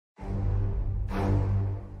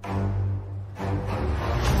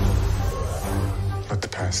Let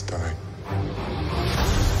the past die.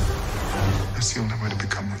 That's the only way to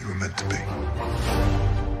become what you were meant to be.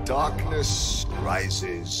 Darkness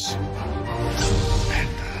rises, and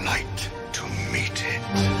light to meet it.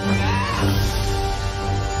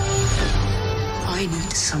 I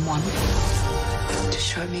need someone to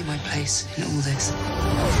show me my place in all this.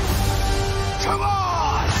 Come on!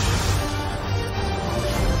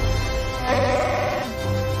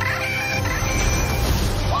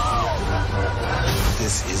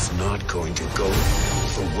 This is not going to go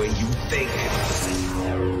the way you think.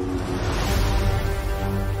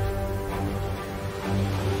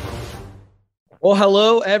 Well,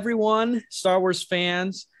 hello, everyone, Star Wars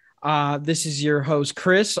fans. This is your host,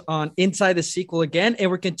 Chris, on Inside the Sequel again,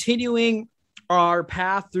 and we're continuing our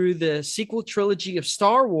path through the sequel trilogy of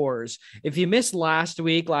Star Wars. If you missed last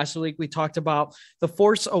week we talked about The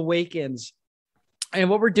Force Awakens. And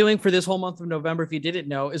what we're doing for this whole month of November, if you didn't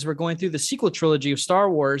know, is we're going through the sequel trilogy of Star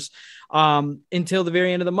Wars until the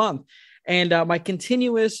very end of the month. And my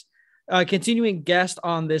continuing guest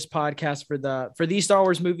on this podcast for these Star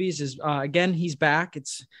Wars movies is, again, he's back.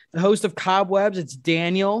 It's the host of Cobwebs. It's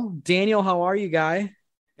Daniel. Daniel, how are you, guy?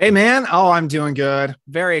 Hey, man. Oh, I'm doing good.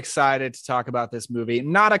 Very excited to talk about this movie.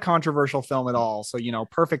 Not a controversial film at all. So,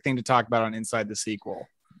 perfect thing to talk about on Inside the Sequel.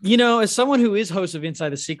 As someone who is host of Inside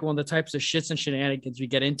the Sequel and the types of shits and shenanigans we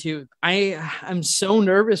get into, I'm so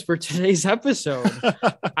nervous for today's episode.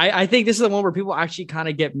 I think this is the one where people actually kind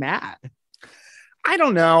of get mad. I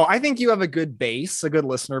don't know. I think you have a good base, a good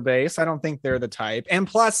listener base. I don't think they're the type. And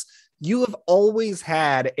plus, you have always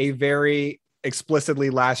had a very explicitly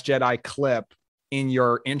Last Jedi clip in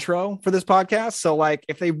your intro for this podcast. So,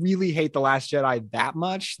 if they really hate The Last Jedi that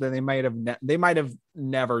much, then they might have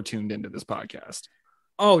never tuned into this podcast.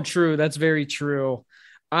 Oh, true. That's very true.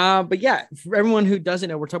 But yeah, for everyone who doesn't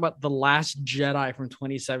know, we're talking about The Last Jedi from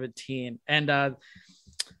 2017. And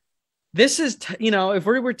this is, if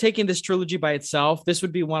we were taking this trilogy by itself, this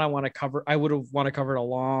would be one I want to cover. I would have want to cover it a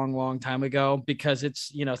long, long time ago because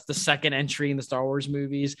it's, it's the second entry in the Star Wars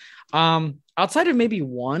movies. Outside of maybe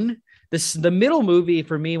one, the middle movie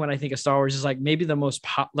for me, when I think of Star Wars, is maybe the most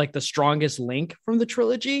the strongest link from the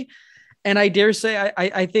trilogy. And I dare say,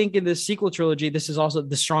 I think in the sequel trilogy, this is also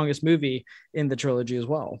the strongest movie in the trilogy as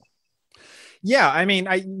well. Yeah, I mean,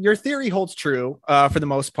 your theory holds true for the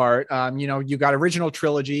most part. You got original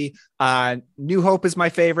trilogy. New Hope is my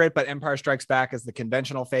favorite, but Empire Strikes Back is the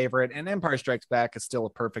conventional favorite, and Empire Strikes Back is still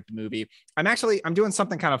a perfect movie. I'm doing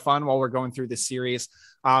something kind of fun while we're going through this series.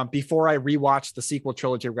 Before I rewatch the sequel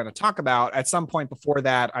trilogy we're going to talk about, at some point before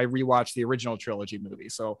that, I rewatched the original trilogy movie.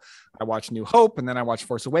 So I watched New Hope, and then I watched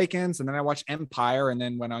Force Awakens, and then I watched Empire, and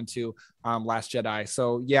then went on to Last Jedi.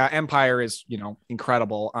 So yeah, Empire is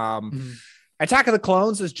incredible. Attack of the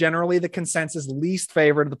Clones is generally the consensus least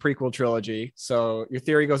favorite of the prequel trilogy. So your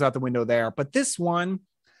theory goes out the window there. But this one,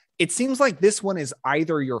 it seems like this one is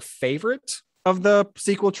either your favorite of the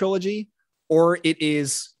sequel trilogy or it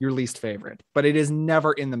is your least favorite, but it is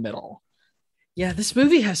never in the middle. Yeah, this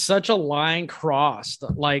movie has such a line crossed.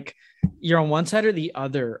 You're on one side or the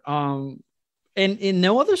other. And in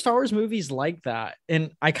no other Star Wars movies like that.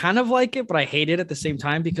 And I kind of like it, but I hate it at the same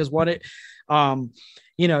time because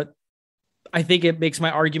I think it makes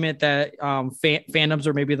my argument that fandoms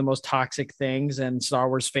are maybe the most toxic things and Star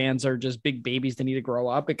Wars fans are just big babies that need to grow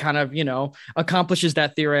up. It kind of, accomplishes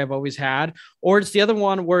that theory I've always had. Or it's the other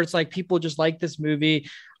one where it's people just like this movie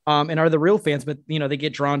and are the real fans, but, they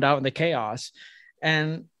get drowned out in the chaos.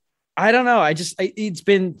 And I don't know. It's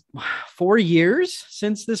been 4 years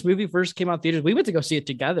since this movie first came out theaters. We went to go see it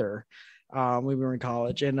together when we were in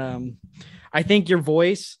college. And I think your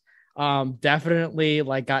voice definitely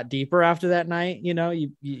got deeper after that night.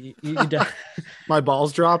 My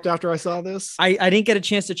balls dropped after I saw this. I didn't get a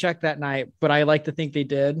chance to check that night, but I like to think they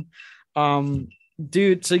did.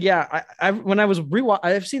 Dude, so yeah,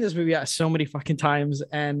 I've seen this movie so many fucking times,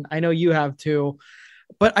 and I know you have too,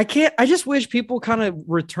 but I just wish people kind of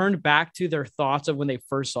returned back to their thoughts of when they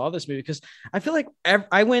first saw this movie, because I feel like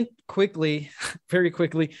I went very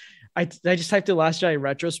quickly. I just typed in Last Jedi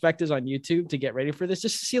retrospectives on YouTube to get ready for this,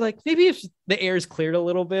 just to see maybe if the air is cleared a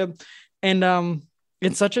little bit. And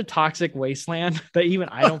it's such a toxic wasteland that even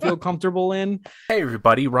I don't feel comfortable in. Hey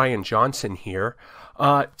everybody, Ryan Johnson here.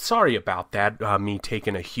 Sorry about that, me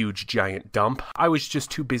taking a huge giant dump. I was just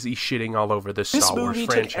too busy shitting all over the Star Wars franchise.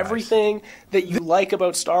 This movie took everything that you like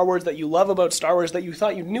about Star Wars, that you love about Star Wars, that you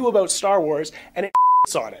thought you knew about Star Wars, and it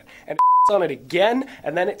on it. And on it again,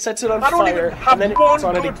 and then it sets it on fire, and then it's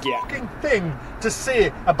on it again. Fucking thing to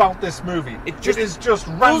say about this movie. It is just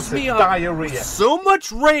rancid diarrhea. So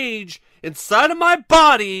much rage inside of my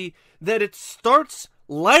body that it starts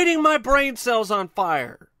lighting my brain cells on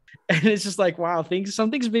fire. And it's just like, wow,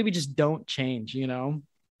 some things maybe just don't change,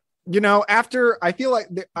 After I feel like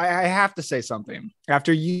I have to say something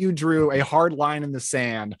after you drew a hard line in the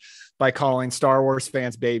sand by calling Star Wars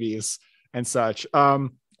fans babies and such.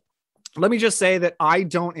 Let me just say that I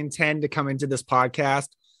don't intend to come into this podcast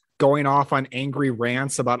going off on angry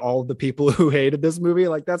rants about all of the people who hated this movie.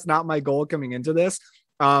 Like, that's not my goal coming into this.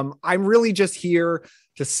 I'm really just here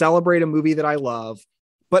to celebrate a movie that I love,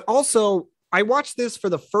 but also I watched this for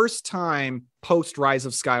the first time post Rise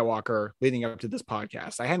of Skywalker leading up to this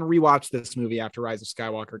podcast. I hadn't rewatched this movie after Rise of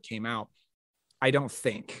Skywalker came out, I don't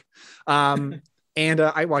think. And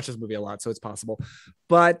I watch this movie a lot, so it's possible.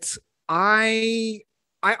 But I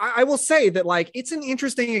will say that, like, it's an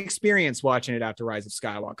interesting experience watching it after Rise of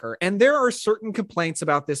Skywalker. And there are certain complaints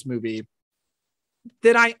about this movie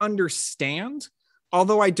that I understand,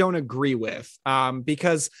 although I don't agree with,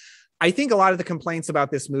 because I think a lot of the complaints about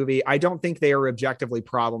this movie, I don't think they are objectively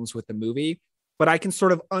problems with the movie, but I can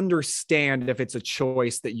sort of understand if it's a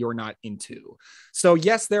choice that you're not into. So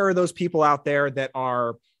yes, there are those people out there that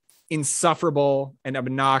are insufferable and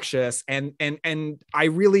obnoxious. And I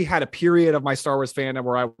really had a period of my Star Wars fandom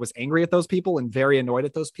where I was angry at those people and very annoyed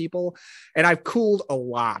at those people. And I've cooled a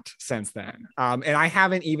lot since then. And I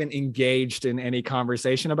haven't even engaged in any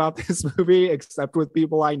conversation about this movie, except with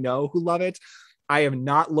people I know who love it. I have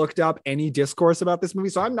not looked up any discourse about this movie,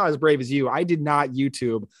 so I'm not as brave as you. I did not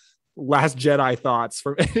YouTube Last Jedi thoughts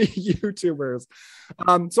from any YouTubers.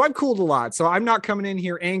 So I've cooled a lot. So I'm not coming in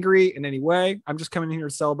here angry in any way. I'm just coming in here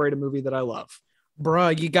to celebrate a movie that I love.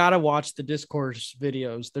 Bruh, you gotta watch the discourse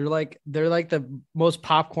videos. They're like the most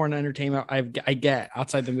popcorn entertainment I get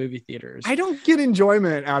outside the movie theaters. I don't get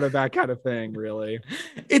enjoyment out of that kind of thing, really.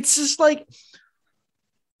 It's just like,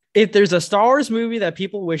 if there's a Star Wars movie that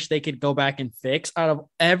people wish they could go back and fix, out of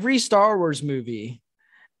every Star Wars movie,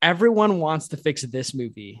 everyone wants to fix this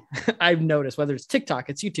movie. I've noticed, whether it's TikTok,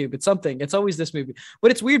 it's YouTube, it's something, it's always this movie.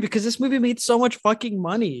 But it's weird because this movie made so much fucking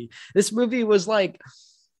money. This movie was like,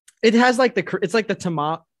 it has like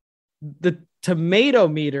the tomato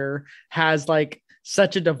meter has like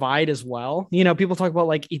such a divide as well. People talk about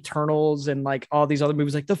like Eternals and like all these other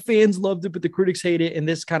movies, like the fans loved it, but the critics hate it. And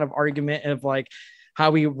this kind of argument of like how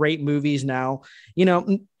we rate movies now,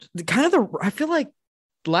 I feel like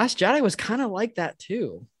Last Jedi was kind of like that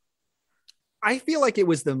too. I feel like it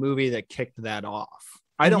was the movie that kicked that off.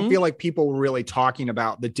 I don't feel like people were really talking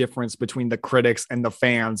about the difference between the critics and the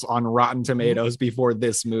fans on Rotten Tomatoes before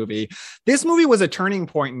this movie. This movie was a turning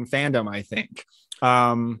point in fandom, I think.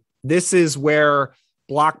 This is where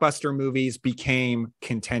blockbuster movies became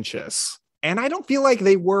contentious. And I don't feel like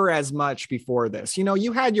they were as much before this.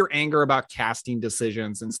 You had your anger about casting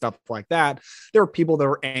decisions and stuff like that. There were people that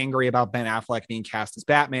were angry about Ben Affleck being cast as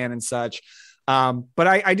Batman and such. But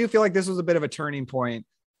I do feel like this was a bit of a turning point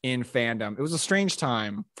in fandom. It was a strange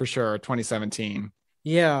time for sure, 2017.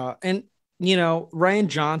 Yeah. And, Rian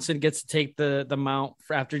Johnson gets to take the mount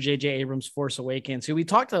after J.J. Abrams' Force Awakens. So we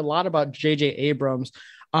talked a lot about J.J. Abrams.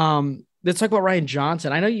 Let's talk about Rian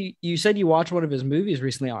Johnson. I know you said you watched one of his movies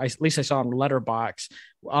recently. At least I saw on Letterboxd.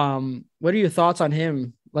 What are your thoughts on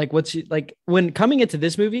him? Like, when coming into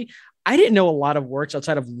this movie, I didn't know a lot of works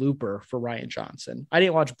outside of Looper for Rian Johnson. I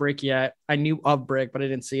didn't watch Brick yet. I knew of Brick, but I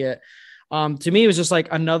didn't see it. To me, it was just like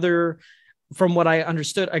another, from what I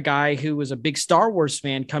understood, a guy who was a big Star Wars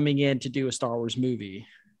fan coming in to do a Star Wars movie.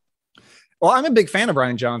 Well, I'm a big fan of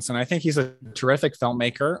Rian Johnson. I think he's a terrific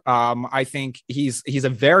filmmaker. I think he's a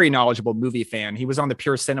very knowledgeable movie fan. He was on the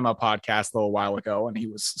Pure Cinema podcast a little while ago, and he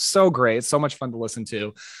was so great, so much fun to listen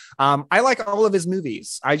to. I like all of his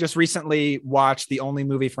movies. I just recently watched the only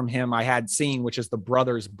movie from him I had seen, which is The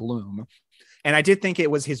Brothers Bloom. And I did think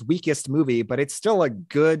it was his weakest movie, but it's still a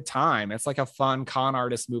good time. It's like a fun con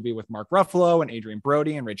artist movie with Mark Ruffalo and Adrian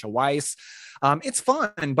Brody and Rachel Weisz. It's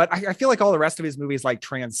fun, but I feel like all the rest of his movies like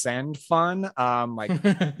transcend fun. Like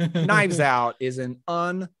Knives Out is an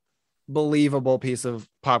unbelievable piece of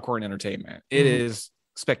popcorn entertainment. It is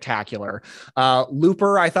spectacular.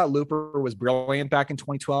 Looper, I thought Looper was brilliant back in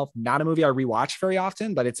 2012. Not a movie I rewatch very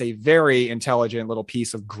often, but it's a very intelligent little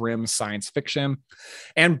piece of grim science fiction.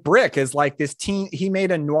 And Brick is like this teen. He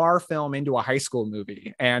made a noir film into a high school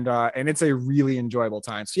movie, and it's a really enjoyable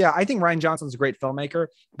time. So yeah, I think Rian Johnson's a great filmmaker,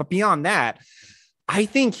 but beyond that, I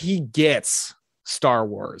think he gets Star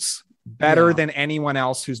Wars better than anyone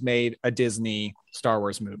else who's made a Disney Star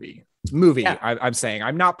Wars movie. Yeah. I'm saying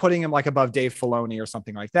I'm not putting him like above Dave Filoni or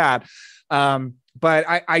something like that. But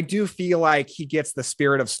I do feel like he gets the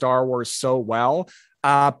spirit of Star Wars so well.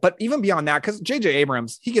 But even beyond that, because J.J.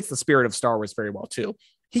 Abrams, he gets the spirit of Star Wars very well too.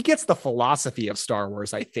 he gets the philosophy of Star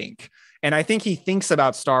Wars, I think. And I think he thinks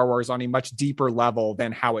about Star Wars on a much deeper level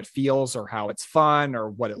than how it feels or how it's fun or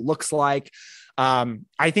what it looks like.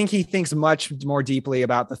 I think he thinks much more deeply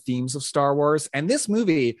about the themes of Star Wars. And this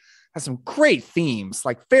movie has some great themes,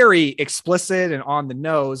 like very explicit and on the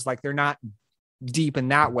nose. Like they're not deep in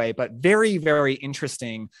that way, but very, very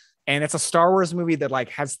interesting. And it's a Star Wars movie that like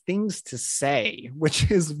has things to say, which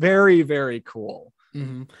is very, very cool.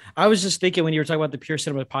 Mm-hmm. I was just thinking when you were talking about the Pure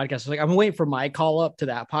Cinema podcast, I was like, I'm waiting for my call up to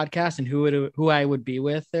that podcast and who I would be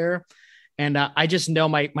with there. And I just know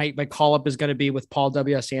my call up is going to be with Paul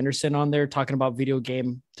W.S. Anderson on there talking about video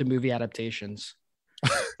game to movie adaptations.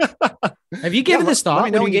 Have you given this thought? Let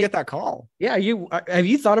me know when you get that call. Yeah. Have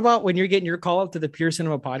you thought about when you're getting your call up to the Pure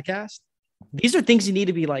Cinema podcast? These are things you need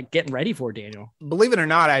to be like getting ready for, Daniel. Believe it or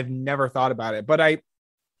not, I've never thought about it, but I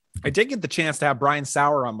did get the chance to have Brian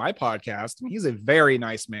Sauer on my podcast, and he's a very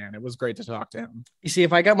nice man. It was great to talk to him. You see,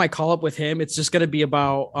 if I got my call up with him, it's just going to be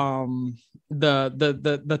about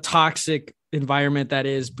the toxic environment that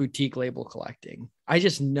is boutique label collecting. I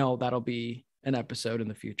just know that'll be an episode in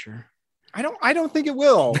the future. I don't think it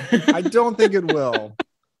will. I don't think it will.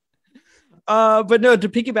 But no, to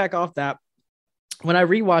piggyback off that, when I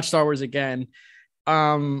rewatched Star Wars again,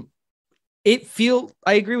 I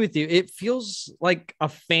agree with you. It feels like a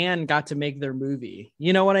fan got to make their movie.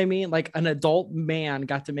 You know what I mean? Like an adult man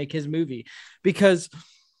got to make his movie because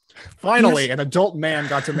finally an adult man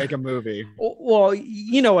got to make a movie. Well,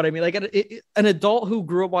 you know what I mean? Like an adult who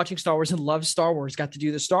grew up watching Star Wars and loves Star Wars got to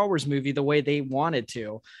do the Star Wars movie the way they wanted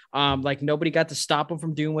to. Like nobody got to stop them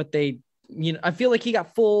from doing what they, I feel like he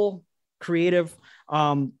got full creative,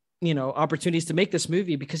 opportunities to make this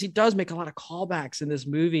movie because he does make a lot of callbacks in this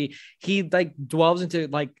movie. He like dwells into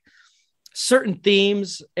like certain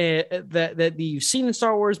themes that you've seen in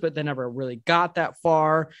Star Wars, but they never really got that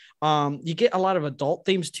far. You get a lot of adult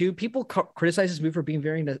themes too. People criticize this movie for being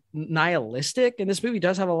very nihilistic, and this movie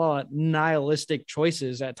does have a lot of nihilistic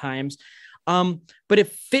choices at times. But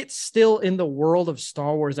it fits still in the world of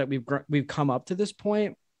Star Wars that we've come up to this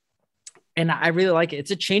point. And I really like it.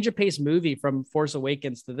 It's a change of pace movie from Force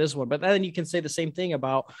Awakens to this one. But then you can say the same thing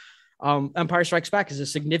about Empire Strikes Back is a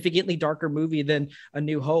significantly darker movie than A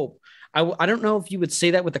New Hope. I don't know if you would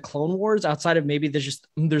say that with the Clone Wars outside of maybe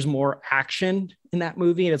there's more action in that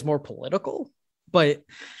movie and it's more political, but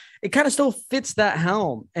it kind of still fits that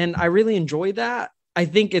helm. And I really enjoy that. I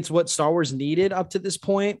think it's what Star Wars needed up to this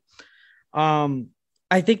point.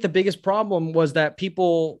 I think the biggest problem was that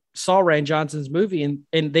people saw Rian Johnson's movie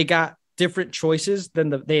and they got different choices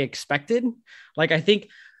than they expected. Like, I think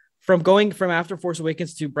from going from after Force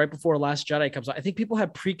Awakens to right before Last Jedi comes out, I think people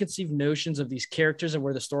had preconceived notions of these characters and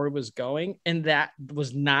where the story was going. And that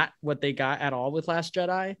was not what they got at all with Last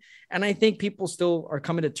Jedi. And I think people still are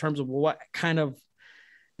coming to terms with what kind of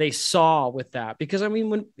they saw with that. Because I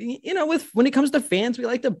mean, when it comes to fans, we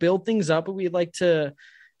like to build things up and we like to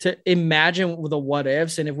imagine the what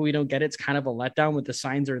ifs. And if we don't get it, it's kind of a letdown when the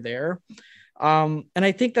signs are there. And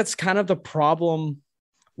I think that's kind of the problem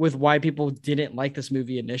with why people didn't like this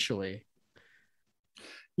movie initially.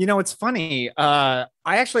 It's funny. I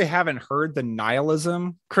actually haven't heard the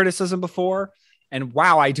nihilism criticism before. And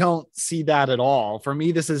wow, I don't see that at all. For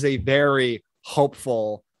me, this is a very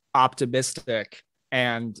hopeful, optimistic,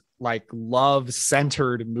 and like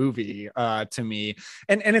love-centered movie to me.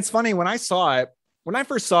 And it's funny, when I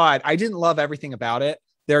first saw it, I didn't love everything about it.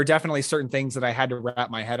 There are definitely certain things that I had to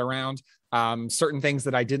wrap my head around. Certain things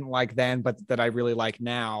that I didn't like then, but that I really like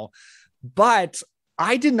now. But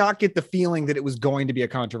I did not get the feeling that it was going to be a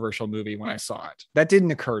controversial movie when I saw it. That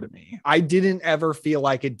didn't occur to me. I didn't ever feel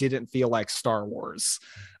like it didn't feel like Star Wars.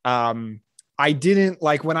 I didn't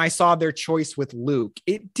like when I saw their choice with Luke,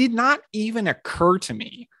 it did not even occur to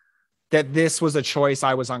me that this was a choice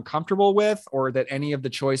I was uncomfortable with, or that any of the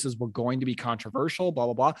choices were going to be controversial, blah,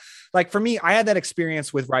 blah, blah. Like for me, I had that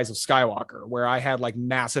experience with Rise of Skywalker, where I had like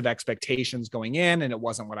massive expectations going in and it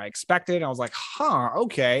wasn't what I expected. I was like,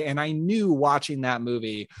 okay. And I knew watching that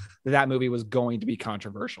movie was going to be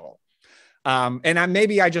controversial.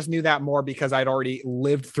 Maybe I just knew that more because I'd already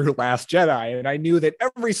lived through Last Jedi, and I knew that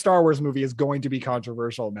every Star Wars movie is going to be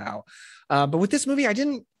controversial now. But with this movie, I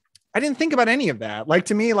didn't think about any of that. Like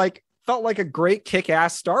to me, like, felt like a great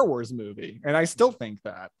kick-ass Star Wars movie. And I still think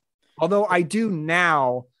that. Although I do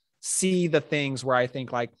now see the things where I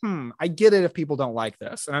think like, I get it if people don't like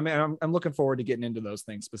this. And I'm looking forward to getting into those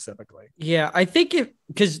things specifically. Yeah, I think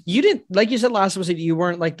because you didn't, like you said last episode, you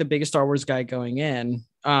weren't like the biggest Star Wars guy going in.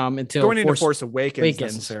 until going into Force Awakens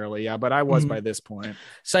necessarily. Yeah, but I was by this point.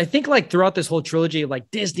 So I think like throughout this whole trilogy,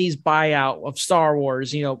 like Disney's buyout of Star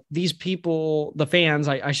Wars, you know, these people, the fans,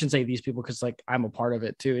 I shouldn't say these people because like I'm a part of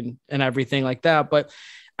it too and everything like that. But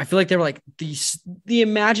I feel like they were like the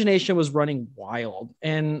imagination was running wild.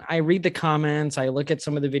 And I read the comments, I look at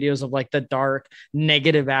some of the videos of like the dark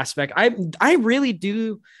negative aspect. I really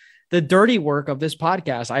do the dirty work of this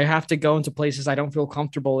podcast. I have to go into places I don't feel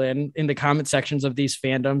comfortable in the comment sections of these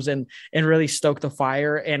fandoms and really stoke the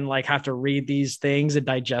fire and like have to read these things and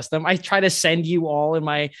digest them. I try to send you all in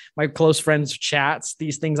my close friends chats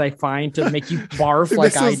these things I find to make you barf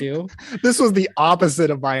like I do. This was the opposite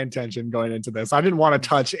of my intention going into this. I didn't want to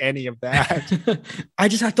touch any of that. I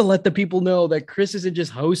just have to let the people know that Chris isn't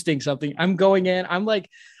just hosting something. I'm going in. I'm like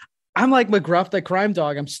McGruff, the crime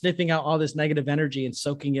dog. I'm sniffing out all this negative energy and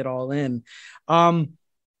soaking it all in. And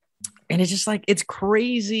it's just like, it's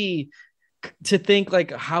crazy to think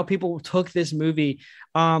like how people took this movie.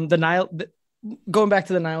 Going back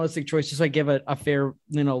to the nihilistic choice, just so I give a fair,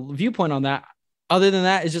 viewpoint on that. Other than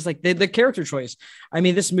that, it's just like the character choice. I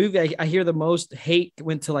mean, this movie, I hear the most hate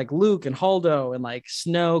went to like Luke and Holdo and like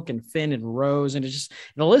Snoke and Finn and Rose. And it's just,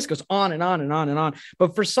 the list goes on and on and on and on.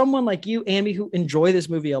 But for someone like you, Amy, who enjoy this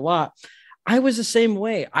movie a lot, I was the same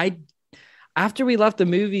way. After we left the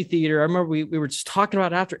movie theater, I remember we were just talking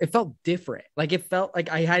about it after. It felt different. Like it felt like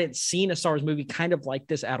I hadn't seen a Star Wars movie kind of like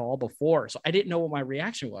this at all before. So I didn't know what my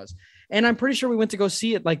reaction was. And I'm pretty sure we went to go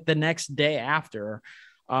see it like the next day after.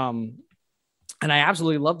 And I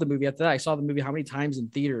absolutely loved the movie after that. I saw the movie how many times in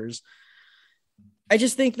theaters. I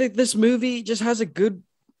just think that this movie just has a good,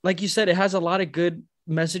 like you said, it has a lot of good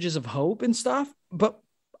messages of hope and stuff. But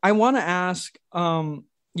I want to ask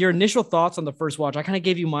your initial thoughts on the first watch. I kind of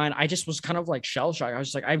gave you mine. I just was kind of like shell shocked. I was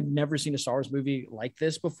just like, I've never seen a Star Wars movie like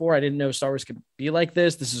this before. I didn't know Star Wars could be like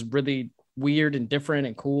this. This is really weird and different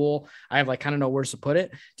and cool. I have like kind of know where to put it.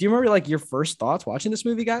 Do you remember like your first thoughts watching this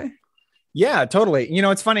movie, Guy? Yeah, totally.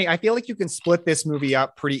 It's funny. I feel like you can split this movie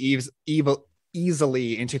up pretty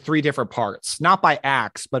easily into three different parts, not by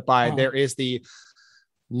acts, but by there is the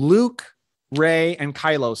Luke, Rey, and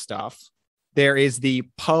Kylo stuff. There is the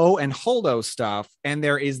Poe and Holdo stuff, and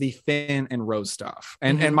there is the Finn and Rose stuff.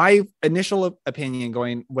 And my initial opinion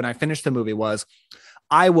going when I finished the movie was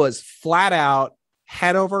I was flat out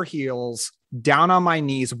head over heels, down on my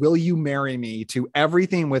knees. Will you marry me to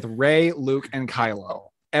everything with Rey, Luke, and Kylo?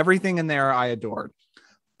 Everything in there I adored.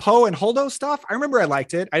 Poe and Holdo stuff, I remember I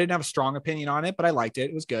liked it. I didn't have a strong opinion on it, but I liked it.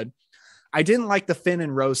 It was good. I didn't like the Finn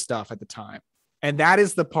and Rose stuff at the time. And that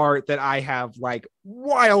is the part that I have like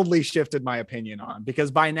wildly shifted my opinion on, because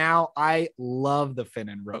by now I love the Finn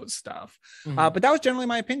and Rose stuff. But that was generally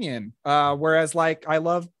my opinion. Whereas like I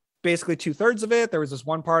love basically 2/3 of it. There was this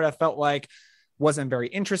one part I felt like wasn't very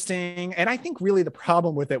interesting. And I think really the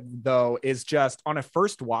problem with it though is just on a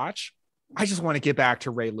first watch, I just want to get back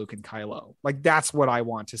to Rey, Luke, and Kylo. Like that's what I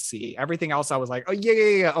want to see. Everything else I was like, oh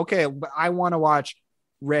yeah. Okay. But I want to watch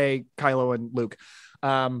Rey, Kylo, and Luke.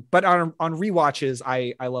 But on rewatches,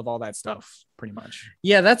 I love all that stuff pretty much.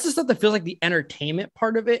 Yeah, that's the stuff that feels like the entertainment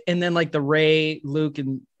part of it. And then like the Rey, Luke,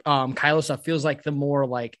 and Kylo stuff feels like the more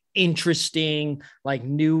like interesting, like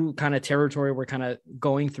new kind of territory we're kind of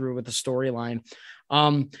going through with the storyline.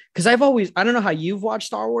 Because I don't know how you've watched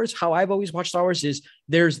Star Wars. How I've always watched Star Wars is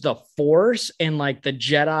there's the Force and like the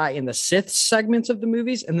Jedi and the Sith segments of the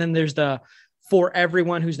movies. And then there's for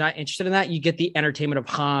everyone who's not interested in that, you get the entertainment of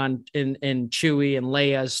Han and Chewie and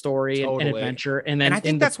Leia's story and adventure. And then I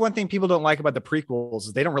think that's one thing people don't like about the prequels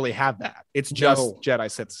is they don't really have that. It's just Jedi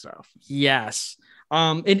Sith stuff. Yes.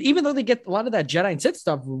 And even though they get a lot of that Jedi and Sith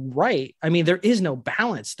stuff right, I mean, there is no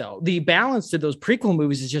balance though. The balance to those prequel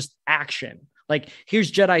movies is just action. Like here's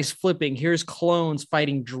Jedi's flipping, here's clones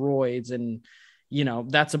fighting droids. And,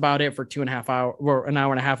 that's about it for 2.5 hours or an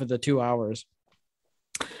hour and a half of the 2 hours.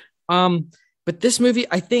 But this movie,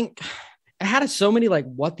 I think it had so many like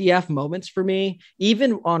what the F moments for me,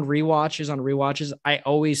 even on rewatches. I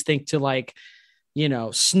always think to like,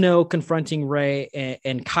 Snow confronting Rey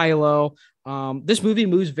and Kylo. This movie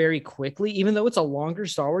moves very quickly, even though it's a longer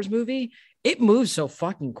Star Wars movie, it moves so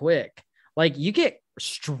fucking quick. Like you get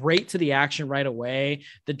straight to the action right away.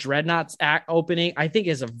 The Dreadnought's opening, I think,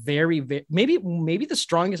 is a very maybe the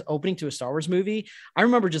strongest opening to a Star Wars movie. I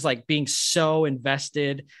remember just like being so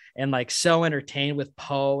invested and like so entertained with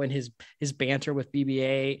Poe and his banter with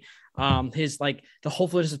BB-8. His like the whole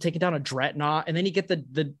footage of taking down a Dreadnought, and then you get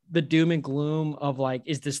the doom and gloom of like,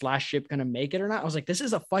 is this last ship gonna make it or not? I was like, this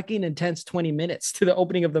is a fucking intense 20 minutes to the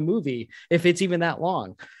opening of the movie, if it's even that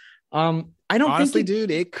long. I don't honestly, think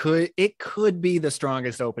dude, it could be the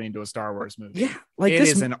strongest opening to a Star Wars movie. Yeah, like it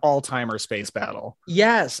is an all-timer space battle.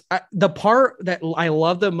 Yes, the part that I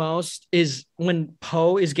love the most is when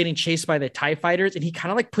Poe is getting chased by the TIE fighters, and he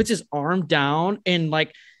kind of like puts his arm down and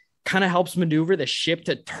like kind of helps maneuver the ship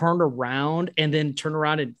to turn around and then turn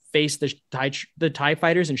around and face the TIE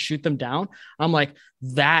fighters and shoot them down. I'm like,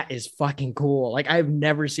 that is fucking cool. Like, I've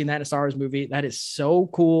never seen that in a Star Wars movie. That is so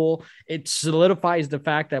cool. It solidifies the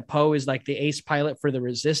fact that Poe is like the ace pilot for the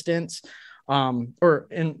Resistance. And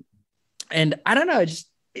I don't know,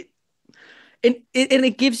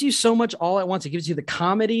 it gives you so much all at once. It gives you the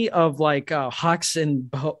comedy of like Hux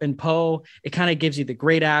and Poe. It kind of gives you the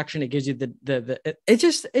great action. It gives you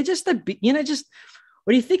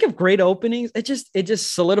when you think of great openings, it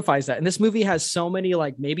just solidifies that. And this movie has so many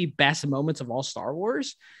like maybe best moments of all Star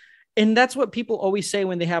Wars. And that's what people always say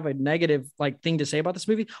when they have a negative like thing to say about this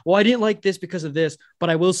movie. Well, I didn't like this because of this, but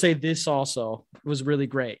I will say this also was really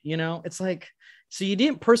great. You know, it's like, so you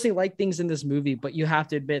didn't personally like things in this movie, but you have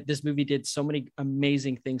to admit this movie did so many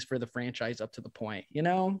amazing things for the franchise up to the point, you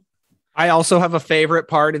know? I also have a favorite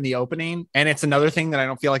part in the opening, and it's another thing that I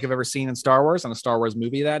don't feel like I've ever seen in Star Wars, on a Star Wars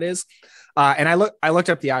movie, that is. And I looked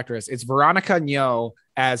up the actress. It's Veronica Nyo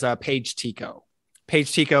as Paige Tico.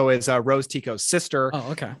 Paige Tico is Rose Tico's sister.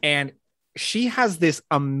 Oh, okay. And she has this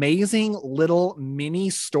amazing little mini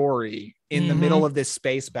story in the middle of this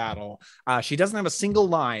space battle. She doesn't have a single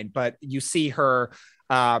line, but you see her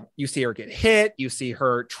get hit. You see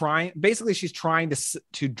her she's trying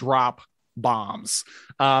to drop bombs.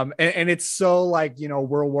 And it's so like, you know,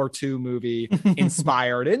 World War II movie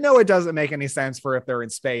inspired. And no, it doesn't make any sense for if they're in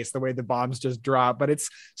space, the way the bombs just drop, but it's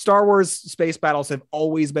Star Wars space battles have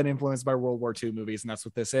always been influenced by World War II movies. And that's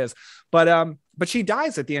what this is. But she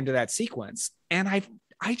dies at the end of that sequence. And I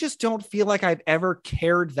just don't feel like I've ever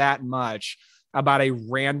cared that much about a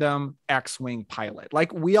random X-Wing pilot.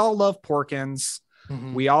 Like, we all love Porkins.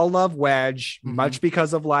 We all love Wedge, much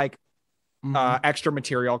because of like extra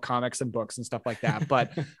material, comics and books and stuff like that.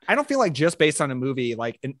 But I don't feel like just based on a movie,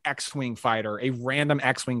 like an X-Wing fighter, a random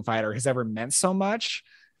X-Wing fighter has ever meant so much.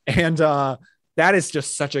 And that is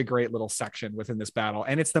just such a great little section within this battle.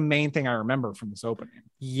 And it's the main thing I remember from this opening.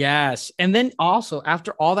 Yes. And then also,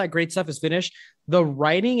 after all that great stuff is finished, the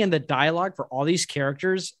writing and the dialogue for all these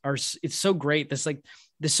characters it's so great. There's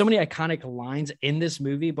so many iconic lines in this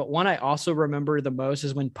movie, but one I also remember the most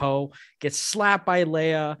is when Poe gets slapped by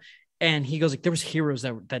Leia. And he goes like, there was heroes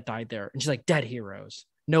that died there. And she's like, dead heroes,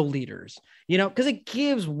 no leaders, you know, because it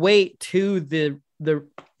gives weight to the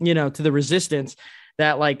Resistance,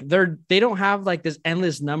 that like they don't have like this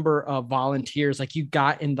endless number of volunteers like you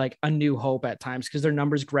got in like A New Hope at times, because their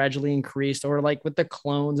numbers gradually increased, or like with the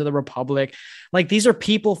clones of the Republic. Like, these are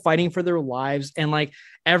people fighting for their lives, and like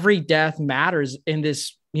every death matters in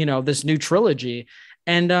this, you know, this new trilogy.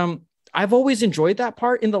 And I've always enjoyed that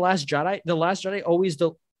part in The Last Jedi. The Last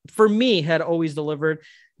Jedi for me had always delivered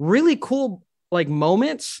really cool like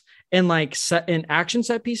moments and like action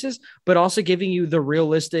set pieces, but also giving you the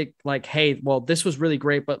realistic, like, hey, well, this was really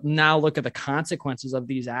great, but now look at the consequences of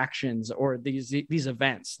these actions or these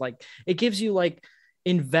events. Like, it gives you like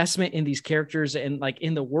investment in these characters and like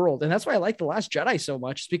in the world. And that's why I like The Last Jedi so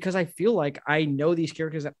much, is because I feel like I know these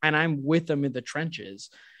characters and I'm with them in the trenches.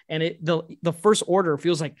 And the First Order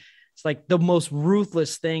feels like it's like the most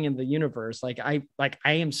ruthless thing in the universe. Like I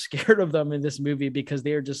am scared of them in this movie, because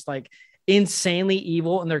they are just like insanely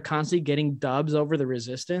evil, and they're constantly getting dubs over the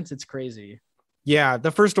Resistance. It's crazy. Yeah,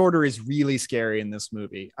 the First Order is really scary in this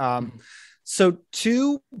movie. So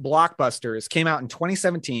 2 blockbusters came out in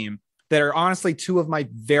 2017 that are honestly 2 of my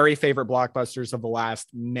very favorite blockbusters of the last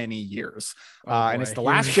many years. And it's The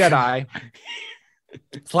Last Jedi.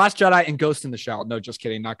 It's Last Jedi and Ghost in the Shell. No, just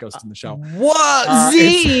kidding. Not Ghost in the Shell. What?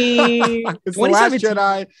 It's The Last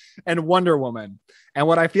Jedi and Wonder Woman. And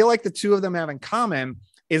what I feel like the 2 of them have in common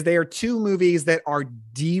is they are 2 movies that are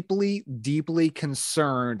deeply, deeply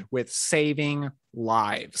concerned with saving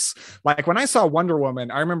lives. Like, when I saw Wonder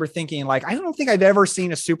Woman, I remember thinking, like, I don't think I've ever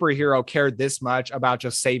seen a superhero care this much about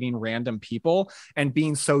just saving random people and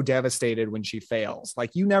being so devastated when she fails.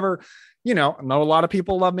 Like, you never... You know, I know a lot of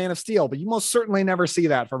people love Man of Steel, but you most certainly never see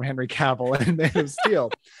that from Henry Cavill in Man of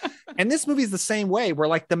Steel. And this movie is the same way, where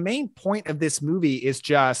like the main point of this movie is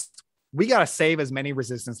just, we got to save as many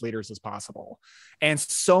Resistance leaders as possible. And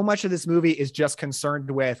so much of this movie is just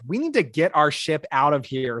concerned with, we need to get our ship out of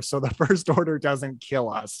here so the First Order doesn't kill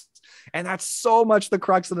us. And that's so much the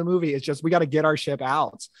crux of the movie, is just, we got to get our ship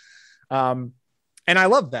out. And I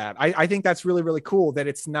love that. I think that's really, really cool, that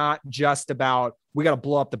it's not just about, we got to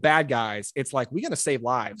blow up the bad guys. It's like, we got to save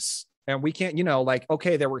lives, and we can't, you know, like,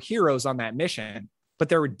 okay, there were heroes on that mission, but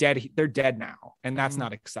they're dead now, and that's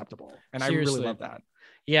not acceptable. And Seriously. I really love that.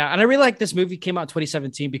 Yeah, and I really like this movie came out in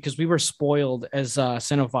 2017 because we were spoiled as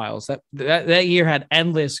cinephiles. That year had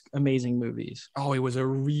endless amazing movies. Oh, it was a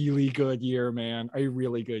really good year, man. A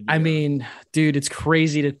really good year. I mean, dude, it's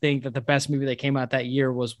crazy to think that the best movie that came out that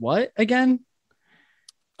year was what again?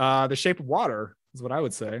 The Shape of Water is what I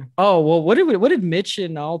would say. Oh, well, what did Mitch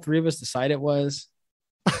and all three of us decide it was?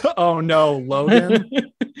 Oh no, Logan.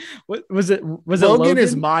 What was it? Logan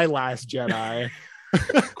is my Last Jedi.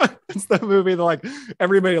 It's the movie that like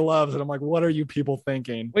everybody loves, and I'm like, what are you people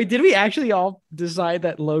thinking? Wait, did we actually all decide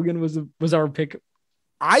that Logan was our pick?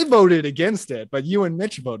 I voted against it, but you and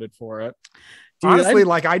Mitch voted for it. Dude, honestly,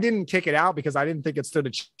 like I didn't kick it out because I didn't think it stood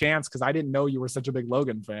a chance because I didn't know you were such a big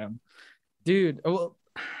Logan fan. Dude, well,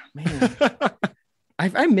 man,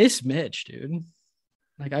 I miss Mitch, dude.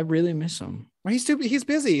 Like I really miss him. Well, he's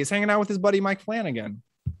busy. He's hanging out with his buddy Mike Flanagan.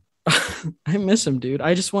 I miss him, dude.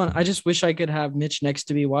 I just wish I could have Mitch next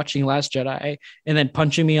to me watching Last Jedi and then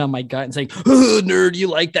punching me on my gut and saying, "Oh, nerd, you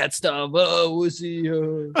like that stuff? Oh, wussy."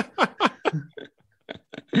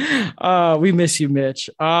 We miss you,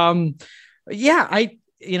 Mitch. Yeah,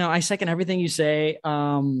 I second everything you say.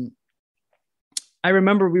 I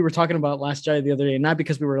remember we were talking about Last Jedi the other day, not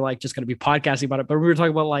because we were like just going to be podcasting about it, but we were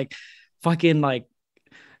talking about like fucking like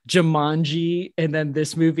Jumanji and then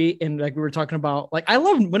this movie. And like, we were talking about like, I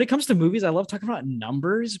love when it comes to movies, I love talking about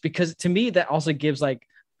numbers because to me, that also gives like,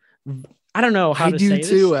 I don't know how to say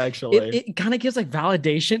too, this. Actually. It kind of gives like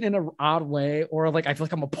validation in an odd way, or like, I feel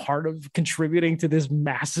like I'm a part of contributing to this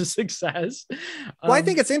massive success. Well, I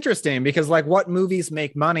think it's interesting because like what movies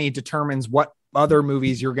make money determines what other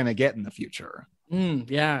movies you're going to get in the future.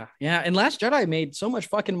 Yeah. And Last Jedi made so much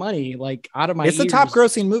fucking money, like out of my It's ears. the top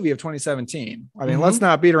grossing movie of 2017. I mean, let's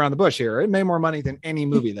not beat around the bush here. It made more money than any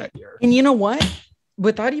movie that year. And you know what?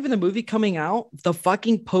 Without even the movie coming out, the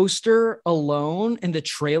fucking poster alone and the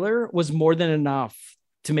trailer was more than enough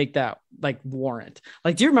to make that like warrant.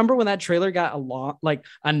 Like, do you remember when that trailer got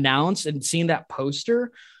announced and seeing that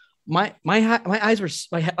poster? My eyes were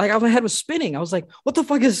my head was spinning. I was like, what the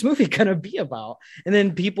fuck is this movie gonna be about? And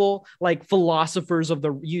then people like philosophers of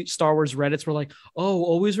the Star Wars Reddits were like, oh,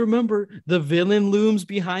 always remember the villain looms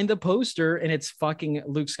behind the poster and it's fucking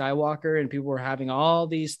Luke Skywalker, and people were having all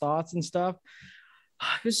these thoughts and stuff.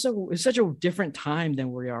 It's such a different time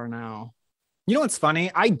than we are now. You know what's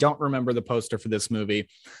funny? I don't remember the poster for this movie.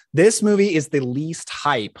 This movie is the least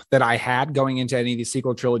hype that I had going into any of these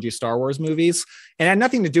sequel trilogy Star Wars movies. And it had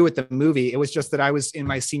nothing to do with the movie. It was just that I was in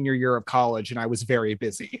my senior year of college and I was very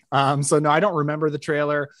busy. So no, I don't remember the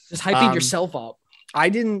trailer. Just hyping yourself up. I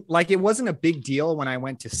didn't like, it wasn't a big deal when I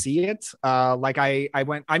went to see it. Like I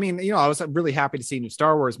went, I mean, you know, I was really happy to see a new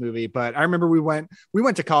Star Wars movie, but I remember we went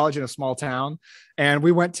to college in a small town and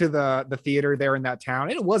we went to the theater there in that town.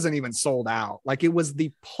 And it wasn't even sold out. Like it was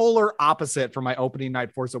the polar opposite from my opening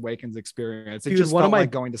night Force Awakens experience. It just felt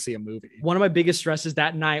like going to see a movie. One of my biggest stresses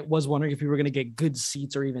that night was wondering if we were going to get good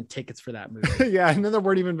seats or even tickets for that movie. Yeah. And then there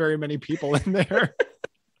weren't even very many people in there.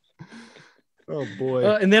 Oh boy.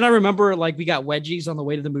 And then I remember like we got wedgies on the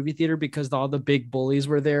way to the movie theater because all the big bullies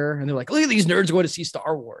were there and they're like, look at these nerds going to see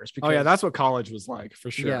Star Wars. Because, oh yeah, that's what college was like for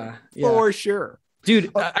sure. Yeah. For sure. Dude,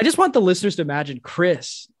 I just want the listeners to imagine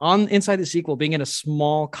Chris on Inside the Sequel being in a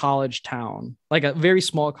small college town, like a very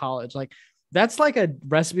small college. Like that's like a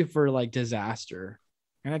recipe for like disaster.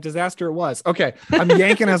 And a disaster it was. Okay. I'm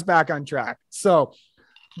yanking us back on track. So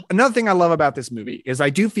another thing I love about this movie is I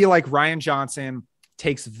do feel like Rian Johnson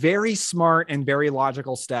takes very smart and very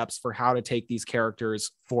logical steps for how to take these characters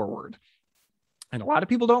forward. And a lot of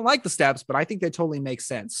people don't like the steps, but I think they totally make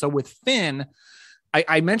sense. So with Finn,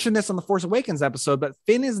 I mentioned this on the Force Awakens episode, but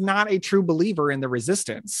Finn is not a true believer in the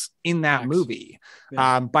Resistance in that movie.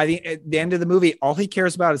 Yeah. By the end of the movie, all he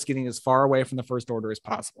cares about is getting as far away from the First Order as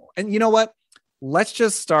possible. And you know what?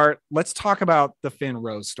 Let's talk about the Finn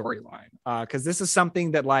Rose storyline. Because this is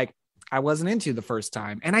something that like I wasn't into the first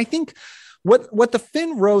time. And I think what the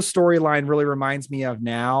Finn Rose storyline really reminds me of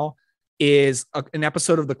now is an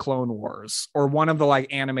episode of the Clone Wars or one of the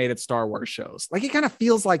like animated Star Wars shows. Like it kind of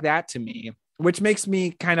feels like that to me, which makes me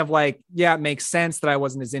kind of like, yeah, it makes sense that I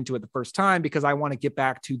wasn't as into it the first time because I want to get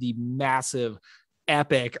back to the massive,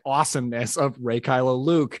 epic awesomeness of Rey, Kylo,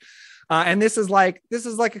 Luke. And this is like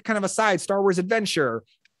a kind of a side Star Wars adventure.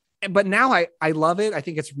 But now I love it. I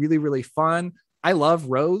think it's really, really fun. I love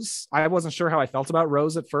Rose. I wasn't sure how I felt about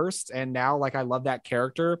Rose at first. And now like, I love that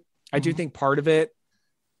character. I do think part of it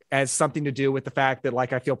has something to do with the fact that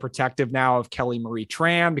like, I feel protective now of Kelly Marie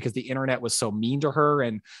Tran because the internet was so mean to her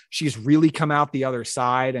and she's really come out the other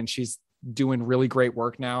side and she's doing really great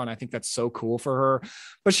work now. And I think that's so cool for her,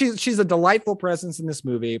 but she's a delightful presence in this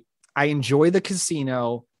movie. I enjoy the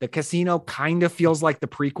casino. The casino kind of feels like the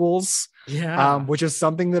prequels, which is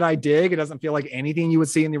something that I dig. It doesn't feel like anything you would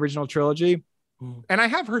see in the original trilogy. And I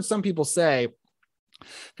have heard some people say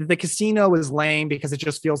that the casino is lame because it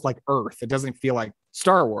just feels like Earth. It doesn't feel like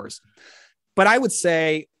Star Wars. But I would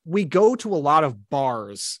say we go to a lot of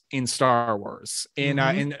bars in Star Wars. In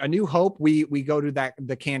A New Hope, we go to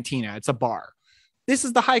the cantina. It's a bar. This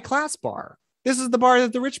is the high class bar. This is the bar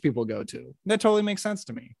that the rich people go to. That totally makes sense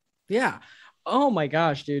to me. Yeah. Oh my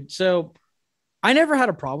gosh, dude. So I never had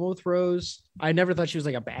a problem with Rose. I never thought she was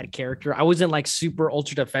like a bad character. I wasn't like super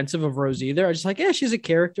ultra defensive of Rose either. I was just like, yeah, she's a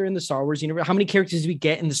character in the Star Wars universe. How many characters do we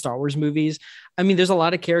get in the Star Wars movies? I mean, there's a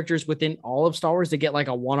lot of characters within all of Star Wars that get like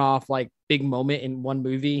a one-off, like big moment in one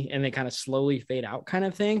movie and they kind of slowly fade out kind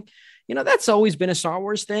of thing. You know, that's always been a Star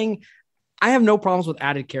Wars thing. I have no problems with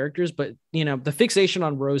added characters, but you know, the fixation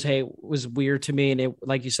on Rose Hay was weird to me. And it,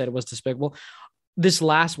 like you said, it was despicable. This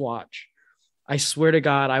last watch, I swear to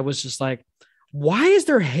God, I was just like, why is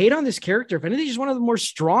there hate on this character? If anything, she's one of the more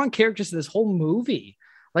strong characters in this whole movie.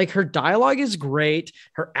 Like her dialogue is great.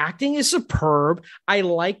 Her acting is superb. I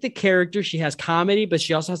like the character. She has comedy, but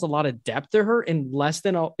she also has a lot of depth to her in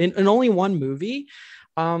in only one movie.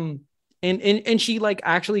 And she like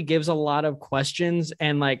actually gives a lot of questions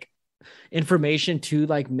and like information to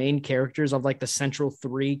like main characters of like the central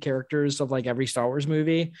three characters of like every Star Wars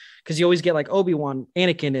movie. Cause you always get like Obi-Wan,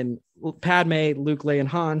 Anakin, and Padme, Luke, Leia, and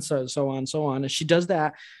Han, so on and so on. And she does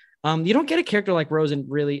that. You don't get a character like Rose in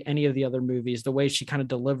really any of the other movies, the way she kind of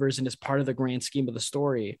delivers and is part of the grand scheme of the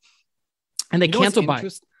story. And they cancel by.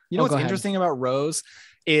 You know what's interesting about Rose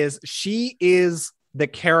is she is the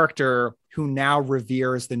character who now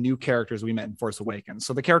reveres the new characters we met in Force Awakens.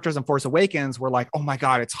 So the characters in Force Awakens were like, oh my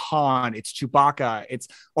God, it's Han, it's Chewbacca,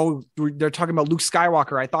 they're talking about Luke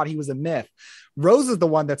Skywalker. I thought he was a myth. Rose is the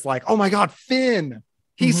one that's like, oh my God, Finn.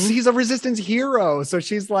 He's a Resistance hero. So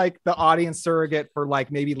she's like the audience surrogate for like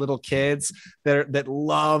maybe little kids that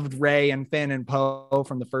loved Rey and Finn and Poe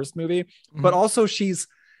from the first movie. But also she's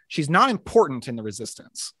not important in the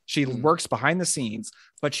Resistance. She works behind the scenes,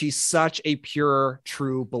 but she's such a pure,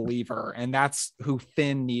 true believer. And that's who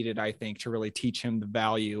Finn needed, I think, to really teach him the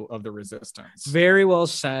value of the Resistance. Very well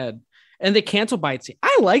said. And the Canto Bite scene.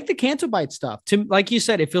 I like the Canto Bite stuff. Like you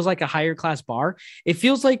said, it feels like a higher class bar. It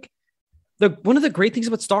feels like one of the great things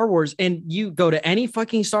about Star Wars, and you go to any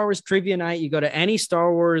fucking Star Wars trivia night, you go to any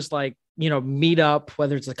Star Wars, like, you know, meetup,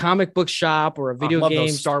 whether it's a comic book shop or a video game,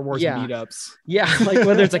 those Star Wars meetups. Yeah. Like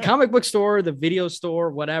whether it's a comic book store, the video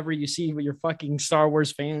store, whatever you see with your fucking Star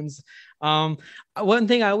Wars fans. One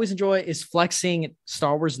thing I always enjoy is flexing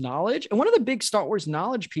Star Wars knowledge. And one of the big Star Wars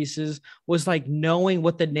knowledge pieces was like knowing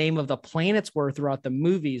what the name of the planets were throughout the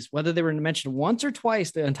movies, whether they were mentioned once or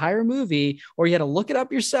twice the entire movie, or you had to look it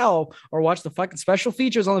up yourself or watch the fucking special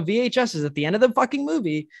features on the VHSs at the end of the fucking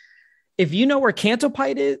movie. If you know where Canto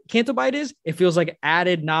Bite is, it feels like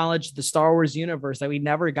added knowledge to the Star Wars universe that we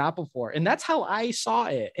never got before. And that's how I saw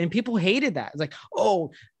it. And people hated that. It's like,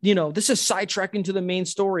 oh, you know, this is sidetracking to the main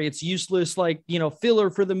story. It's useless, like, you know,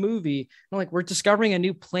 filler for the movie. And like, we're discovering a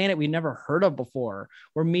new planet we never heard of before.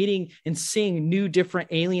 We're meeting and seeing new different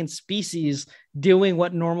alien species doing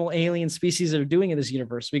what normal alien species are doing in this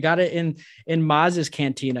universe. We got it in Maz's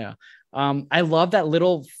cantina. I love that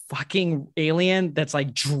little fucking alien that's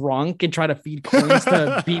like drunk and try to feed coins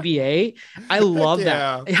to BB-8. I love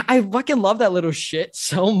that. I fucking love that little shit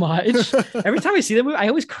so much. Every time I see that movie, I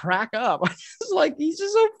always crack up. It's like, he's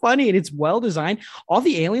just so funny and it's well designed. All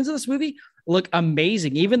the aliens in this movie look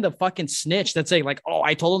amazing. Even the fucking snitch that's saying like, oh,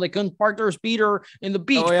 I told them they couldn't park their speeder in the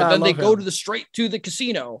beach, but then they go to the straight to the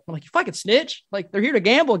casino. I'm like, you fucking snitch. Like, they're here to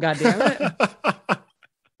gamble. Goddamn it.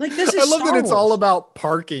 Like, this is I love Star that it's Wars. all about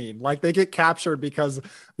parking. Like, they get captured because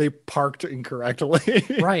they parked incorrectly.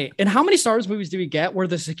 Right. And how many Star Wars movies do we get where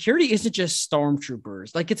the security isn't just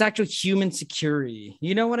stormtroopers? Like, it's actually human security.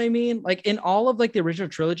 You know what I mean? Like, in all of like the original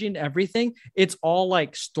trilogy and everything, it's all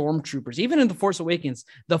like stormtroopers. Even in The Force Awakens,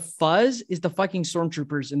 the fuzz is the fucking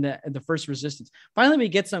stormtroopers in the first Resistance. Finally, we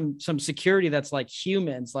get some security that's like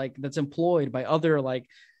humans, like that's employed by other like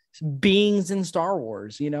beings in Star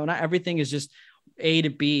Wars. You know, not everything is just A to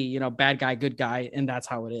B, you know, bad guy, good guy, and that's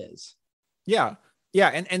how it is. Yeah.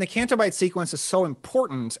 And the Canto Bite sequence is so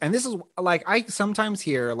important. And this is like, I sometimes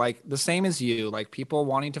hear like the same as you, like people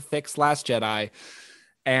wanting to fix Last Jedi.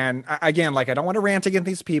 And again, like, I don't want to rant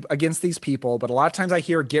against these people, but a lot of times I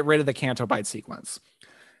hear get rid of the Canto Bite sequence.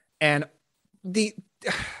 And the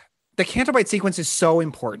Canto Bite sequence is so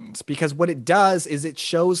important because what it does is it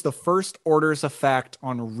shows the First Order's effect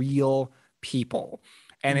on real people.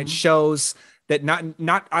 And it shows that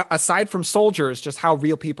not aside from soldiers, just how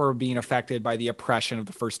real people are being affected by the oppression of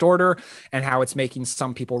the First Order and how it's making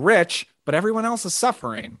some people rich, but everyone else is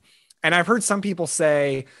suffering. And I've heard some people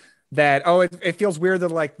say that, oh, it feels weird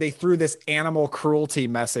that like they threw this animal cruelty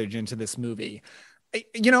message into this movie.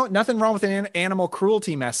 You know, nothing wrong with an animal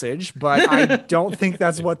cruelty message, but I don't think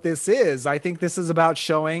that's what this is. I think this is about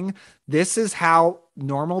showing this is how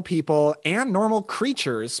normal people and normal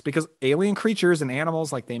creatures, because alien creatures and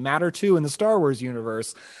animals, like they matter too in the Star Wars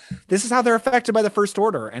universe. This is how they're affected by the First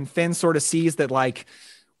Order. And Finn sort of sees that, like,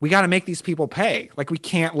 we got to make these people pay. Like, we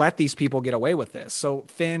can't let these people get away with this. So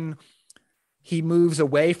Finn, he moves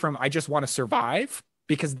away from, I just want to survive,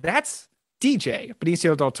 because that's DJ,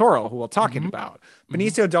 Benicio del Toro, who we're talking about.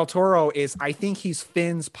 Benicio del Toro is, I think he's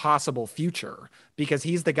Finn's possible future, because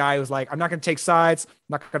he's the guy who's like, I'm not going to take sides.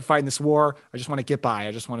 I'm not going to fight in this war. I just want to get by.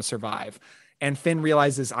 I just want to survive. And Finn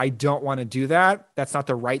realizes, I don't want to do that. That's not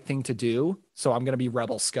the right thing to do. So I'm going to be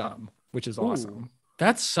rebel scum, which is awesome.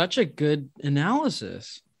 That's such a good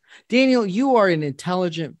analysis. Daniel, you are an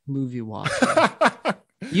intelligent movie watcher.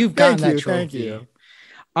 You've gotten that trophy. Thank you.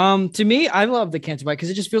 To me, I love the Can't Buy because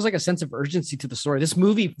it just feels like a sense of urgency to the story. This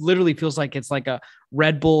movie literally feels like it's like a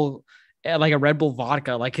Red Bull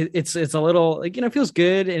vodka. Like it's a little, like, you know, it feels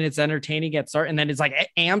good and it's entertaining at start, and then it's like it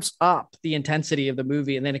amps up the intensity of the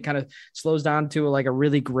movie, and then it kind of slows down to like a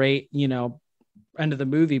really great, you know, end of the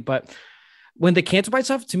movie. But when the Can't Buy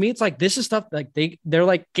stuff, to me, it's like this is stuff like they're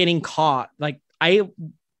like getting caught. Like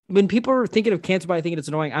when people are thinking of Can't Buy, I think it's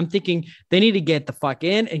annoying. I'm thinking they need to get the fuck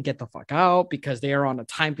in and get the fuck out because they are on a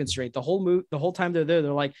time constraint. The whole time they're there,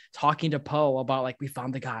 they're like talking to Poe about like, we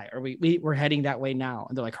found the guy, or we're heading that way now.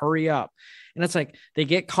 And they're like, hurry up. And it's like, they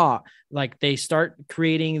get caught. Like they start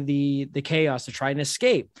creating the chaos to try and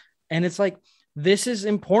escape. And it's like, this is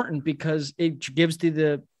important because it gives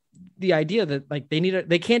the idea that like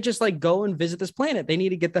they can't just like go and visit this planet. They need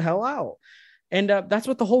to get the hell out. And that's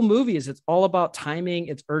what the whole movie is. It's all about timing.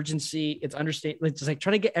 It's urgency. It's understanding. It's like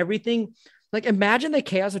trying to get everything. Like imagine the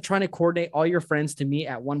chaos of trying to coordinate all your friends to meet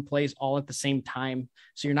at one place all at the same time.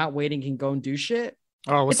 So you're not waiting and go and do shit.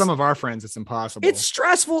 Oh, with some of our friends, it's impossible. It's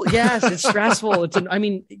stressful. Yes, it's stressful. I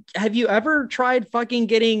mean, have you ever tried fucking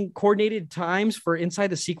getting coordinated times for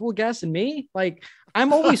Inside the Sequel guests and me? Like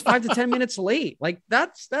I'm always 5 to 10 minutes late. Like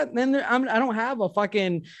that's that. Then I don't have a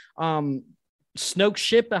fucking, Snoke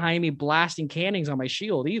ship behind me blasting cannons on my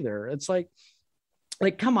shield either. It's like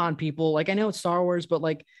come on, people. Like I know it's Star Wars, but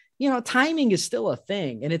like, you know, timing is still a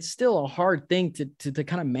thing, and it's still a hard thing to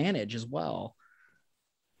kind of manage as well.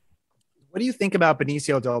 What do you think about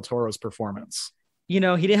Benicio del Toro's performance? You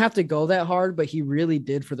know, he didn't have to go that hard, but he really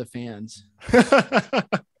did for the fans.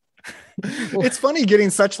 It's funny getting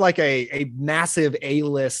such like a massive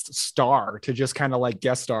A-list star to just kind of like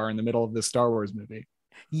guest star in the middle of this Star Wars movie.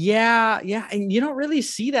 Yeah. And you don't really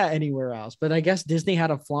see that anywhere else, but I guess Disney had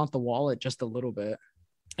to flaunt the wallet just a little bit.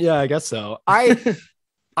 Yeah, I guess so.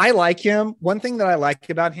 I like him. One thing that I like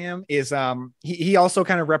about him is he also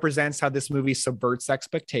kind of represents how this movie subverts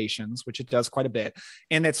expectations, which it does quite a bit.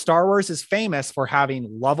 And that Star Wars is famous for having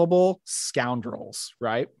lovable scoundrels,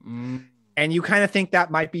 right? And you kind of think that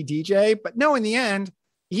might be DJ, but no, in the end,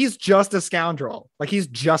 he's just a scoundrel. Like he's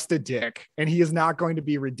just a dick, and he is not going to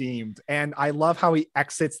be redeemed. And I love how he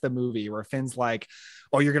exits the movie where Finn's like,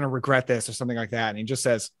 oh, you're going to regret this or something like that. And he just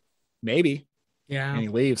says, maybe. Yeah. And he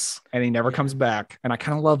leaves and he never comes back. And I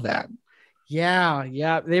kind of love that.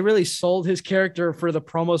 Yeah. They really sold his character for the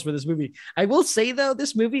promos for this movie. I will say though,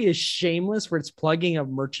 this movie is shameless for its plugging of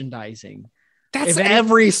merchandising. That's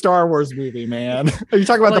every Star Wars movie, man. Are you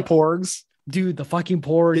talking about the porgs? Dude, the fucking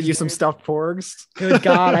porgs. Did you some stuffed porgs? Good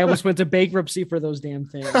God. I almost went to bankruptcy for those damn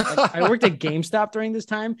things. Like, I worked at GameStop during this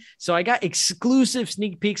time. So I got exclusive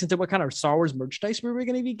sneak peeks into what kind of Star Wars merchandise we were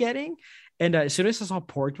going to be getting. And as soon as I saw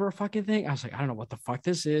porgs were a fucking thing, I was like, I don't know what the fuck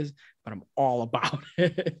this is, but I'm all about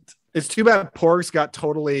it. It's too bad porgs got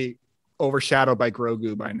totally overshadowed by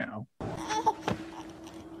Grogu by now.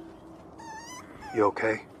 You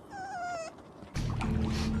okay?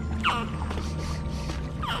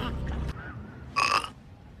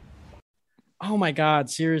 Oh my God,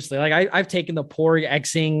 seriously. Like I've taken the Porg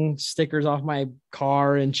Xing stickers off my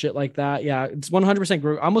car and shit like that. Yeah, it's 100%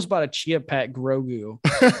 Grogu. I almost bought a Chia Pet Grogu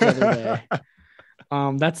the other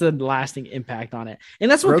day. That's the lasting impact on it. And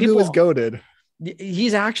that's what Grogu is goated.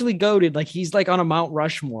 He's actually goated. Like he's like on a Mount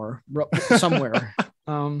Rushmore somewhere.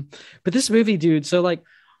 But this movie, dude, so like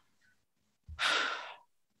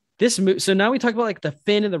so now we talk about like the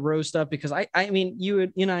Finn and the Rose stuff, because I mean,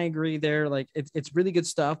 you and I agree there. Like it's really good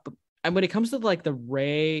stuff, but and when it comes to like the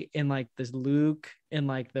Rey and like this Luke and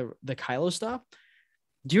like the Kylo stuff,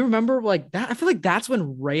 Do you remember like that? I feel like that's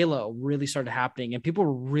when Raylo really started happening and people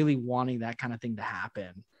were really wanting that kind of thing to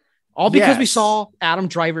happen. All because we saw Adam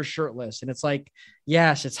Driver shirtless. And it's like,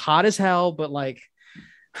 yes, it's hot as hell, but like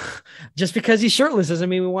just because he's shirtless doesn't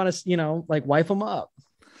mean we want to, like wipe him up.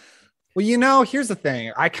 Well, here's the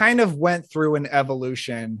thing. I kind of went through an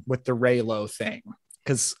evolution with the Raylo thing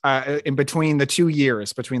because in between the 2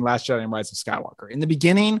 years between Last Jedi and Rise of Skywalker, in the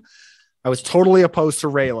beginning, I was totally opposed to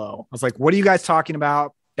Raylo. I was like, what are you guys talking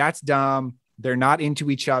about? That's dumb. They're not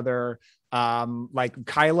into each other. Like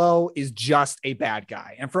Kylo is just a bad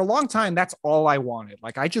guy. And for a long time, that's all I wanted.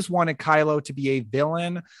 Like, I just wanted Kylo to be a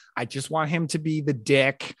villain. I just want him to be the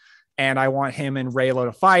dick. And I want him and Raylo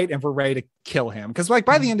to fight and for Rey to kill him. Because like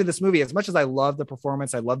by the end of this movie, as much as I love the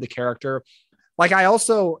performance, I love the character. Like I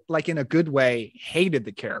also, like in a good way, hated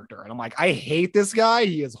the character. And I'm like, I hate this guy.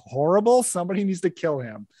 He is horrible. Somebody needs to kill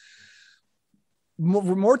him.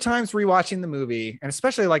 More times rewatching the movie, and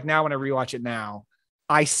especially like now when I rewatch it now,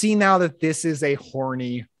 I see now that this is a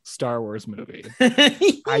horny Star Wars movie.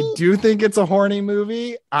 I do think it's a horny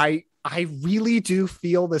movie. I really do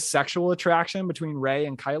feel the sexual attraction between Rey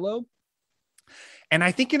and Kylo. And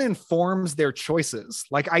I think it informs their choices.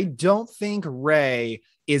 Like, I don't think Rey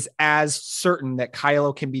is as certain that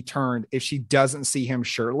Kylo can be turned if she doesn't see him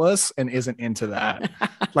shirtless and isn't into that.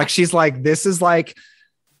 Like, she's like, this is like,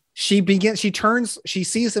 she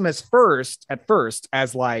sees him at first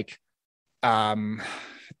as like,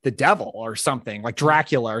 the devil or something like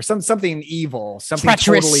Dracula or something evil, something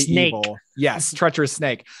treacherous totally snake. evil. Yes. Treacherous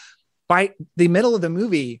snake. By the middle of the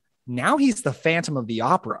movie, now he's the Phantom of the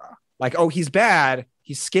Opera. Like, oh, he's bad.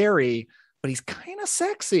 He's scary, but he's kind of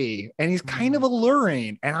sexy and he's kind of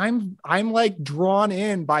alluring. And I'm like drawn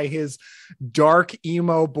in by his dark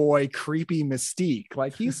emo boy, creepy mystique.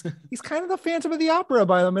 Like he's kind of the Phantom of the Opera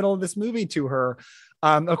by the middle of this movie to her.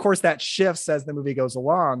 Of course, that shifts as the movie goes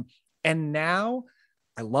along. And now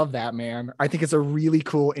I love that, man. I think it's a really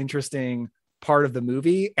cool, interesting part of the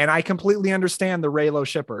movie. And I completely understand the Raylo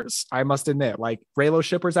shippers. I must admit, like Raylo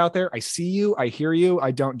shippers out there, I see you, I hear you,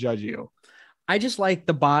 I don't judge you. I just like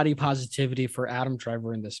the body positivity for Adam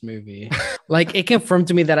Driver in this movie. Like it confirmed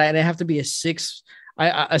to me that I have to be a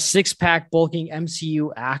six-pack bulking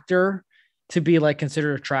MCU actor to be like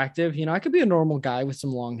considered attractive. I could be a normal guy with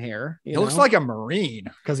some long hair. He looks like a Marine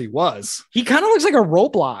because he kind of looks like a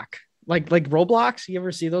Roblox. Like Roblox. You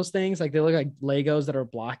ever see those things? Like they look like Legos that are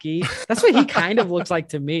blocky. That's what he kind of looks like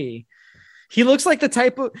to me. He looks like the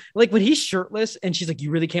type of, like when he's shirtless and she's like,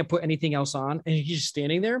 you really can't put anything else on. And he's just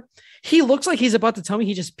standing there. He looks like he's about to tell me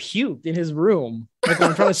he just puked in his room. Like when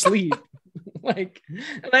I'm trying to sleep. Like,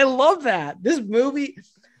 and I love that. This movie,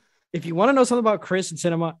 if you want to know something about Chris in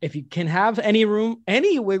cinema, if you can have any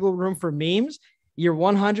wiggle room for memes, you're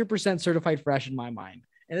 100% certified fresh in my mind.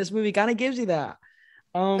 And this movie kind of gives you that.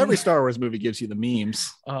 Every Star Wars movie gives you the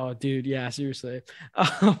memes. Oh, dude. Yeah, seriously.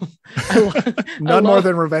 None more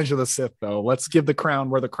than Revenge of the Sith, though. Let's give the crown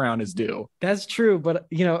where the crown is due. That's true. But,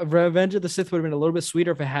 Revenge of the Sith would have been a little bit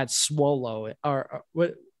sweeter if it had Swallow or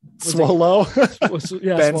what? Swallow?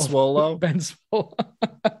 Yeah, Ben Swallow. Ben Swallow.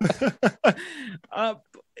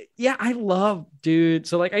 Yeah, I love, dude.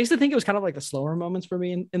 So like, I used to think it was kind of like the slower moments for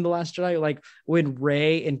me in The Last Jedi, like when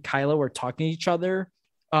Rey and Kylo were talking to each other.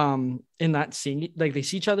 In that scene, like they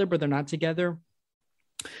see each other, but they're not together.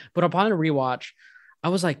 But upon a rewatch, I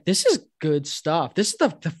was like, this is good stuff. This is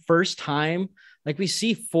the first time like we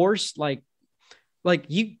see Force, like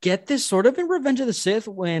you get this sort of in Revenge of the Sith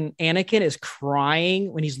when Anakin is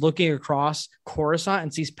crying when he's looking across Coruscant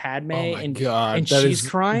and sees Padme and she's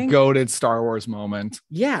crying. Goated Star Wars moment.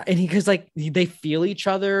 Yeah, and because like they feel each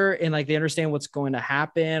other and like they understand what's going to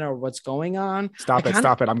happen or what's going on. Stop it!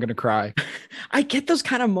 I'm gonna cry. I get those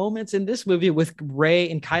kind of moments in this movie with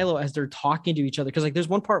Rey and Kylo as they're talking to each other, because like there's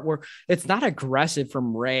one part where it's not aggressive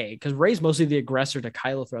from Rey, because Rey's mostly the aggressor to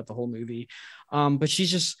Kylo throughout the whole movie, but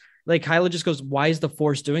she's just. Like Kylo just goes, why is the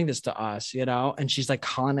Force doing this to us? And she's like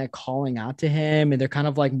kind of calling out to him, and they're kind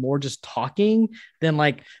of like more just talking than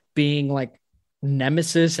like being like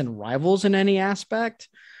nemesis and rivals in any aspect.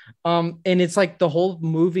 And it's like the whole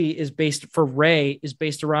movie is based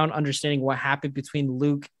around understanding what happened between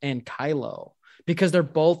Luke and Kylo, because they're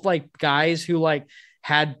both like guys who like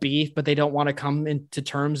had beef, but they don't want to come into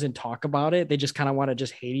terms and talk about it. They just kind of want to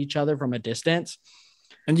just hate each other from a distance.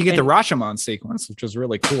 And you get the Rashomon sequence, which is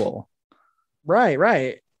really cool.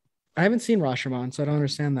 Right. I haven't seen Rashomon, so I don't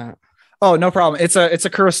understand that. Oh, no problem. It's a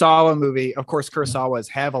Kurosawa movie. Of course, Kurosawa is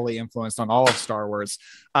heavily influenced on all of Star Wars.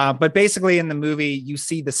 But basically in the movie, you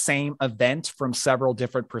see the same event from several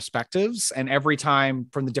different perspectives. And every time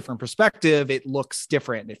from the different perspective, it looks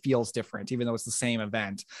different. It feels different, even though it's the same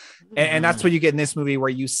event. And that's what you get in this movie, where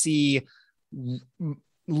you see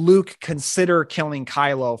Luke consider killing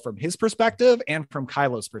Kylo from his perspective and from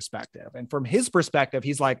Kylo's perspective. And from his perspective,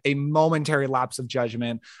 he's like, a momentary lapse of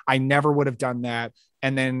judgment. I never would have done that.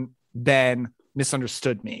 And then Ben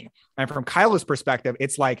misunderstood me. And from Kylo's perspective,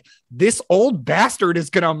 it's like, this old bastard is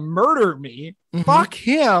gonna murder me. Fuck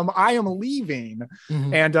him. I am leaving.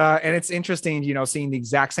 And it's interesting, you know, seeing the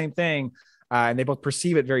exact same thing, and they both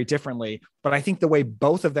perceive it very differently. But I think the way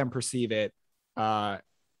both of them perceive it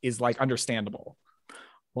is like understandable.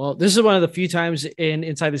 Well, this is one of the few times in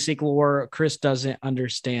Inside the Sequel where Chris doesn't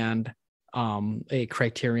understand a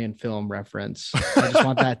Criterion film reference. I just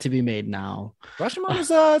want that to be made now. Rashomon is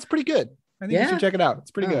it's pretty good. I think you should check it out.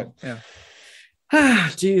 It's pretty good. Yeah.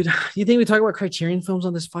 Dude, you think we talk about Criterion films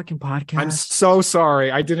on this fucking podcast? I'm so sorry.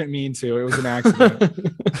 I didn't mean to. It was an accident.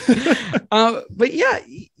 But yeah,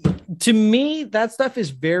 to me, that stuff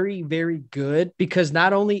is very, very good, because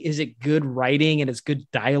not only is it good writing and it's good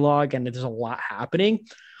dialogue and there's a lot happening,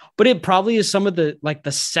 but it probably is some of the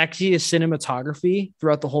sexiest cinematography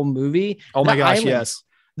throughout the whole movie. Oh my gosh, yes.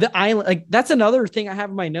 The island, like, that's another thing I have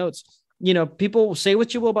in my notes. You know, people say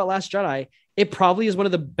what you will about Last Jedi. It probably is one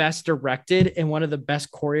of the best directed and one of the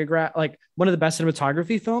best choreographed, like one of the best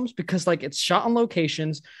cinematography films, because like it's shot on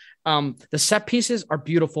locations. The set pieces are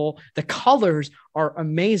beautiful. The colors are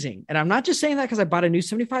amazing. And I'm not just saying that because I bought a new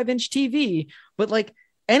 75-inch TV, but like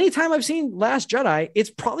anytime I've seen Last Jedi,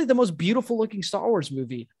 it's probably the most beautiful looking Star Wars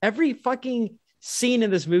movie. Every fucking scene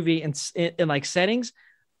in this movie and in like settings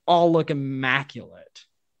all look immaculate.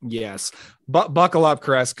 Yes, but buckle up,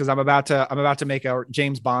 Chris, because I'm about to make a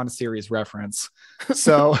James Bond series reference.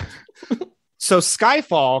 So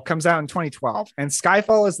Skyfall comes out in 2012, and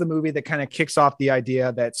Skyfall is the movie that kind of kicks off the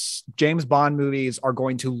idea that James Bond movies are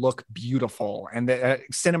going to look beautiful, and that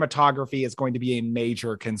cinematography is going to be a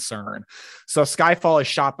major concern. So Skyfall is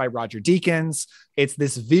shot by Roger Deakins. It's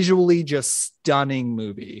this visually just stunning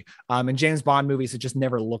movie. And James Bond movies had just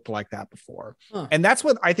never looked like that before. And that's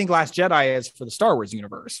what I think Last Jedi is for the Star Wars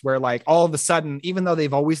universe, where like all of a sudden, even though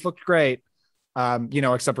they've always looked great, you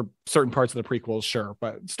know, except for certain parts of the prequels, sure,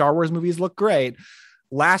 but Star Wars movies look great.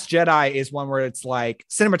 Last Jedi is one where it's like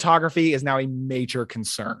cinematography is now a major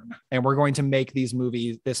concern, and we're going to make this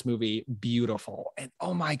movie beautiful. And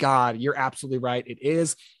oh my God, you're absolutely right. It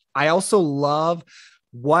is. I also love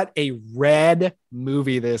what a red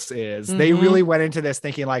movie this is. They really went into this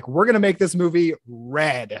thinking like, we're going to make this movie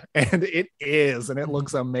red, and it is, and it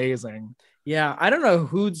looks amazing. Yeah. I don't know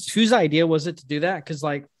whose idea was it to do that. Cause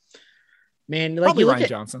like, man, like probably you Rian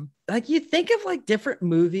Johnson. Like you think of like different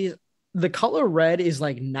movies, the color red is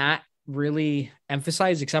like not really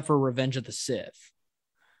emphasized except for Revenge of the Sith.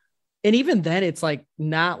 And even then it's like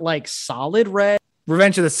not like solid red.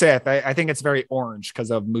 Revenge of the Sith, I think it's very orange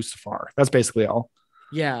because of Mustafar. That's basically all.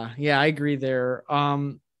 Yeah, I agree there.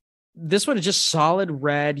 This one is just solid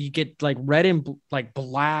red. You get like red and like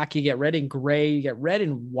black, you get red and gray, you get red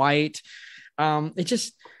and white. It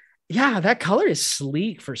just, yeah, that color is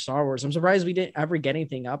sleek for Star Wars. I'm surprised we didn't ever get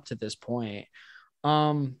anything up to this point.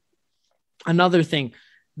 Another thing,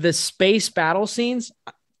 the space battle scenes,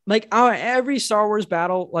 like every Star Wars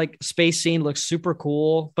battle, like space scene looks super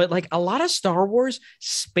cool, but like a lot of Star Wars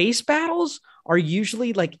space battles are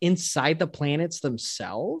usually like inside the planets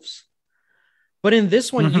themselves. But in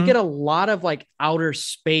this one, you get a lot of like outer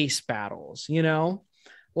space battles, you know,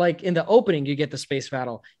 like in the opening, you get the space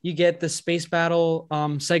battle,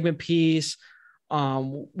 segment piece.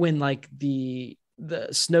 When like the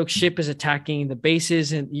Snoke ship is attacking the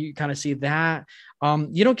bases, and you kind of see that.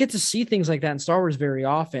 You don't get to see things like that in Star Wars very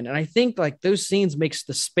often. And I think like those scenes makes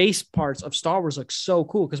the space parts of Star Wars look so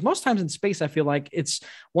cool. Because most times in space, I feel like it's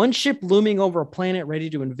one ship looming over a planet ready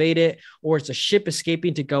to invade it, or it's a ship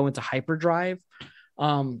escaping to go into hyperdrive.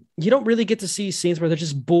 You don't really get to see scenes where they're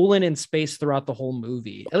just bulling in space throughout the whole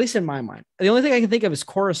movie, at least in my mind. The only thing I can think of is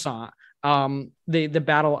Coruscant, the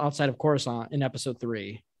battle outside of Coruscant in episode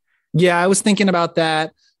 3. Yeah, I was thinking about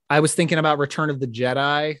that. I was thinking about Return of the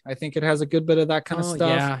Jedi. I think it has a good bit of that kind of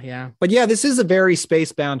stuff. Yeah. But yeah, this is a very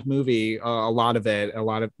space-bound movie.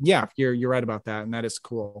 Yeah, you're right about that, and that is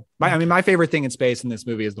cool. I mean, my favorite thing in space in this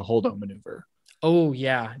movie is the hold-on maneuver. Oh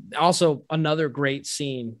yeah. Also another great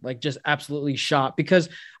scene, like just absolutely shot because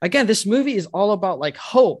again, this movie is all about like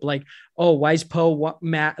hope. Like, oh, why is Poe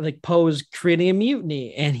like Poe's creating a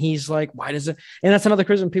mutiny? And he's like, why does it? And that's another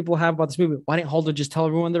criticism people have about this movie. Why didn't Holdo just tell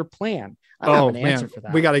everyone their plan? I don't have an answer for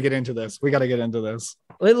that. We got to get into this.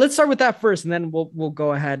 Let's start with that first, and then we'll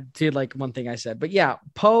go ahead to like one thing I said. But yeah,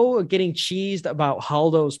 Poe getting cheesed about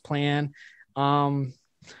Holdo's plan.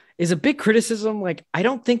 Is a big criticism. Like, I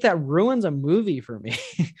don't think that ruins a movie for me.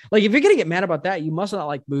 Like, if you're going to get mad about that, you must not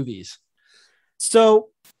like movies. So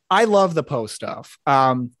I love the Poe stuff.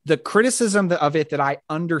 The criticism of it that I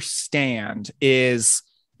understand is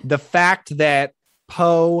the fact that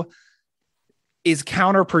Poe is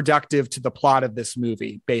counterproductive to the plot of this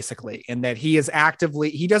movie, basically, and that he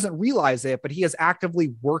doesn't realize it, but he is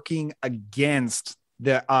actively working against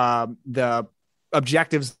the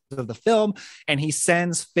objectives of the film, and he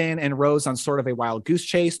sends Finn and Rose on sort of a wild goose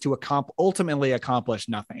chase to ultimately accomplish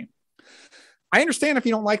nothing. I understand if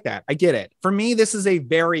you don't like that. I get it. For me, this is a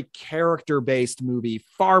very character-based movie,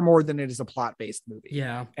 far more than it is a plot-based movie.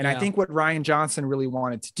 Yeah. And I think what Rian Johnson really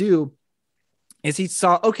wanted to do is he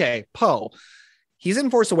saw, okay, Poe, he's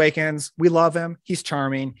in Force Awakens. We love him. He's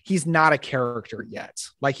charming. He's not a character yet.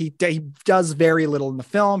 Like he does very little in the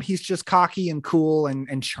film. He's just cocky and cool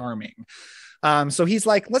and charming. So he's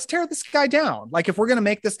like, let's tear this guy down. Like, if we're going to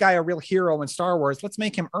make this guy a real hero in Star Wars, let's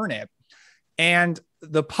make him earn it. And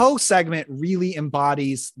the Poe segment really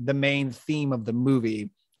embodies the main theme of the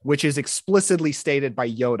movie, which is explicitly stated by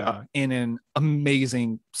Yoda in an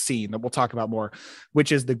amazing scene that we'll talk about more,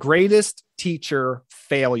 which is the greatest teacher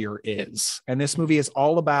failure is. And this movie is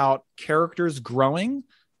all about characters growing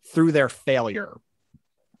through their failure.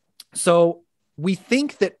 So we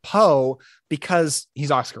think that Poe, because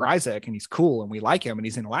he's Oscar Isaac and he's cool and we like him and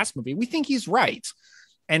he's in the last movie, we think he's right.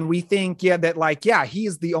 And we think, he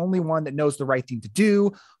is the only one that knows the right thing to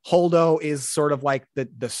do. Holdo is sort of like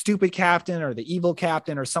the stupid captain or the evil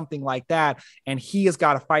captain or something like that. And he has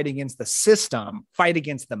got to fight against the system, fight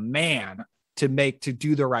against the man to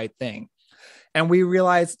do the right thing. And we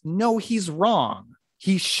realize, no, he's wrong.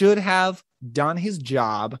 He should have done his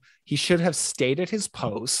job. He should have stayed at his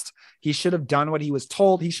post. He should have done what he was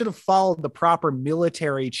told. He should have followed the proper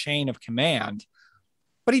military chain of command,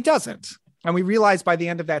 but he doesn't. And we realize by the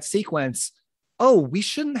end of that sequence, oh, we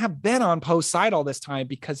shouldn't have been on Poe's side all this time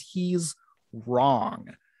because he's wrong.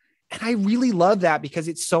 And I really love that because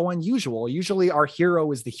it's so unusual. Usually our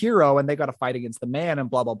hero is the hero and they got to fight against the man and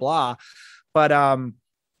blah, blah, blah. But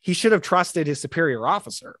he should have trusted his superior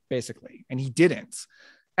officer, basically. And he didn't.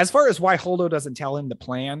 As far as why Holdo doesn't tell him the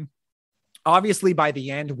plan, obviously by the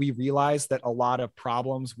end, we realized that a lot of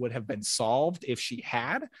problems would have been solved if she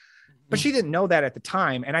had. But she didn't know that at the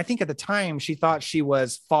time. And I think at the time she thought she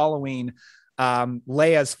was following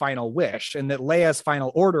Leia's final wish and that Leia's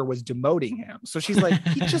final order was demoting him. So she's like,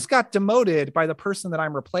 he just got demoted by the person that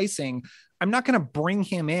I'm replacing. I'm not going to bring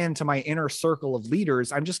him into my inner circle of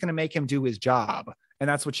leaders. I'm just going to make him do his job. And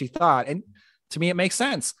that's what she thought. And to me, it makes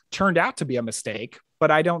sense. Turned out to be a mistake,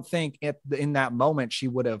 but I don't think in that moment she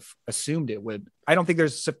would have assumed it would. I don't think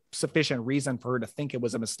there's sufficient reason for her to think it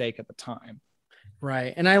was a mistake at the time.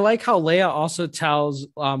 Right. And I like how Leia also tells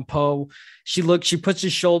Poe, she puts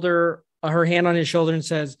her hand on his shoulder and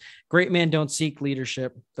says, great men don't seek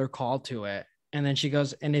leadership. They're called to it. And then she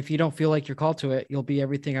goes, and if you don't feel like you're called to it, you'll be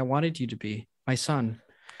everything I wanted you to be, my son.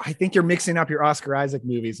 I think you're mixing up your Oscar Isaac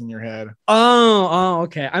movies in your head. Oh,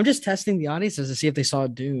 okay. I'm just testing the audiences to see if they saw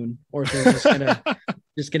Dune or if they're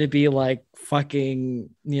just gonna be like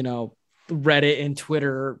fucking, Reddit and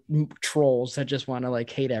Twitter trolls that just want to like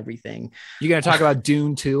hate everything. You gonna talk about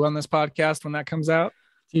Dune 2 on this podcast when that comes out?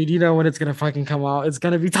 Dude, you know when it's gonna fucking come out, it's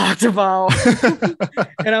gonna be talked about.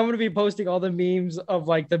 And I'm gonna be posting all the memes of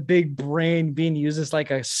like the big brain being used as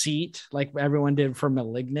like a seat, like everyone did for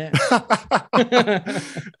Malignant.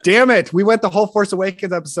 Damn it, we went the whole Force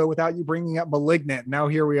Awakens episode without you bringing up Malignant. Now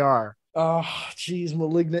here we are. Oh geez,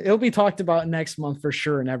 Malignant. It'll be talked about next month for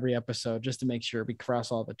sure in every episode, just to make sure we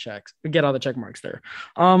cross all the checks, we get all the check marks there.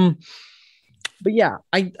 But yeah,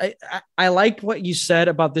 I liked what you said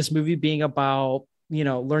about this movie being about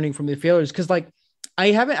learning from the failures, because like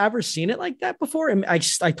I haven't ever seen it like that before, and I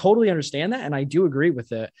totally understand that, and I do agree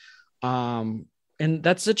with it. And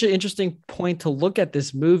that's such an interesting point to look at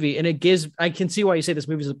this movie. And I can see why you say this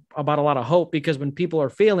movie is about a lot of hope, because when people are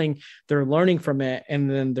failing, they're learning from it and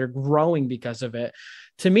then they're growing because of it.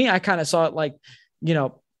 To me, I kind of saw it like,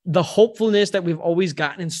 the hopefulness that we've always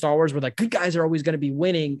gotten in Star Wars, where like good guys are always going to be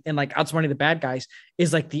winning and like outsmarting the bad guys,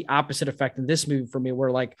 is like the opposite effect in this movie for me, where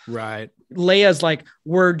like Leia's like,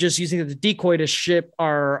 we're just using the decoy to ship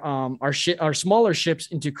our smaller ships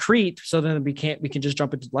into Crete, so then we can just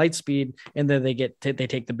jump into light speed, and then they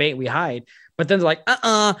take the bait, we hide. But then they're like,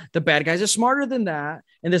 the bad guys are smarter than that.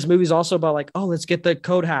 And this movie's also about like, oh, let's get the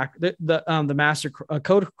code hack, the master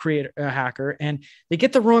code creator hacker, and they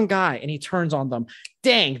get the wrong guy, and he turns on them.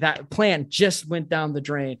 Dang, that plan just went down the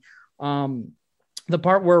drain. The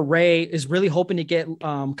part where Rey is really hoping to get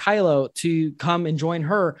Kylo to come and join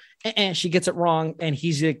her, and she gets it wrong, and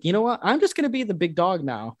he's like, you know what? I'm just gonna be the big dog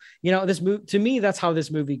now. You know, this movie, to me, that's how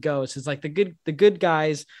this movie goes. It's like the good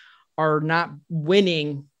guys are not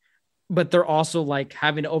winning, but they're also like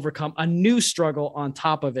having to overcome a new struggle on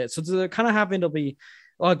top of it. So they're kind of having to be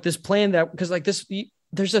like this plan that, because like this,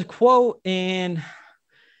 there's a quote in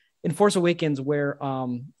Force Awakens where,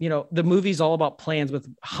 you know, the movie's all about plans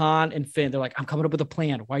with Han and Finn. They're like, I'm coming up with a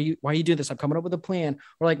plan. Why are you doing this? I'm coming up with a plan.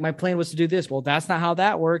 Or like, my plan was to do this. Well, that's not how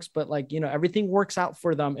that works. But like, you know, everything works out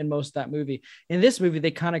for them in most of that movie. In this movie,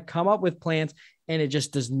 they kind of come up with plans, and it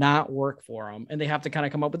just does not work for them. And they have to kind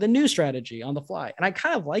of come up with a new strategy on the fly. And I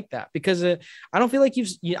kind of like that, because I don't feel like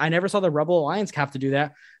I never saw the Rebel Alliance have to do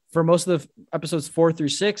that. For most of the episodes 4 through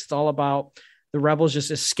 6, it's all about the rebels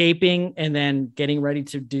just escaping and then getting ready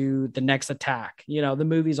to do the next attack. You know, the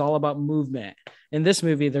movie's all about movement. In this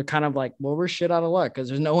movie, they're kind of like, well, we're shit out of luck because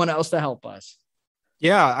there's no one else to help us.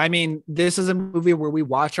 Yeah. I mean, this is a movie where we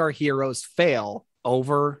watch our heroes fail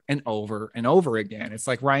over and over and over again. It's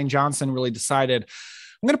like Rian Johnson really decided,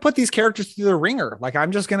 I'm going to put these characters through the ringer. Like,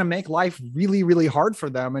 I'm just going to make life really, really hard for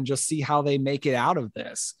them and just see how they make it out of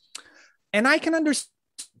this. And I can understand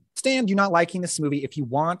you not liking this movie if you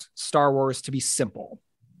want Star Wars to be simple.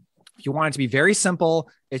 If you want it to be very simple,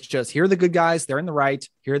 it's just, here are the good guys, they're in the right.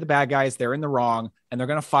 Here are the bad guys, they're in the wrong, and they're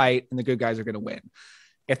going to fight, and the good guys are going to win.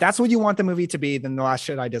 If that's what you want the movie to be, then The Last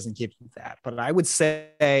Jedi doesn't give you that. But I would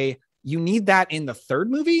say you need that in the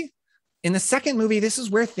third movie. In the second movie, this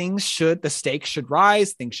is where the stakes should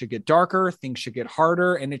rise, things should get darker, things should get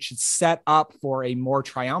harder, and it should set up for a more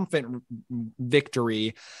triumphant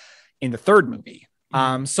victory in the third movie.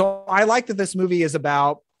 So I like that this movie it's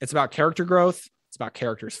about character growth. It's about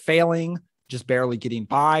characters failing, just barely getting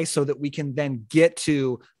by, so that we can then get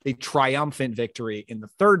to the triumphant victory in the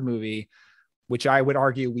third movie, which I would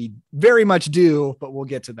argue we very much do, but we'll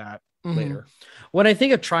get to that later. When I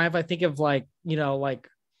think of triumph, I think of like, you know, like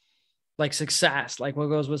success, like what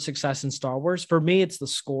goes with success in Star Wars. For me, it's the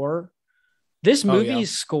score. This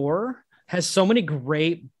movie's score has so many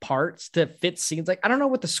great parts to fit scenes. Like, I don't know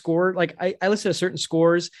what the score, like I listen to certain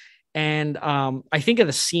scores, and I think of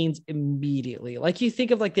the scenes immediately. Like, you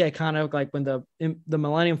think of like the iconic, like when the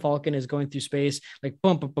Millennium Falcon is going through space, like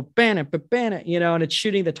bump, you know, and it's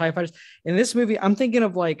shooting the TIE fighters. In this movie, I'm thinking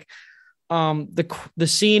of like the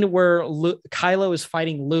scene where Kylo is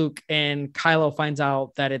fighting Luke, and Kylo finds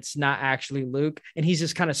out that it's not actually Luke, and he's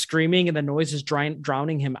just kind of screaming, and the noise is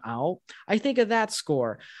drowning him out. I think of that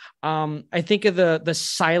score. I think of the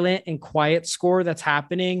silent and quiet score that's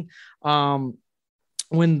happening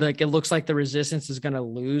when like it looks like the Resistance is going to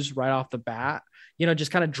lose right off the bat. You know,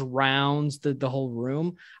 just kind of drowns the whole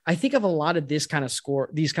room. I think of a lot of these kind of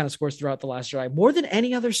scores throughout The Last Jedi, more than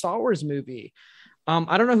any other Star Wars movie.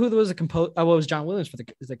 I don't know who was was John Williams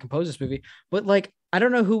that composed this movie, but like, I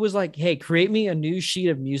don't know who was like, hey, create me a new sheet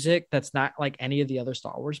of music that's not like any of the other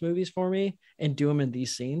Star Wars movies for me, and do them in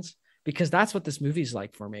these scenes, because that's what this movie's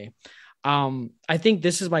like for me. I think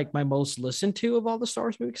this is like my most listened to of all the Star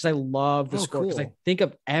Wars movies, because I love the score, because I think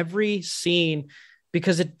of every scene,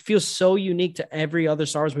 because it feels so unique to every other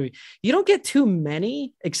Star Wars movie. You don't get too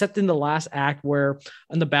many, except in the last act, where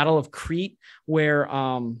in the Battle of Crete, where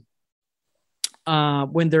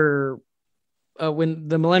when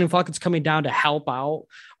the Millennium Falcon's coming down to help out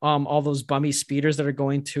all those bummy speeders that are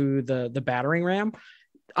going to the battering ram.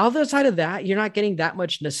 Other side of that, you're not getting that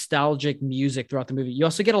much nostalgic music throughout the movie. You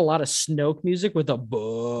also get a lot of Snoke music with a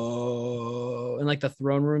bow and like the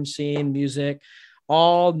throne room scene music,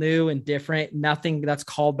 all new and different. Nothing that's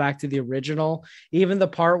called back to the original. Even the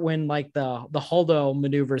part when like the Holdo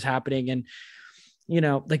maneuver is happening, and you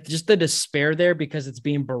know, like just the despair there because it's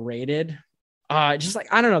being berated. Just like,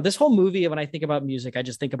 I don't know, this whole movie, when I think about music, I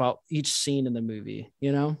just think about each scene in the movie,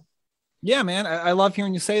 you know? Yeah, man. I love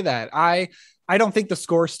hearing you say that. I don't think the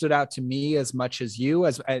score stood out to me as much as you,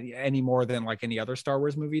 as any more than like any other Star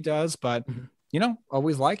Wars movie does, but you know,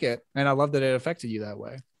 always like it. And I love that it affected you that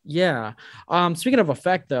way. Yeah. Speaking of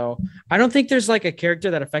effect though, I don't think there's like a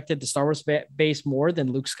character that affected the Star Wars base more than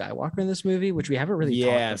Luke Skywalker in this movie, which we haven't really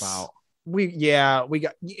talked about. we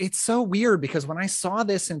got, it's so weird because when I saw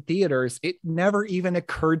this in theaters, it never even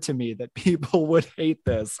occurred to me that people would hate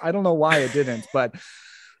this. I don't know why it didn't, but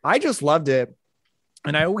I just loved it.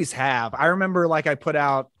 And I always have. I remember like I put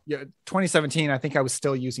out 2017, I think I was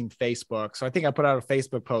still using Facebook. So I think I put out a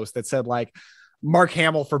Facebook post that said like Mark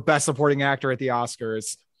Hamill for best supporting actor at the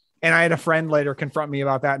Oscars. And I had a friend later confront me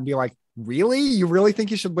about that and be like, really? You really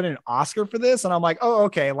think you should win an Oscar for this? And I'm like, oh,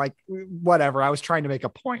 okay. Like whatever. I was trying to make a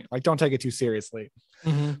point. Like, don't take it too seriously.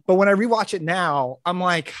 Mm-hmm. But when I rewatch it now, I'm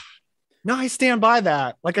like, no, I stand by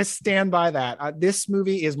that. Like I stand by that. This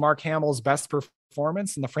movie is Mark Hamill's best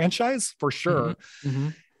performance in the franchise for sure. Mm-hmm. Mm-hmm.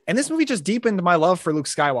 And this movie just deepened my love for Luke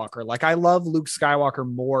Skywalker. Like I love Luke Skywalker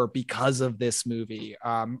more because of this movie.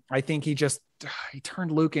 I think he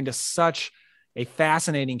turned Luke into such a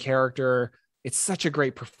fascinating character. It's such a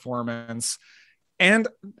great performance. And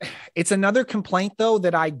it's another complaint though,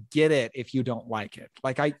 that I get it if you don't like it.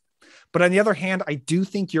 But on the other hand, I do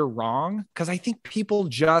think you're wrong because I think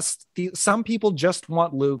some people just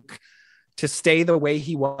want Luke to stay the way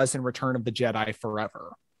he was in Return of the Jedi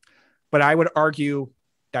forever. But I would argue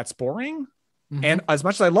that's boring. Mm-hmm. And as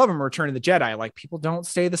much as I love him in Return of the Jedi, like people don't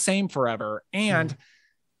stay the same forever. And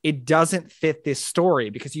it doesn't fit this story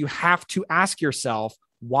because you have to ask yourself,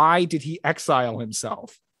 why did he exile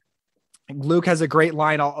himself? Luke has a great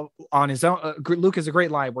line on his own. Luke has a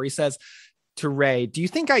great line where he says to Rey, do you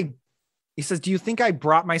think I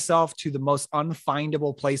brought myself to the most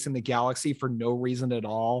unfindable place in the galaxy for no reason at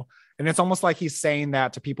all? And it's almost like he's saying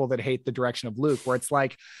that to people that hate the direction of Luke, where it's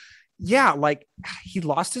like, yeah, like he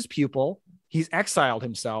lost his pupil. He's exiled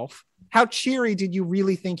himself. How cheery did you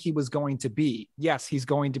really think he was going to be? Yes, he's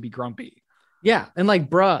going to be grumpy. Yeah. And like,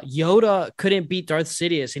 bruh, Yoda couldn't beat Darth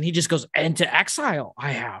Sidious and he just goes into exile.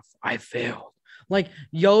 I failed. Like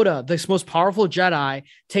Yoda, this most powerful Jedi,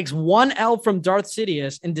 takes one L from Darth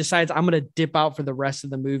Sidious and decides I'm going to dip out for the rest of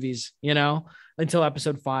the movies, until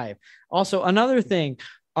episode 5. Also, another thing,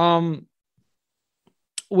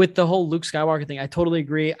 with the whole Luke Skywalker thing, I totally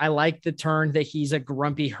agree. I like the turn that he's a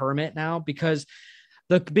grumpy hermit now because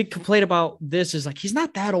the big complaint about this is like, he's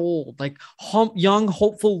not that old. Like young,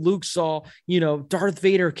 hopeful Luke saw, Darth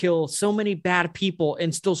Vader kill so many bad people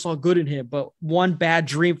and still saw good in him, but one bad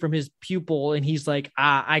dream from his pupil. And he's like,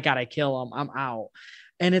 I gotta kill him. I'm out.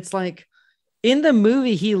 And it's like in the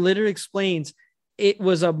movie, he literally explains it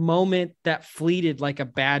was a moment that fleeted like a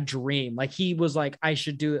bad dream. Like he was like, I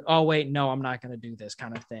should do it. Oh wait, no, I'm not going to do this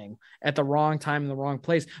kind of thing at the wrong time in the wrong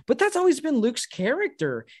place. But that's always been Luke's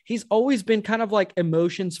character. He's always been kind of like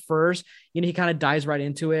emotions first. He kind of dives right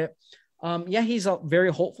into it. Yeah, he's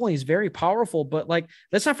very hopeful. He's very powerful, but like,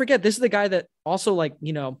 let's not forget, this is the guy that also like,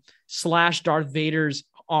 slashed Darth Vader's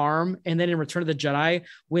arm. And then in Return of the Jedi,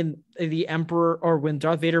 when the Emperor or when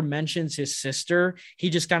Darth Vader mentions his sister, he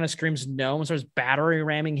just kind of screams no and starts battery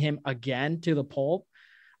ramming him again to the pulp.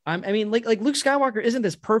 I mean, like Luke Skywalker isn't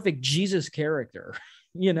this perfect Jesus character,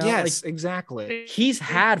 Yes, exactly. He's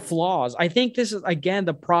had flaws. I think this is, again,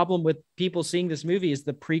 the problem with people seeing this movie is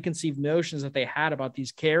the preconceived notions that they had about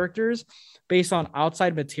these characters based on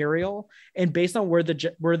outside material and based on where it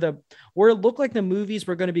looked like the movies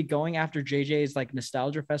were going to be going after JJ's like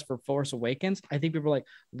nostalgia fest for Force Awakens. I think people were like,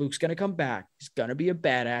 Luke's going to come back. He's going to be a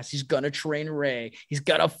badass. He's going to train Rey. He's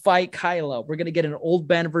going to fight Kylo. We're going to get an old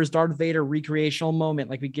Ben versus Darth Vader recreational moment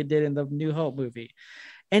like we did in the New Hope movie.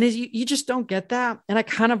 And you just don't get that. And I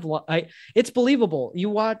kind of it's believable.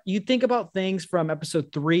 You think about things from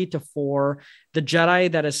episode 3 to 4, the Jedi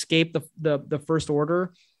that escaped the First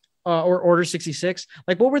Order or Order 66.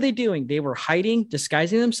 Like, what were they doing? They were hiding,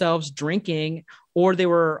 disguising themselves, drinking, or they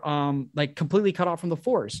were like completely cut off from the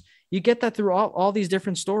Force. You get that through all these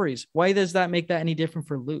different stories. Why does that make that any different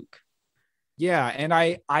for Luke? Yeah. And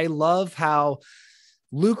I love how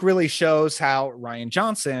Luke really shows how Rian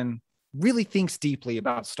Johnson really thinks deeply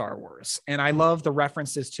about Star Wars. And I love the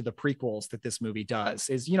references to the prequels that this movie does.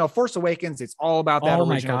 Force Awakens, it's all about that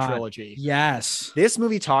original trilogy. Yes. This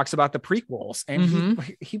movie talks about the prequels, and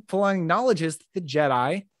he full on acknowledges that the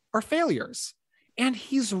Jedi are failures. And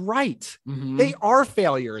he's right. Mm-hmm. They are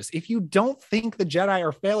failures. If you don't think the Jedi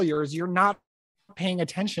are failures, you're not paying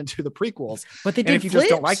attention to the prequels. But they did. And if you just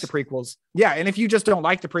don't like the prequels, and if you just don't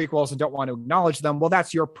like the prequels and don't want to acknowledge them, well,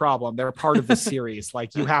 that's your problem. They're part of the series.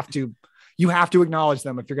 Like you have to acknowledge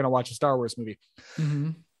them if you're going to watch a Star Wars movie. Mm-hmm.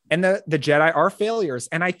 And the Jedi are failures.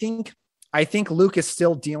 And I think Luke is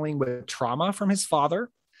still dealing with trauma from his father,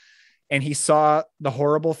 and he saw the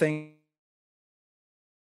horrible thing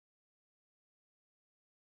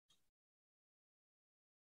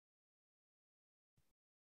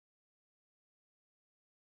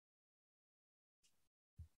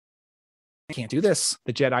can't do this.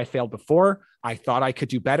 The Jedi failed before. I thought I could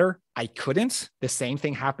do better. I couldn't. The same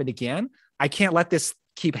thing happened again. I can't let this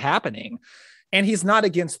keep happening. And he's not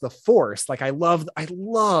against the Force. Like I love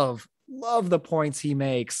the points he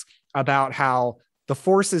makes about how the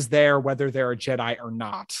Force is there, whether they're a Jedi or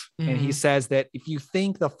not. Mm-hmm. And he says that if you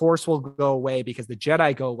think the Force will go away because the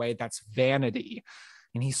Jedi go away, that's vanity.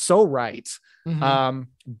 And he's so right. Mm-hmm.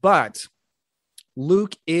 But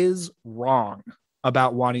Luke is wrong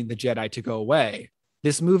about wanting the Jedi to go away.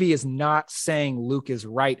 This movie is not saying Luke is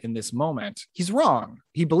right in this moment. He's wrong.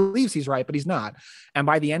 He believes he's right, but he's not. And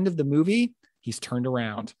by the end of the movie, he's turned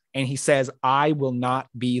around and he says, I will not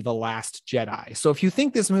be the last Jedi. So if you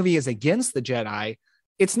think this movie is against the Jedi,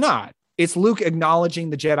 it's not. It's Luke acknowledging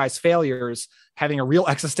the Jedi's failures, having a real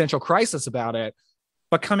existential crisis about it,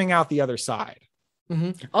 but coming out the other side.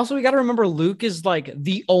 Mm-hmm. Also, we got to remember Luke is like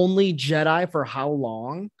the only Jedi for how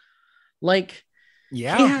long? Like,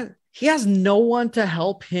 yeah. He has no one to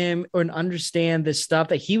help him or understand this stuff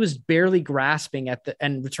that he was barely grasping at the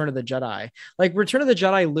end. Return of the Jedi, like Return of the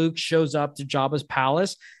Jedi, Luke shows up to Jabba's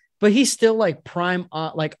palace, but he's still like prime,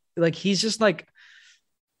 like he's just like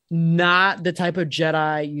not the type of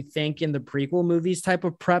Jedi you think in the prequel movies type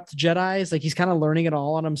of prepped Jedis. Like he's kind of learning it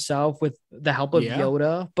all on himself with the help of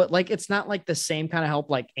Yoda, but like it's not like the same kind of help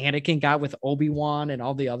like Anakin got with Obi-Wan and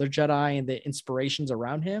all the other Jedi and the inspirations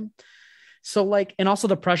around him. So like, and also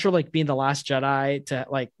the pressure, like being the last Jedi to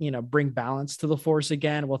like, you know, bring balance to the Force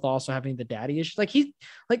again, with also having the daddy issues. Like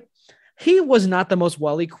he was not the most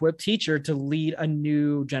well-equipped teacher to lead a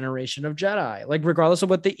new generation of Jedi. Like regardless of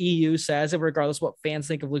what the EU says and regardless of what fans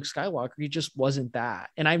think of Luke Skywalker, he just wasn't that.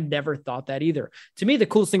 And I've never thought that either. To me, the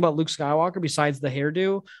coolest thing about Luke Skywalker, besides the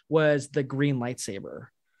hairdo, was the green lightsaber.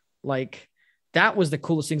 Like that was the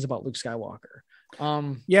coolest things about Luke Skywalker.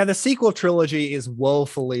 The sequel trilogy is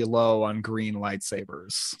woefully low on green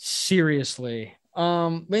lightsabers. Seriously.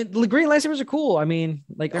 The green lightsabers are cool. I mean,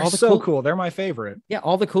 like they're all so cool. They're my favorite. Yeah,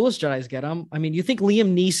 all the coolest Jedis get them. I mean, you think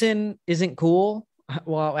Liam Neeson isn't cool?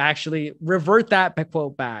 Well, actually, revert that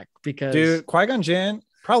quote back because dude, Qui-Gon Jinn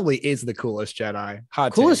probably is the coolest Jedi.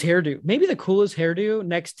 Coolest hairdo, maybe the coolest hairdo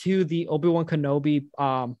next to the Obi-Wan Kenobi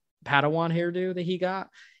Padawan hairdo that he got.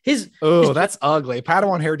 That's ugly.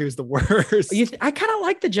 Padawan hairdo is the worst. I kind of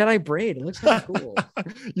like the Jedi braid. It looks kind of cool.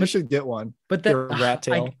 You should get one. But the rat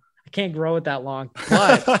tail. I can't grow it that long.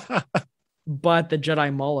 But the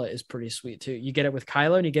Jedi mullet is pretty sweet too. You get it with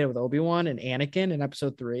Kylo and you get it with Obi-Wan and Anakin in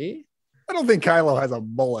Episode 3. I don't think Kylo has a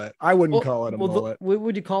mullet. I wouldn't call it a mullet. What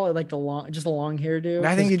would you call it? Like just a long hairdo?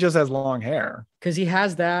 I think he just has long hair. Because he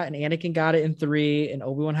has that, and Anakin got it in 3, and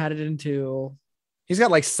Obi-Wan had it in 2. He's got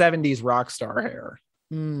like 70s rock star hair.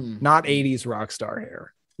 Not 80s rock star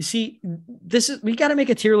hair. You see, we got to make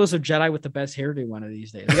a tier list of Jedi with the best hairdo one of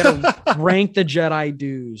these days. We got to rank the Jedi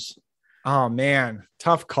do's. Oh man,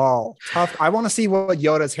 tough call. I want to see what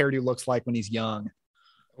Yoda's hairdo looks like when he's young.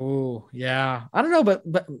 Oh yeah, I don't know, but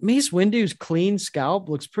Mace Windu's clean scalp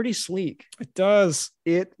looks pretty sleek. It does.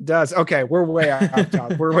 Okay, we're way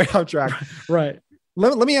off track. Right.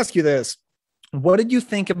 Let me ask you this: what did you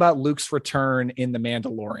think about Luke's return in The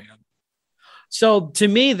Mandalorian? So to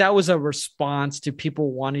me, that was a response to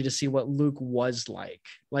people wanting to see what Luke was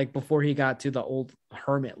like before he got to the old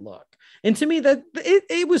hermit look. And to me, that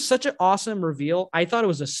it was such an awesome reveal. I thought it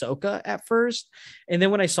was Ahsoka at first. And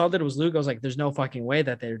then when I saw that it was Luke, I was like, there's no fucking way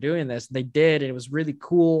that they're doing this. They did. And it was really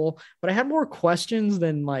cool. But I had more questions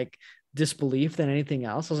than like disbelief than anything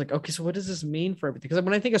else. I was like, okay, so what does this mean for everything? Because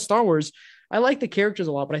when I think of Star Wars, I like the characters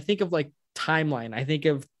a lot, but I think of like timeline. I think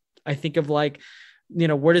of like, you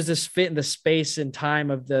know, where does this fit in the space and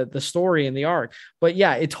time of the story and the arc? But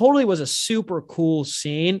yeah, it totally was a super cool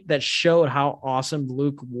scene that showed how awesome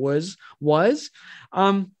Luke was. But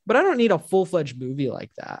I don't need a full-fledged movie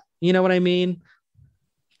like that. You know what I mean?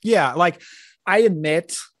 Yeah. Like I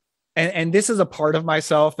admit, and this is a part of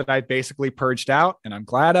myself that I basically purged out, and I'm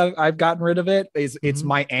glad I've gotten rid of it. It's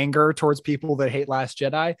my anger towards people that hate Last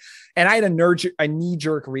Jedi. And I had a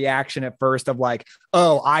knee-jerk reaction at first of like,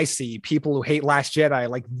 oh, I see people who hate Last Jedi.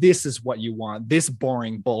 Like, this is what you want, this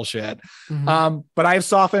boring bullshit. But I've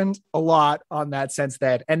softened a lot on that since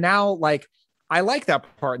then. And now, like, I like that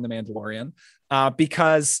part in The Mandalorian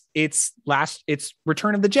because it's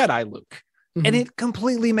Return of the Jedi Luke. And it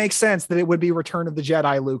completely makes sense that it would be Return of the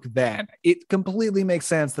Jedi Luke then. It completely makes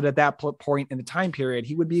sense that at that point in the time period,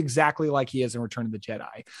 he would be exactly like he is in Return of the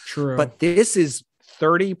Jedi. True. But this is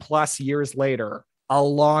 30 plus years later, a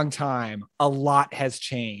long time. A lot has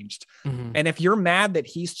changed. And if you're mad that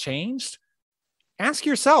he's changed, ask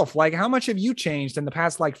yourself, like, how much have you changed in the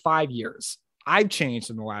past, like 5 years? I've changed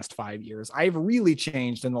in the last 5 years. I've really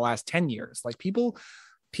changed in the last 10 years. Like, people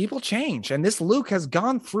people change, and this Luke has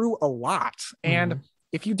gone through a lot. And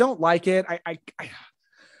if you don't like it, I kind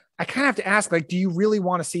of have to ask, like, do you really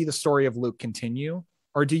want to see the story of Luke continue?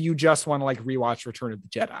 Or do you just want to like rewatch Return of the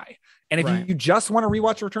Jedi? And if you just want to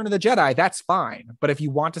rewatch Return of the Jedi, that's fine. But if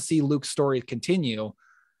you want to see Luke's story continue,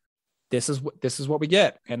 this is what we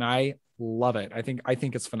get. And I love it. I think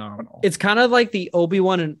it's phenomenal. It's kind of like the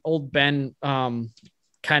Obi-Wan and Old Ben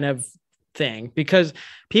kind of thing, because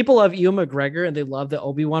people love Ewan McGregor and they love the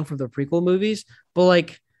Obi-Wan from the prequel movies, but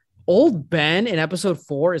like Old Ben in episode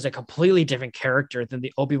 4 is a completely different character than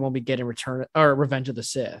the Obi-Wan we get in Revenge of the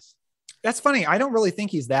Sith. That's funny. I don't really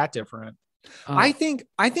think he's that different. I think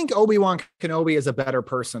Obi-Wan Kenobi is a better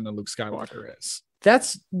person than Luke Skywalker is.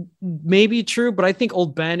 That's maybe true, but I think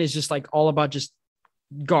Old Ben is just like all about just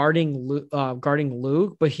guarding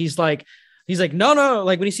Luke. But he's like, no.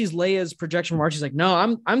 Like when he sees Leia's projection march, he's like,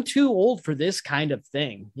 no, I'm too old for this kind of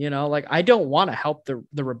thing. You know, like I don't want to help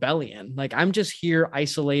the rebellion. Like I'm just here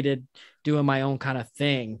isolated, doing my own kind of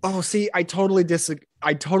thing. Oh, see, I totally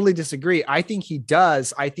disagree. I think he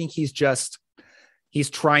does. I think he's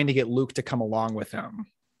trying to get Luke to come along with him.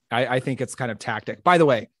 I think it's kind of tactic. By the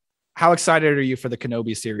way, how excited are you for the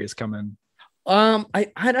Kenobi series coming? I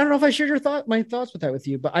don't know if I shared my thoughts with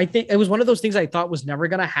you, but I think it was one of those things I thought was never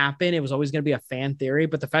going to happen. It was always going to be a fan theory,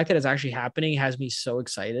 but the fact that it's actually happening has me so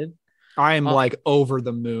excited. I'm like over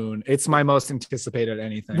the moon. It's my most anticipated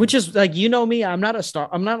anything. Which is like, you know me, I'm not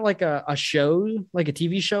like a show, like a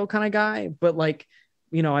TV show kind of guy, but like,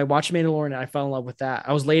 you know, I watched Mandalorian and I fell in love with that.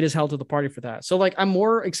 I was late as hell to the party for that. So like, I'm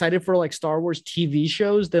more excited for like Star Wars TV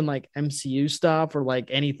shows than like MCU stuff or like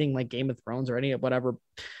anything like Game of Thrones or any of whatever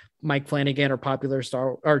Mike Flanagan or popular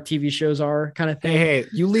TV shows are kind of thing. Hey,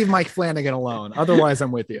 you leave Mike Flanagan alone. Otherwise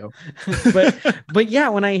I'm with you. but yeah,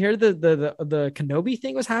 when I heard the Kenobi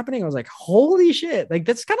thing was happening, I was like, holy shit. Like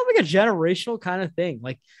that's kind of like a generational kind of thing.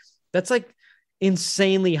 Like that's like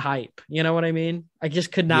insanely hype. You know what I mean? I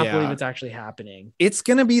just could not believe it's actually happening. It's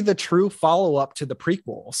going to be the true follow-up to the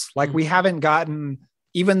prequels. Like we haven't gotten,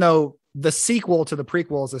 even though the sequel to the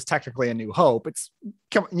prequels is technically A New Hope, it's,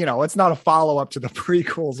 you know, it's not a follow-up to the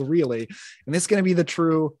prequels really. And this is going to be the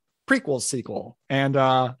true prequel sequel. And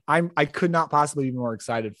I could not possibly be more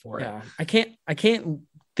excited for it. Yeah, I can't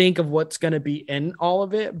think of what's going to be in all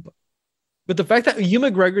of it, but the fact that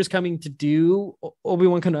Ewan McGregor is coming to do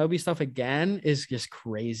Obi-Wan Kenobi stuff again is just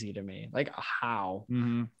crazy to me. Like how?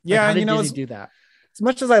 Mm-hmm. Yeah, how did you know, Disney do that? As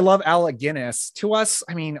much as I love Alec Guinness, to us,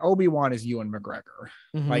 I mean, Obi-Wan is Ewan McGregor.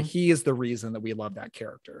 Mm-hmm. Like he is the reason that we love that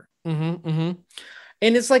character. Mm-hmm, mm-hmm.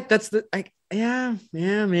 And it's like yeah,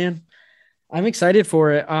 man. I'm excited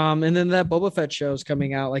for it. And then that Boba Fett show is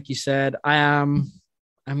coming out, like you said.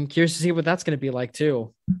 I'm curious to see what that's going to be like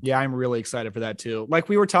too. Yeah, I'm really excited for that too. Like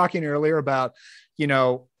we were talking earlier about, you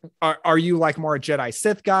know, are you like more a Jedi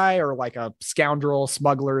Sith guy or like a scoundrel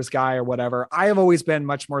smugglers guy or whatever? I have always been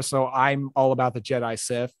much more so. I'm all about the Jedi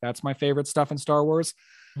Sith. That's my favorite stuff in Star Wars.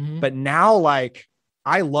 Mm-hmm. But now, like,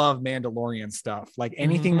 I love Mandalorian stuff. Like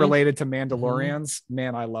anything related to Mandalorians,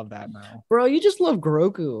 man, I love that now. Bro, you just love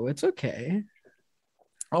Grogu. It's okay.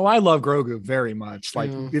 Oh, I love Grogu very much. Like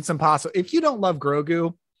it's impossible. If you don't love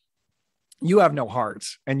Grogu, you have no heart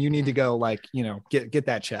and you need to go like, you know, get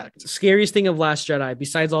that checked. Scariest thing of Last Jedi,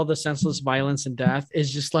 besides all the senseless violence and death,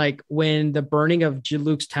 is just like when the burning of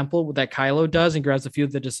Luke's temple that Kylo does and grabs a few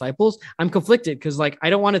of the disciples. I'm conflicted because like, I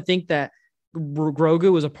don't want to think that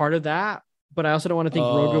Grogu was a part of that, but I also don't want to think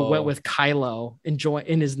Grogu went with Kylo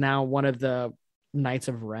and is now one of the Knights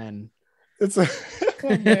of Ren. It's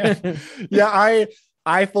yeah,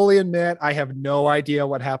 I fully admit I have no idea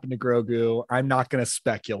what happened to Grogu. I'm not going to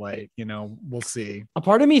speculate. You know, we'll see. A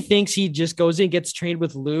part of me thinks he just goes in, gets trained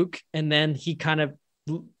with Luke, and then he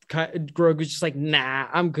Grogu's just like, nah,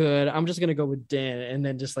 I'm good. I'm just going to go with Din and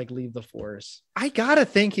then just like leave the Force. I got to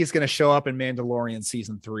think he's going to show up in Mandalorian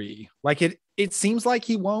season 3. Like it seems like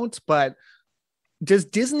he won't, but does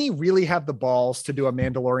Disney really have the balls to do a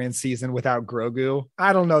Mandalorian season without Grogu?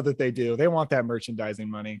 I don't know that they do. They want that merchandising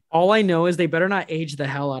money. All I know is they better not age the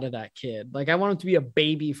hell out of that kid. Like I want him to be a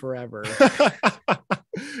baby forever.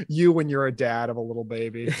 You when you're a dad of a little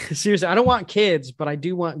baby. Seriously, I don't want kids, but I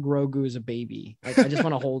do want Grogu as a baby. Like I just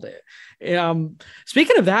want to hold it.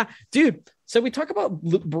 Speaking of that, dude. So we talk about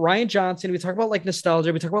Rian Johnson, we talk about like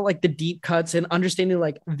nostalgia, we talk about like the deep cuts and understanding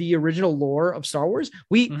like the original lore of Star Wars.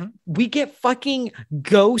 We get fucking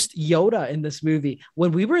Ghost Yoda in this movie.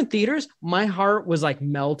 When we were in theaters, my heart was like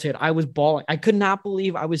melted. I was bawling. I could not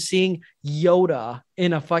believe I was seeing Yoda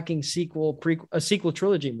in a fucking sequel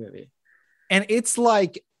trilogy movie. And it's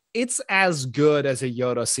like, it's as good as a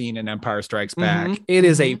Yoda scene in Empire Strikes Back. It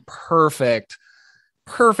is a perfect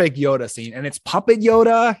perfect Yoda scene. And it's puppet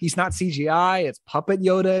Yoda. He's not CGI. It's puppet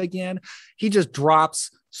Yoda again. He just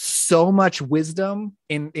drops so much wisdom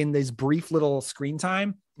in this brief little screen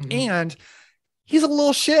time. And he's a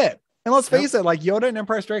little shit. And let's face it, like Yoda in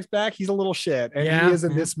Empire Strikes Back, he's a little shit. And he is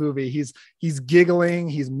in this movie. He's giggling.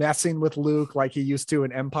 He's messing with Luke like he used to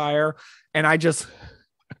in Empire. And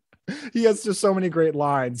he has just so many great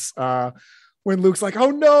lines. When Luke's like,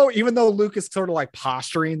 oh no, even though Luke is sort of like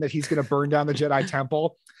posturing that he's going to burn down the Jedi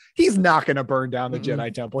Temple, he's not going to burn down the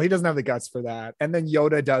Jedi Temple. He doesn't have the guts for that. And then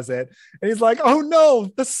Yoda does it. And he's like, oh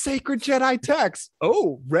no, the sacred Jedi texts.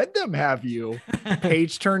 Oh, read them, have you?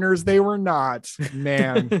 Page turners, they were not.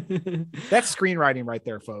 Man, that's screenwriting right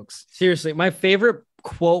there, folks. Seriously, my favorite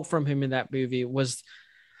quote from him in that movie was,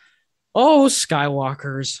 oh,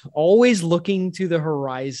 Skywalkers, always looking to the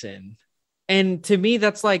horizon. And to me,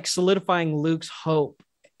 that's like solidifying Luke's hope.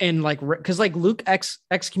 And like, because like Luke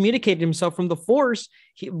excommunicated himself from the Force.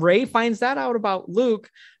 Rey finds that out about Luke,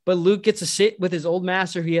 but Luke gets to sit with his old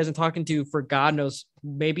master who he hasn't talked to for God knows,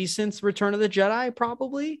 maybe since Return of the Jedi,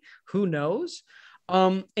 probably. Who knows?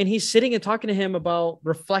 And he's sitting and talking to him about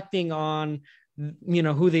reflecting on,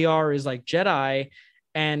 who they are as like Jedi.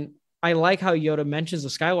 And I like how Yoda mentions the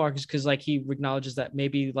Skywalkers because like he acknowledges that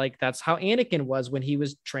maybe like that's how Anakin was when he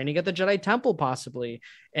was training at the Jedi Temple, possibly.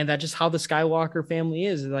 And that's just how the Skywalker family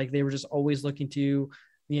is. Like they were just always looking to,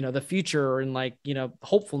 the future and like,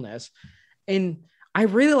 hopefulness. And I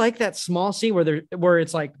really like that small scene where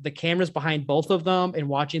it's like the camera's behind both of them and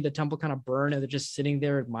watching the temple kind of burn and they're just sitting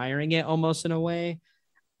there admiring it almost in a way.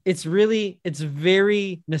 It's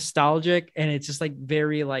very nostalgic and it's just like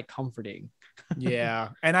very like comforting. Yeah.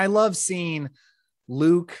 And I love seeing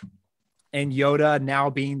Luke and Yoda now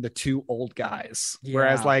being the two old guys.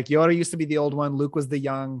 Whereas like Yoda used to be the old one. Luke was the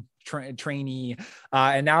young trainee.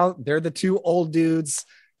 And now they're the two old dudes.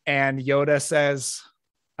 And Yoda says,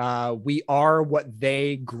 we are what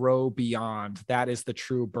they grow beyond. That is the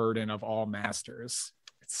true burden of all masters.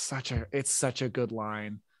 It's such a good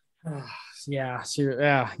line.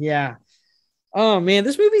 Yeah. Oh man,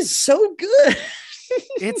 this movie is so good.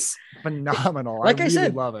 It's phenomenal. Like I really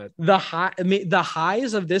said, love it. The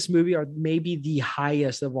highs of this movie are maybe the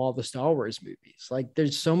highest of all the Star Wars movies. Like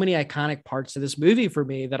there's so many iconic parts of this movie for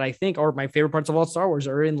me that I think are my favorite parts of all Star Wars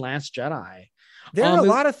are in Last Jedi. There are a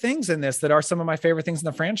lot of things in this that are some of my favorite things in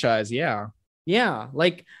the franchise. Yeah.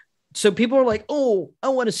 Like, so people are like, oh, I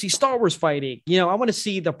want to see Star Wars fighting. I want to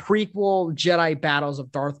see the prequel Jedi battles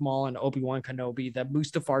of Darth Maul and Obi-Wan Kenobi, the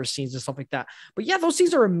Mustafar scenes and stuff like that. But yeah, those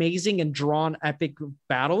scenes are amazing and drawn epic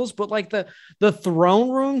battles. But like the throne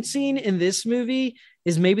room scene in this movie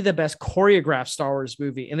is maybe the best choreographed Star Wars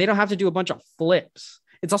movie. And they don't have to do a bunch of flips.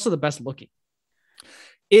 It's also the best looking.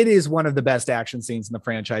 It is one of the best action scenes in the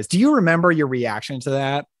franchise. Do you remember your reaction to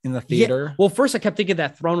that in the theater? Yeah. Well, first I kept thinking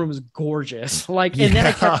that throne room was gorgeous. Like, and then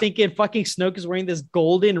I kept thinking fucking Snoke is wearing this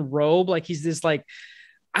golden robe. Like he's this like,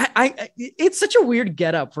 it's such a weird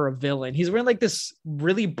getup for a villain. He's wearing like this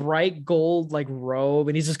really bright gold like robe,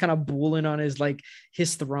 and he's just kind of bulling on his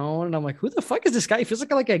throne. And I'm like, who the fuck is this guy? He feels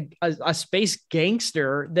like a space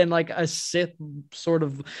gangster than like a Sith sort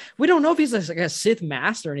of. We don't know if he's like a Sith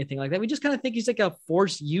master or anything like that. We just kind of think he's like a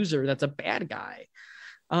Force user that's a bad guy.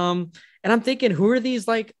 And I'm thinking, who are these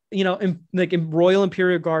like Royal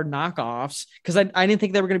Imperial Guard knockoffs? Because I didn't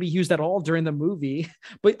think they were going to be used at all during the movie.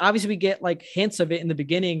 But obviously we get like hints of it in the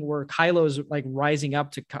beginning where Kylo's like rising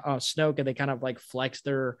up to Snoke and they kind of like flex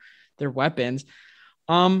their weapons.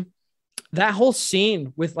 That whole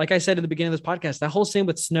scene with, like I said in the beginning of this podcast, that whole scene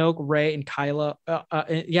with Snoke, Rey, and Kylo,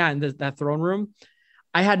 in that throne room,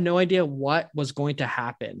 I had no idea what was going to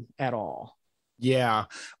happen at all. Yeah.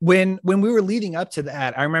 When we were leading up to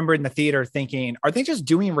that, I remember in the theater thinking, are they just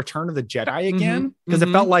doing Return of the Jedi again? Because it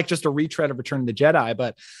felt like just a retread of Return of the Jedi,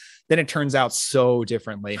 but then it turns out so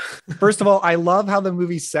differently. First of all, I love how the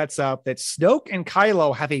movie sets up that Snoke and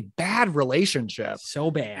Kylo have a bad relationship. So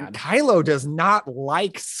bad. And Kylo does not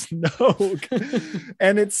like Snoke.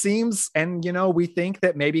 And it seems, and we think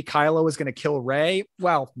that maybe Kylo is going to kill Rey.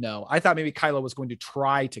 Well, no, I thought maybe Kylo was going to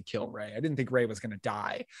try to kill Rey. I didn't think Rey was going to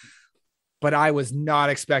die. But I was not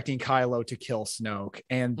expecting Kylo to kill Snoke.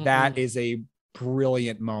 And that is a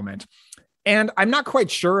brilliant moment. And I'm not quite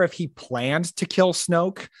sure if he planned to kill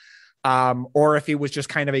Snoke or if it was just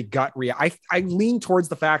kind of a gut reaction. I lean towards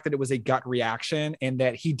the fact that it was a gut reaction and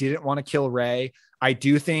that he didn't want to kill Rey. I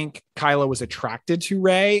do think Kylo was attracted to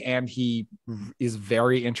Rey and he is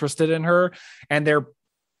very interested in her. And they're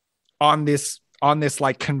on this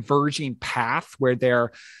like converging path where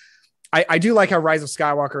I do like how Rise of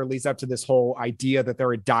Skywalker leads up to this whole idea that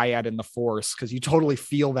they're a dyad in the Force, because you totally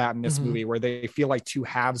feel that in this movie where they feel like two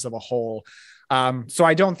halves of a whole. So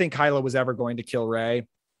I don't think Kylo was ever going to kill Rey.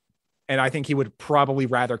 And I think he would probably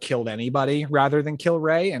rather kill anybody rather than kill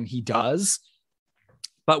Rey. And he does.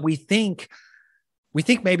 But we think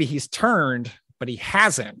maybe he's turned, but he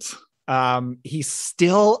hasn't. He's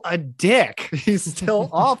still a dick. He's still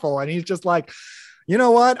awful. And he's just like, you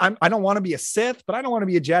know what? I don't want to be a Sith, but I don't want to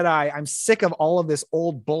be a Jedi. I'm sick of all of this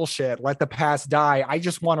old bullshit. Let the past die. I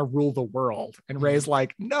just want to rule the world. And Rey's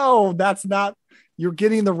like, no, that's not, you're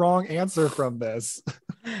getting the wrong answer from this.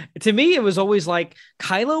 To me, it was always like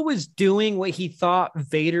Kylo was doing what he thought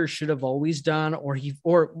Vader should have always done,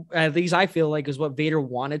 or at least I feel like is what Vader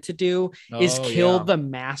wanted to do, is kill the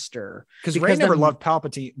master. Because Rey never loved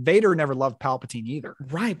Palpatine. Vader never loved Palpatine either.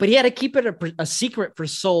 Right. But he had to keep it a secret for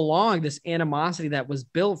so long, this animosity that was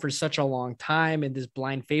built for such a long time, and this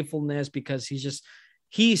blind faithfulness, because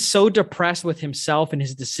he's so depressed with himself and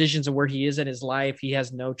his decisions and where he is in his life. He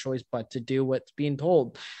has no choice but to do what's being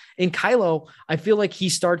told. In Kylo, I feel like he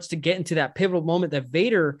starts to get into that pivotal moment that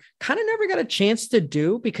Vader kind of never got a chance to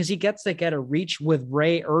do, because he gets to get a reach with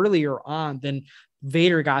Rey earlier on than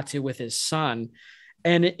Vader got to with his son.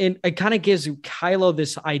 And it kind of gives Kylo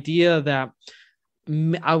this idea that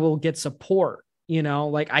I will get support. You know,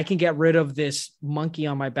 like I can get rid of this monkey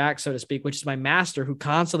on my back, so to speak, which is my master, who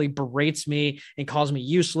constantly berates me and calls me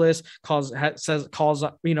useless, says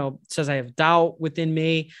I have doubt within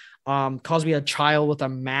me, calls me a child with a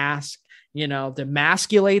mask,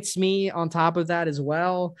 demasculates me on top of that as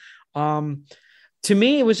well. To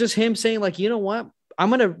me, it was just him saying like, you know what? I'm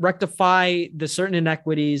going to rectify the certain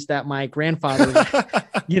inequities that my grandfather,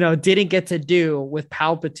 didn't get to do with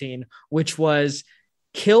Palpatine, which was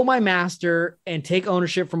kill my master and take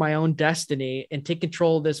ownership for my own destiny and take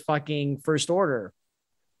control of this fucking First Order.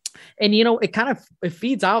 And, it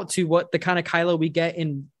feeds out to what the kind of Kylo we get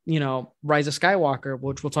in, Rise of Skywalker,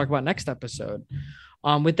 which we'll talk about next episode,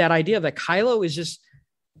 with that idea that Kylo is just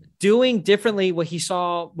doing differently what he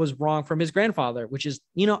saw was wrong from his grandfather, which is,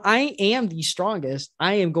 I am the strongest.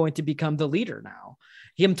 I am going to become the leader now.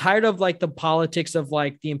 I'm tired of like the politics of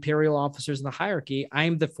like the Imperial officers in the hierarchy.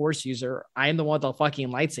 I'm the Force user. I am the one with the fucking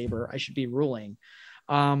lightsaber. I should be ruling.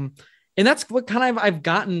 And that's what kind of I've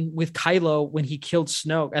gotten with Kylo when he killed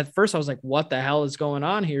Snoke. At first I was like, what the hell is going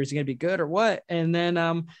on here? Is he going to be good or what? And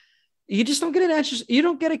then you just don't get an answer. You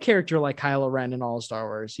don't get a character like Kylo Ren in all of Star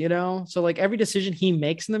Wars, So like every decision he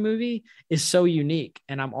makes in the movie is so unique,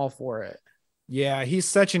 and I'm all for it. Yeah, he's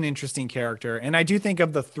such an interesting character. And I do think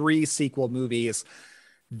of the 3 sequel movies,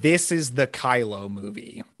 this is the Kylo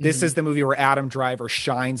movie. This is the movie where Adam Driver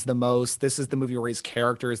shines the most. This is the movie where his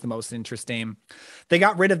character is the most interesting. They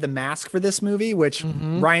got rid of the mask for this movie, which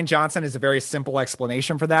Rian Johnson is a very simple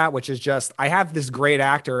explanation for that, which is just, I have this great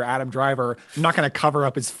actor, Adam Driver. I'm not going to cover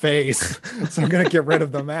up his face. So I'm going to get rid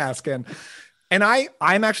of the mask. And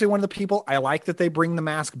I'm actually one of the people, I like that they bring the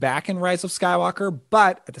mask back in Rise of Skywalker,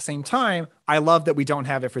 but at the same time, I love that we don't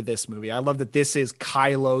have it for this movie. I love that this is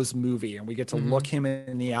Kylo's movie and we get to look him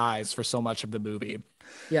in the eyes for so much of the movie.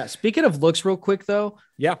 Yeah. Speaking of looks real quick though.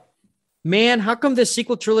 Yeah. Man, how come this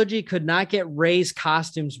sequel trilogy could not get Rey's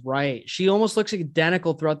costumes right? She almost looks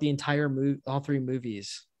identical throughout the entire all 3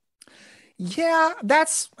 movies. Yeah,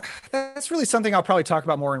 that's really something I'll probably talk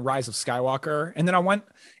about more in Rise of Skywalker. And then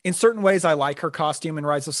in certain ways, I like her costume in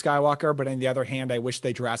Rise of Skywalker, but on the other hand, I wish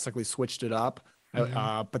they drastically switched it up.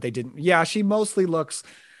 But they didn't. Yeah, she mostly looks,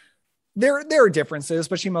 there are differences,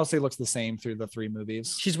 but she mostly looks the same through the 3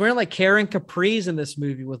 movies. She's wearing like Karen capris in this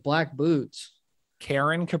movie with black boots.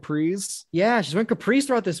 Karen capris? Yeah, she's wearing capris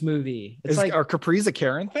throughout this movie. Are capris a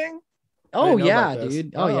Karen thing? Oh yeah,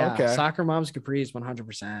 dude. Oh yeah. Okay. Soccer moms capris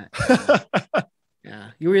 100%.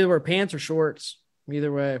 Yeah. You either wear pants or shorts.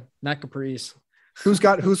 Either way, not capris. Who's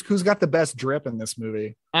got the best drip in this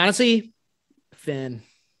movie? Honestly, Finn.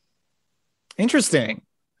 Interesting.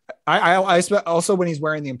 I also when he's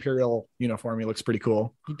wearing the Imperial uniform, he looks pretty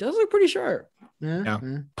cool. He does look pretty sharp. Yeah.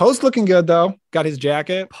 Poe's looking good though. Got his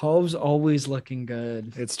jacket. Poe's always looking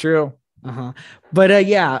good. It's true. But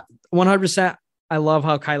yeah, 100%. I love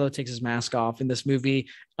how Kylo takes his mask off in this movie.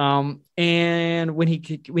 And when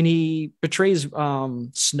he betrays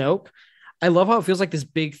Snoke, I love how it feels like this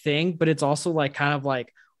big thing, but it's also like kind of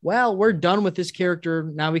like, well, we're done with this character.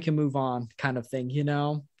 Now we can move on kind of thing,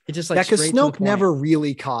 It's just like, because Snoke never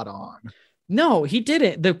really caught on. No, he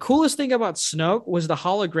didn't. The coolest thing about Snoke was the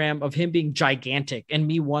hologram of him being gigantic and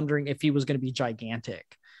me wondering if he was going to be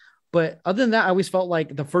gigantic. But other than that, I always felt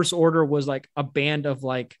like the First Order was like a band of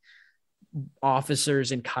like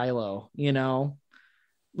officers in Kylo,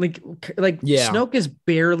 like Snoke is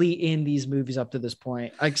barely in these movies up to this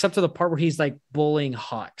point, except to the part where he's like bullying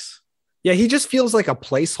Hux. Yeah, he just feels like a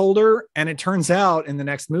placeholder, and it turns out in the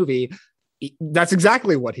next movie That's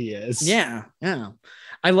exactly what he is. Yeah.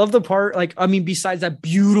 I love the part, like, I mean, besides that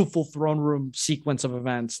beautiful throne room sequence of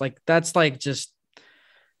events, like that's just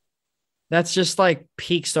like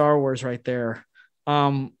peak Star Wars right there.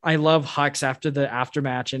 I love Hux after the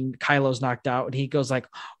aftermatch and Kylo's knocked out and he goes like,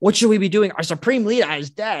 what should we be doing? Our supreme leader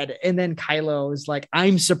is dead. And then Kylo is like,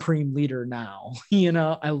 I'm supreme leader now.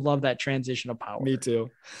 I love that transition of power. Me too.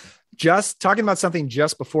 Just talking about something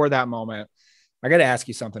just before that moment, I got to ask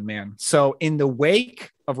you something, man. So in the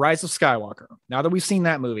wake of Rise of Skywalker, now that we've seen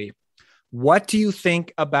that movie, what do you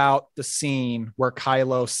think about the scene where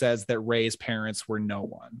Kylo says that Rey's parents were no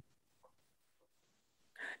one?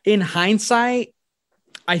 In hindsight,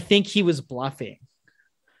 I think he was bluffing.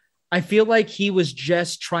 I feel like he was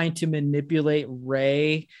just trying to manipulate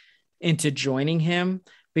Rey into joining him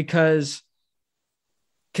because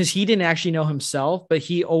he didn't actually know himself, but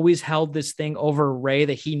he always held this thing over Rey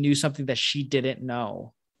that he knew something that she didn't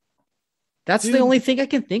know. That's the only thing I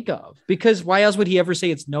can think of, because why else would he ever say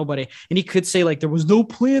it's nobody? And he could say like, there was no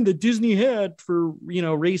plan that Disney had for,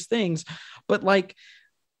 Rey's things, but like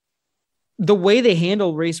the way they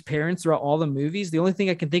handle Rey's parents throughout all the movies, the only thing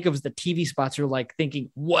I can think of is the TV spots are like thinking,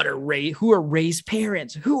 who are Rey's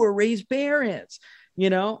parents? Who are Rey's parents?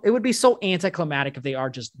 It would be so anticlimactic if they are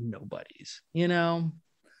just nobodies,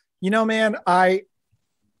 man,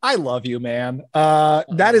 I love you, man.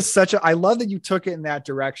 That is I love that you took it in that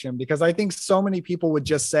direction, because I think so many people would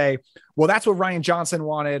just say, well, that's what Rian Johnson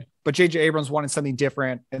wanted, but J.J. Abrams wanted something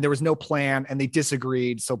different and there was no plan and they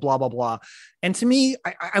disagreed. So blah, blah, blah. And to me,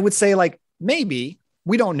 I would say like, maybe,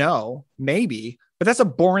 we don't know, maybe, but that's a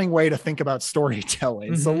boring way to think about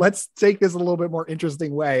storytelling. Mm-hmm. So let's take this a little bit more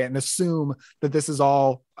interesting way and assume that this is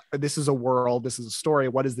a world, this is a story.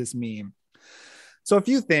 What does this mean? So a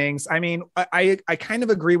few things. I mean, I kind of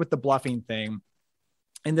agree with the bluffing thing,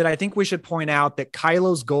 and that I think we should point out that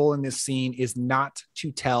Kylo's goal in this scene is not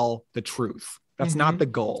to tell the truth. That's not the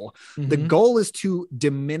goal. Mm-hmm. The goal is to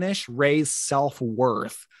diminish Rey's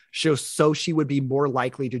self-worth so she would be more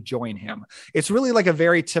likely to join him. It's really like a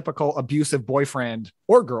very typical abusive boyfriend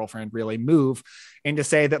or girlfriend really move, and to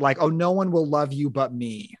say that like, oh, no one will love you but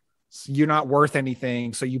me. So you're not worth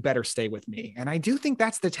anything, so you better stay with me. And I do think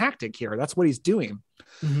that's the tactic here. That's what he's doing.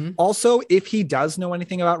 Mm-hmm. Also, if he does know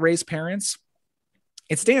anything about Rey's parents,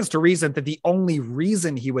 it stands to reason that the only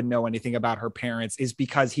reason he would know anything about her parents is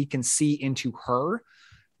because he can see into her.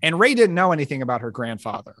 And Rey didn't know anything about her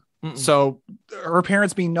grandfather. Mm-mm. So her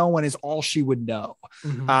parents being no one is all she would know.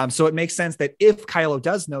 Mm-hmm. So it makes sense that if Kylo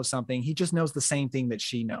does know something, he just knows the same thing that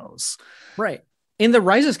she knows. Right. And the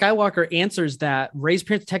Rise of Skywalker answers that Rey's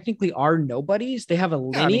parents technically are nobodies. They have a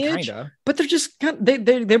lineage, but they're just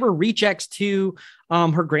they were rejects to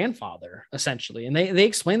her grandfather essentially, and they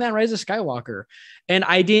explain that in Rise of Skywalker. And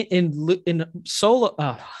I didn't in Solo.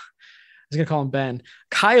 I was gonna call him Ben.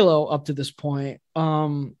 Kylo up to this point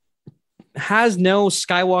has no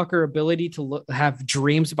Skywalker ability to have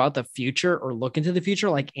dreams about the future or look into the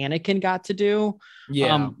future like Anakin got to do.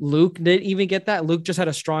 Yeah, Luke didn't even get that. Luke just had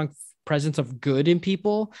a strong presence of good in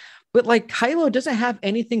people, but like Kylo doesn't have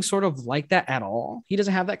anything sort of like that at all. He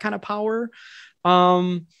doesn't have that kind of power.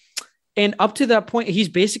 And up to that point, he's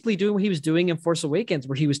basically doing what he was doing in Force Awakens,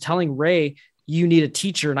 where he was telling Rey, you need a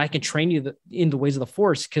teacher and I can train you in the ways of the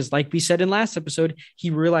Force. Cause like we said in last episode, he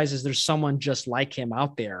realizes there's someone just like him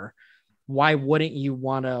out there. Why wouldn't you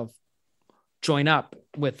want to join up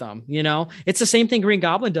with them? It's the same thing Green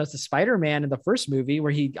Goblin does to Spider-Man in the first movie,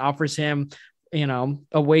 where he offers him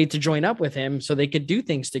a way to join up with him so they could do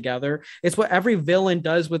things together. It's what every villain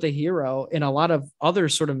does with a hero in a lot of other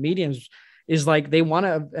sort of mediums, is like they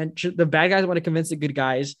want to, the bad guys want to convince the good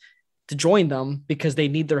guys to join them because they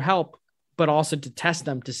need their help, but also to test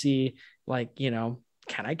them to see like, can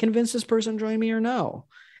I convince this person to join me or no?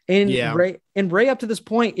 And Rey up to this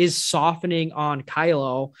point is softening on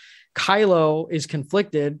Kylo. Kylo is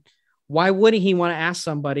conflicted. Why wouldn't he want to ask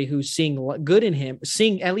somebody who's seeing good in him,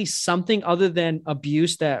 seeing at least something other than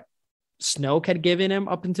abuse that Snoke had given him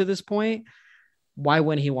up until this point? Why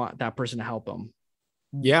wouldn't he want that person to help him?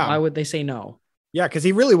 Yeah. Why would they say no? Yeah, because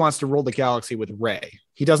he really wants to rule the galaxy with Rey.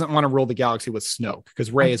 He doesn't want to rule the galaxy with Snoke,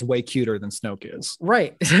 because Rey is way cuter than Snoke is.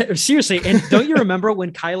 Right. Seriously. And don't you remember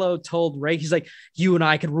when Kylo told Rey, he's like, you and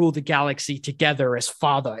I could rule the galaxy together as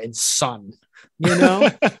father and son,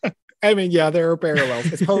 I mean, yeah, there are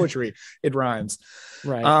parallels. It's poetry. It rhymes.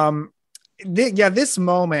 Right. This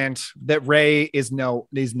moment that Rey is no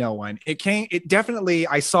one.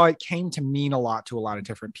 I saw it came to mean a lot to a lot of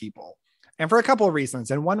different people. And for a couple of reasons.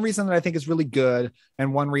 And one reason that I think is really good,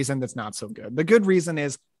 and one reason that's not so good. The good reason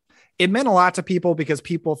is it meant a lot to people because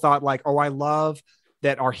people thought like, oh, I love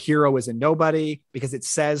that our hero is a nobody, because it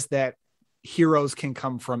says that heroes can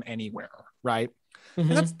come from anywhere, right?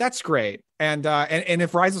 Mhm. And that's great. And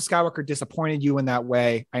if Rise of Skywalker disappointed you in that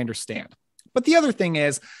way, I understand. But the other thing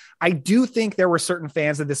is, I do think there were certain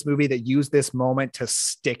fans of this movie that used this moment to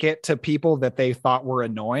stick it to people that they thought were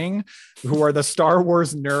annoying, who are the Star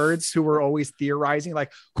Wars nerds who were always theorizing,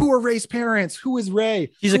 like, who are Rey's parents? Who is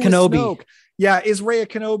Rey? She's a Who is Kenobi. Snoke? Yeah, is Rey a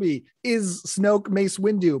Kenobi? Is Snoke Mace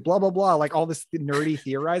Windu? Blah, blah, blah. Like all this nerdy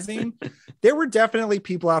theorizing. There were definitely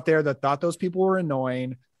people out there that thought those people were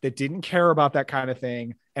annoying, that didn't care about that kind of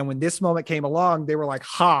thing. And when this moment came along, they were like,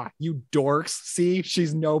 ha, you dorks. See,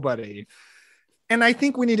 she's nobody. And I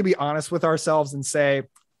think we need to be honest with ourselves and say,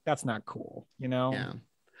 that's not cool, you know? Yeah.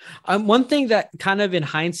 One thing that kind of in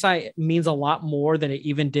hindsight means a lot more than it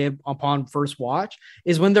even did upon first watch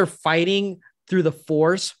is when they're fighting through the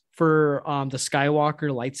Force for the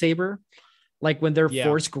Skywalker lightsaber. Like when they're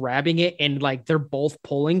force grabbing it and like they're both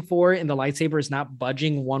pulling for it and the lightsaber is not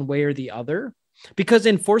budging one way or the other. Because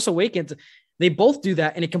in Force Awakens, they both do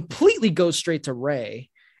that and it completely goes straight to Rey.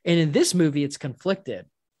 And in this movie, it's conflicted.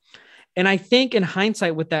 And I think in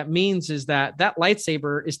hindsight, what that means is that that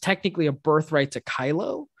lightsaber is technically a birthright to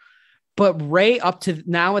Kylo, but Rey up to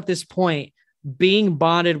now at this point, being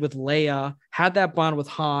bonded with Leia, had that bond with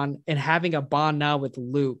Han and having a bond now with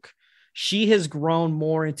Luke, she has grown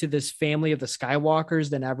more into this family of the Skywalkers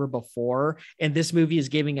than ever before. And this movie is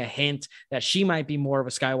giving a hint that she might be more of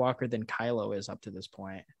a Skywalker than Kylo is up to this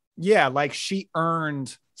point. Yeah, like she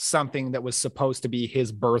earned something that was supposed to be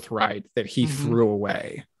his birthright that he threw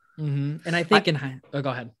away. Mm-hmm. And I think go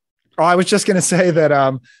ahead. Oh, I was just going to say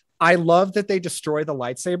that I love that they destroy the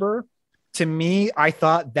lightsaber. To me, I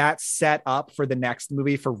thought that set up for the next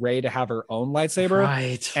movie for Rey to have her own lightsaber.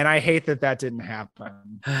 Right. And I hate that that didn't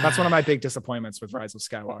happen. That's one of my big disappointments with Rise of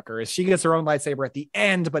Skywalker is she gets her own lightsaber at the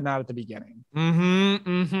end, but not at the beginning.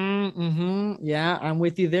 Yeah, I'm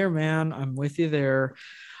with you there, man. I'm with you there.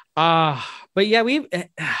 But yeah,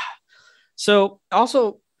 so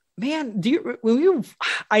also, man,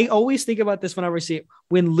 I always think about this whenever I see it.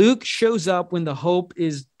 When Luke shows up, when the Hope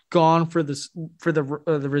is gone for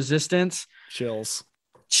the Resistance, chills,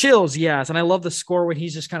 yes. And I love the score when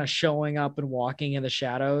he's just kind of showing up and walking in the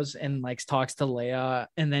shadows and like talks to Leia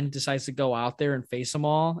and then decides to go out there and face them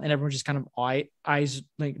all, and everyone's just kind of eyes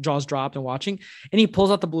like jaws dropped and watching, and he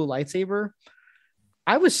pulls out the blue lightsaber.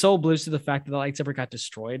 I was so blues to the fact that the lightsaber got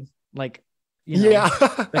destroyed, like, you know,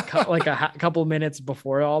 like a couple minutes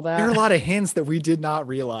before all that. There are a lot of hints that we did not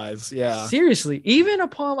realize. Yeah, seriously, even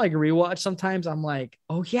upon like rewatch, sometimes I'm like,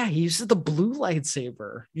 oh yeah, he uses the blue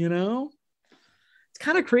lightsaber. You know, it's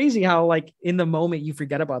kind of crazy how like in the moment you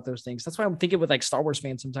forget about those things. That's why I'm thinking with like Star Wars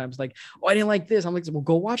fans sometimes, like, oh, I didn't like this. I'm like, well,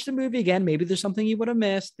 go watch the movie again. Maybe there's something you would have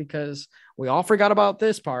missed because we all forgot about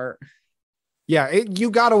this part. Yeah,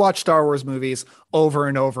 you got to watch Star Wars movies over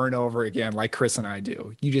and over and over again, like Chris and I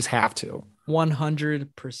do. You just have to.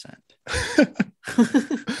 100%.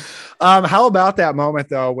 How about that moment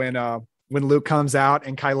though when Luke comes out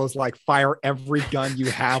and Kylo's like, fire every gun you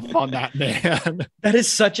have on that man? That is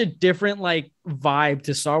such a different like vibe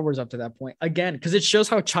to Star Wars up to that point. Again, because it shows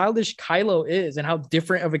how childish Kylo is and how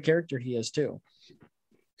different of a character he is too.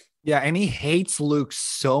 Yeah, and he hates Luke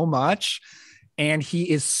so much. And he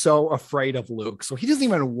is so afraid of Luke. So he doesn't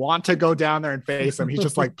even want to go down there and face him. He's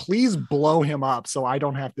just like, please blow him up so I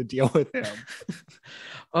don't have to deal with him.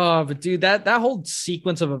 Oh, but dude, that whole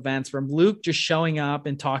sequence of events from Luke just showing up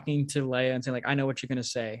and talking to Leia and saying like, I know what you're going to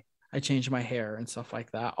say. I changed my hair and stuff like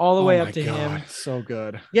that. All the way up to him. So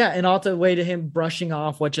good. Yeah. And all the way to him brushing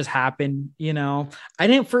off what just happened. You know, I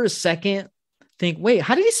didn't for a second think, wait,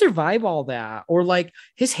 how did he survive all that? Or like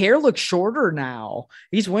his hair looks shorter now.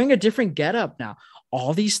 He's wearing a different getup now.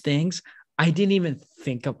 All these things I didn't even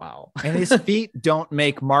think about. And his feet don't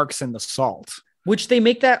make marks in the salt, which they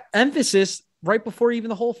make that emphasis right before even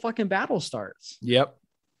the whole fucking battle starts. Yep.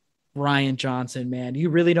 Rian Johnson, man, you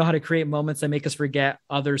really know how to create moments that make us forget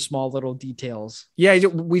other small little details. Yeah,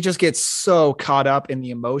 we just get so caught up in the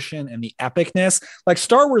emotion and the epicness. Like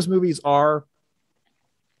Star Wars movies are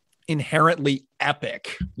inherently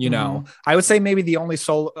epic, you know. I would say maybe the only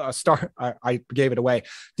I gave it away.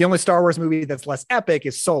 The only Star Wars movie that's less epic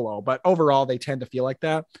is Solo, but overall they tend to feel like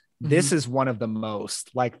that. This is one of the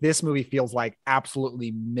most. Like this movie feels like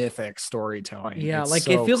absolutely mythic storytelling. Yeah, it's like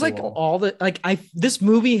so it feels cool. like all the this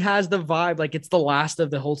movie has the vibe like it's the last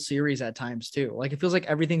of the whole series at times too. Like it feels like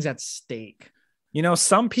everything's at stake. You know,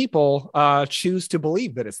 some people choose to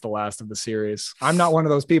believe that it's the last of the series. I'm not one of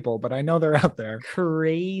those people, but I know they're out there.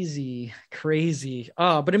 Crazy.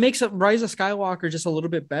 But it makes Rise of Skywalker just a little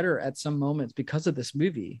bit better at some moments because of this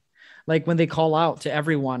movie. Like when they call out to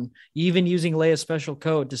everyone, even using Leia's special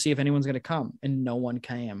code to see if anyone's going to come, and no one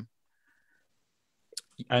came.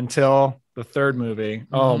 until the third movie.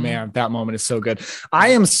 Oh man, that moment is so good. I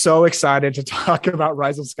am so excited to talk about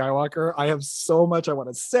Rise of Skywalker. I have so much I want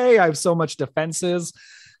to say. I have so much defenses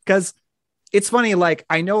because it's funny. Like,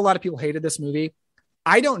 I know a lot of people hated this movie.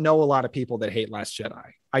 I don't know a lot of people that hate Last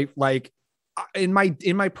Jedi. I like in my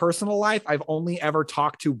personal life, I've only ever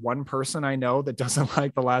talked to one person I know that doesn't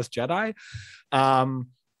like The Last Jedi.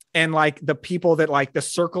 And like the people that like the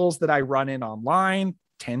circles that I run in online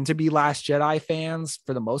tend to be Last Jedi fans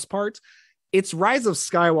for the most part. It's Rise of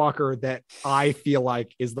Skywalker that I feel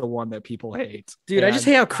like is the one that people hate. Dude, I just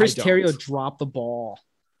hate how Chris Terrio dropped the ball.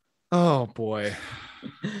 Oh boy.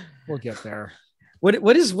 We'll get there.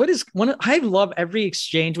 What is one? I love every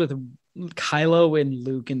exchange with Kylo and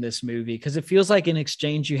Luke in this movie because it feels like an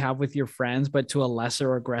exchange you have with your friends, but to a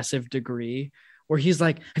lesser aggressive degree, where he's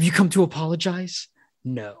like, "Have you come to apologize?"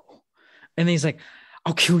 No. And then he's like,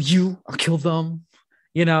 "I'll kill you. I'll kill them."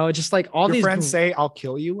 You know, just like all your these friends say, "I'll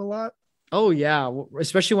kill you" a lot. Oh yeah,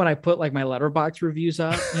 especially when I put like my Letterboxd reviews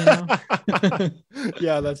up. You know?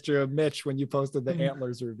 Yeah, that's true. Mitch, when you posted the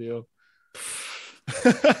Antlers review.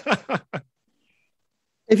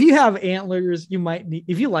 If you have antlers, you might need.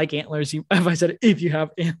 If you like antlers, if I said if you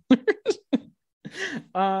have antlers.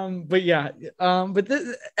 But yeah,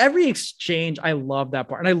 every exchange, I love that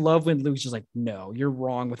part, and I love when Luke's just like, "No, you're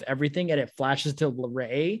wrong with everything," and it flashes to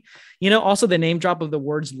Rey. You know, also the name drop of the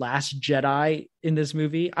words "Last Jedi" in this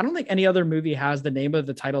movie. I don't think any other movie has the name of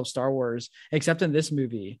the title of Star Wars except in this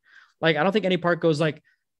movie. Like, I don't think any part goes like,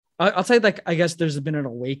 I'll say like, I guess there's been an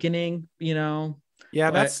awakening. You know.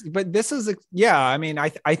 Yeah, but this is I mean,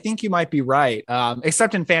 I think you might be right.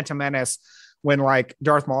 Except in Phantom Menace, when like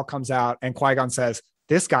Darth Maul comes out and Qui-Gon says,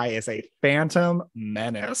 "This guy is a phantom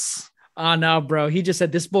menace." Oh no, bro. He just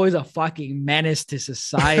said this boy's a fucking menace to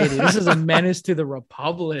society. This is a menace to the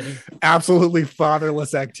Republic. Absolutely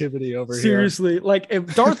fatherless activity over here. Seriously. Like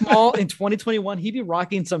if Darth Maul in 2021, he'd be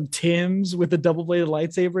rocking some Timbs with the double-bladed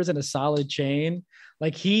lightsabers and a solid chain.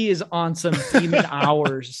 Like he is on some demon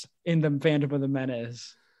hours in the Phantom of the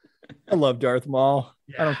Menace. I love Darth Maul.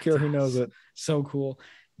 Yeah, I don't care who knows it. So cool.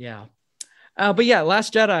 Yeah. But yeah,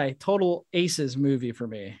 Last Jedi, total aces movie for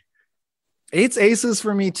me. It's aces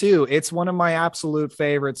for me too. It's one of my absolute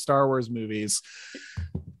favorite Star Wars movies.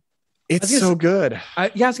 It's so good.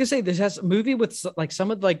 I was gonna say this has a movie with like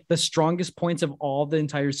some of like the strongest points of all the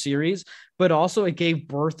entire series, but also it gave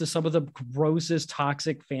birth to some of the grossest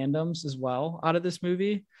toxic fandoms as well out of this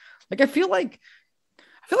movie. Like I feel like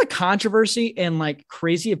controversy and like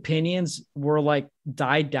crazy opinions were like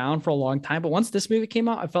died down for a long time. But once this movie came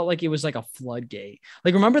out, I felt like it was like a floodgate.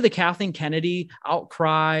 Like remember the Kathleen Kennedy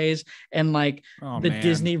outcries and like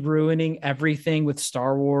Disney ruining everything with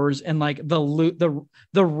Star Wars and like the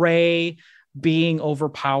Rey being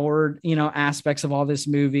overpowered, you know, aspects of all this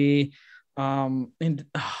movie. Like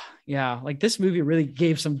this movie really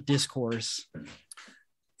gave some discourse.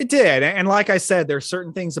 It did. And like I said, there's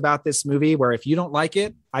certain things about this movie where if you don't like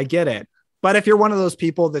it, I get it. But if you're one of those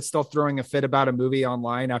people that's still throwing a fit about a movie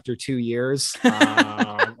online after 2 years,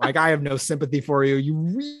 like I have no sympathy for you. You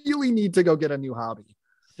really need to go get a new hobby.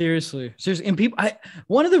 Seriously. And people,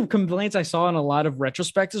 one of the complaints I saw in a lot of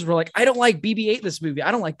retrospectives were like, I don't like BB-8 in this movie. I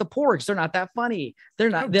don't like the porks. They're not that funny. They're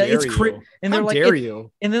not. It's cringe. And they're like,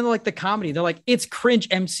 and then like the comedy, they're like, it's cringe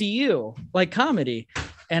MCU, like comedy.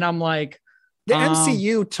 And I'm like, the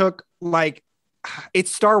MCU took like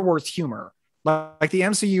it's Star Wars humor. Like the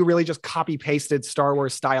MCU really just copy pasted Star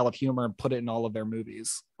Wars style of humor and put it in all of their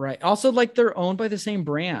movies. Right. Also, like they're owned by the same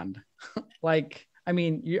brand. Like, I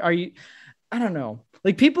mean, I don't know.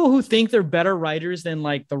 Like people who think they're better writers than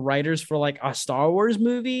like the writers for like a Star Wars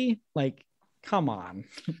movie. Like, come on,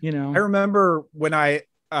 you know. I remember when a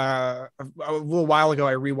little while ago,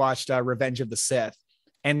 I rewatched Revenge of the Sith.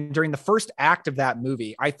 And during the first act of that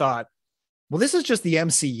movie, I thought, well, this is just the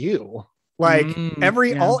MCU. Like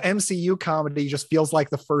all MCU comedy just feels like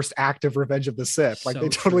the first act of Revenge of the Sith. Like they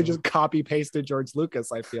totally just copy pasted George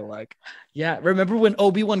Lucas, I feel like. Yeah. Remember when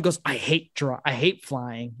Obi-Wan goes, I hate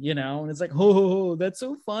flying, you know? And it's like, oh, that's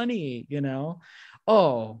so funny, you know?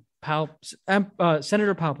 Oh,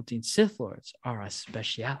 Senator Palpatine, Sith Lords are a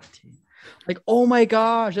specialty. Like, oh my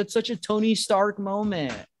gosh, that's such a Tony Stark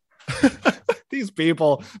moment. These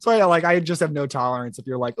people. So I just have no tolerance if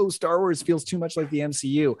you're like, oh, Star Wars feels too much like the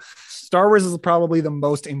MCU. Star Wars is probably the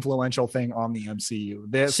most influential thing on the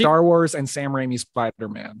MCU. Star Wars and Sam Raimi's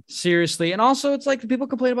Spider-Man. Seriously. And also it's like people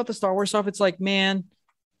complain about the Star Wars stuff. It's like, man,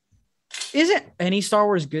 isn't any Star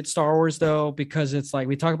Wars good Star Wars though? Because it's like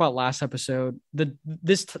we talked about last episode,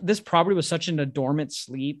 this probably was such an dormant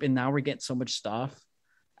sleep, and now we're getting so much stuff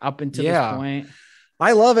up until this point.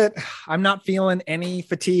 I love it. I'm not feeling any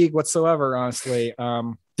fatigue whatsoever, honestly.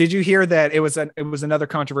 Did you hear that it was another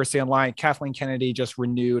controversy online? Kathleen Kennedy just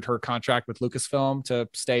renewed her contract with Lucasfilm to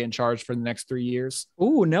stay in charge for the next 3 years.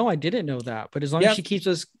 Oh, no, I didn't know that. But as long as she keeps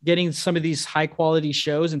us getting some of these high quality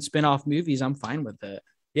shows and spin-off movies, I'm fine with it.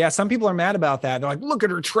 Yeah, some people are mad about that. They're like, look at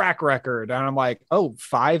her track record. And I'm like, oh,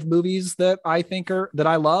 5 movies that I think that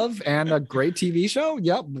I love and a great TV show.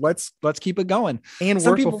 Yep, let's keep it going. And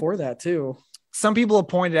work before that too. Some people have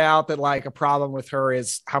pointed out that like a problem with her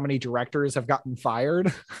is how many directors have gotten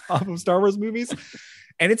fired off of Star Wars movies.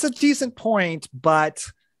 And it's a decent point, but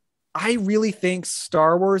I really think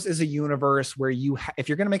Star Wars is a universe where if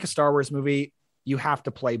you're going to make a Star Wars movie, you have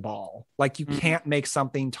to play ball. Like you can't make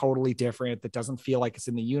something totally different that doesn't feel like it's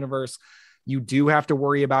in the universe. You do have to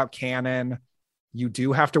worry about canon. You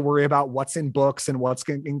do have to worry about what's in books and what's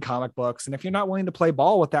in comic books. And if you're not willing to play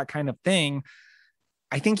ball with that kind of thing,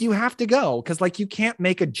 I think you have to go, because like you can't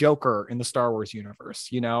make a Joker in the Star Wars universe,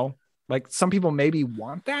 you know? Like some people maybe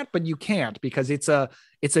want that, but you can't, because it's a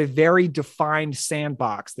very defined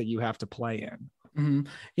sandbox that you have to play in. Mm-hmm.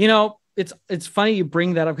 You know, it's funny you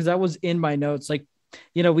bring that up, because that was in my notes. Like,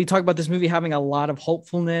 you know, we talk about this movie having a lot of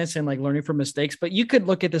hopefulness and like learning from mistakes, but you could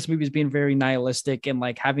look at this movie as being very nihilistic and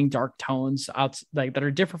like having dark tones out like that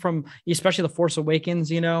are different from especially The Force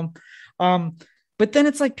Awakens, you know? But then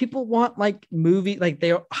it's like people want like movie, like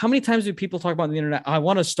how many times do people talk about on the internet? I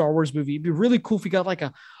want a Star Wars movie. It'd be really cool if we got like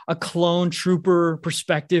a clone trooper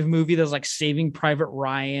perspective movie that's like Saving Private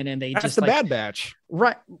Ryan, and that's just the like, Bad Batch,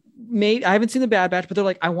 right? I haven't seen the Bad Batch, but they're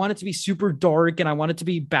like, I want it to be super dark and I want it to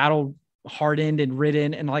be battle hardened and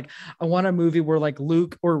ridden, and like I want a movie where like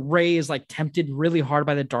Luke or Rey is like tempted really hard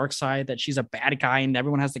by the dark side, that she's a bad guy and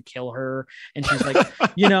everyone has to kill her, and she's like,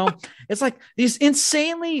 you know, it's like these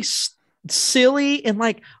insanely silly and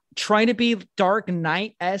like trying to be Dark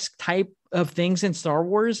Knight-esque type of things in Star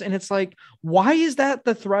Wars. And it's like, why is that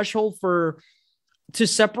the threshold to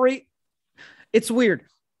separate? It's weird.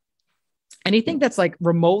 Anything that's like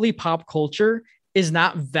remotely pop culture is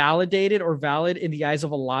not validated or valid in the eyes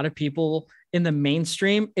of a lot of people in the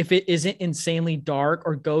mainstream if it isn't insanely dark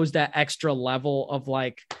or goes that extra level of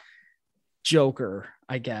like Joker,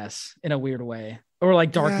 I guess, in a weird way. Or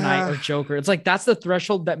like Dark Knight or Joker. It's like that's the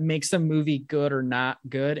threshold that makes a movie good or not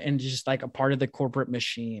good, and just like a part of the corporate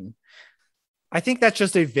machine. I think that's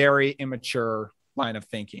just a very immature line of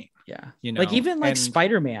thinking. Yeah. You know, like even like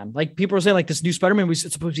Spider-Man, like people are saying like this new Spider-Man movie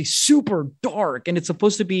is supposed to be super dark, and it's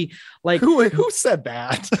supposed to be like, who said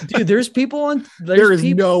that? Dude, there's people on there is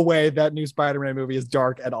no way that new Spider-Man movie is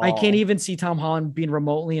dark at all. I can't even see Tom Holland being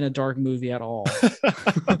remotely in a dark movie at all.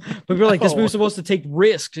 But people are like, this movie's supposed to take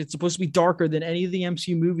risks. It's supposed to be darker than any of the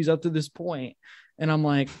MCU movies up to this point. And I'm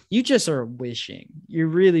like, you just are wishing. You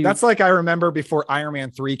really. That's like, I remember before Iron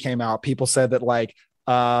Man 3 came out, people said that like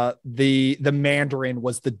the Mandarin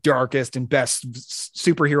was the darkest and best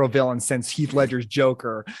superhero villain since Heath Ledger's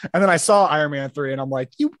Joker. And then I saw Iron Man 3 and I'm like,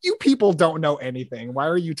 you people don't know anything. Why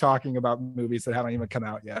are you talking about movies that haven't even come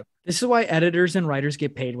out yet? This is why editors and writers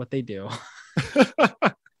get paid what they do.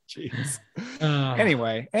 Jeez.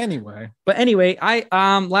 Anyway. But anyway, I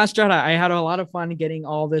Last Jedi, I had a lot of fun getting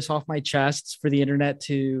all this off my chest for the internet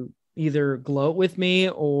to either gloat with me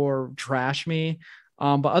or trash me.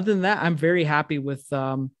 But other than that, I'm very happy with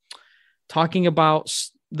talking about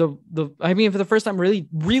I mean, for the first time,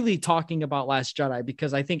 really talking about Last Jedi,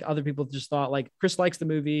 because I think other people just thought like Chris likes the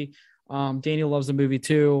movie. Daniel loves the movie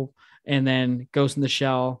too. And then Ghost in the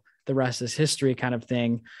Shell, the rest is history kind of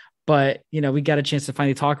thing. But, you know, we got a chance to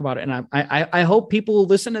finally talk about it. And I hope people will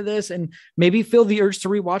listen to this and maybe feel the urge to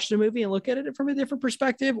rewatch the movie and look at it from a different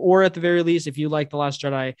perspective. Or at the very least, if you like The Last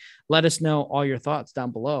Jedi, let us know all your thoughts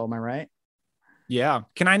down below. Am I right? Yeah.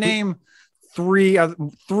 Can I name three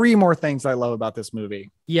more things I love about this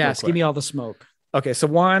movie? Yes. Give me all the smoke. Okay. So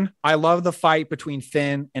one, I love the fight between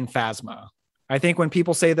Finn and Phasma. I think when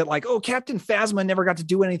people say that like, oh, Captain Phasma never got to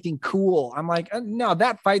do anything cool, I'm like, no,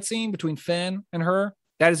 that fight scene between Finn and her,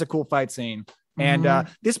 that is a cool fight scene. And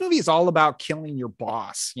this movie is all about killing your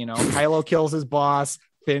boss. You know, Kylo kills his boss,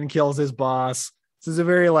 Finn kills his boss. This is a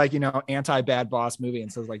very like, you know, anti-bad boss movie.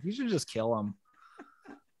 And so it's like, you should just kill him.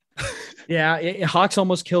 Yeah, Hawks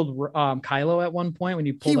almost killed Kylo at one point when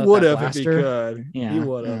you pulled out would that have blaster. If he could. Yeah, he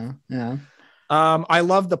would have. Yeah. I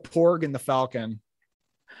love the Porg and the Falcon.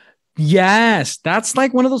 Yes, that's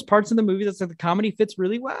like one of those parts in the movie that's like the comedy fits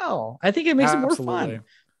really well. I think it makes it more fun.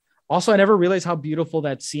 Also, I never realized how beautiful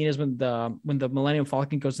that scene is when the Millennium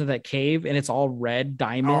Falcon goes into that cave and it's all red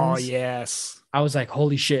diamonds. Oh yes, I was like,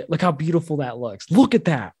 holy shit! Look how beautiful that looks. Look at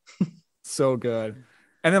that. So good.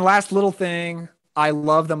 And then last little thing. I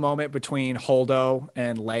love the moment between Holdo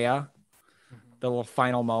and Leia. the little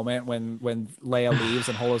final moment when Leia leaves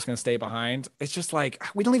and Holdo's going to stay behind. It's just like,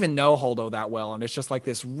 we don't even know Holdo that well. And it's just like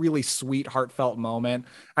this really sweet, heartfelt moment.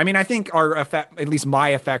 I mean, I think at least my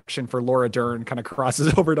affection for Laura Dern kind of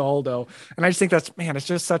crosses over to Holdo. And I just think it's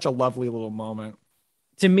just such a lovely little moment.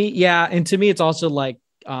 To me, yeah. And to me, it's also like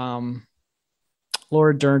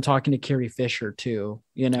Laura Dern talking to Carrie Fisher too,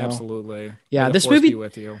 Absolutely. Yeah. May the This force movie be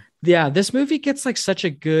with you. Yeah. This movie gets like such a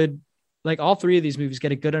good, like all three of these movies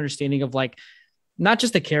get a good understanding of like, not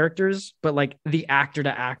just the characters, but like the actor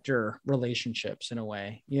to actor relationships in a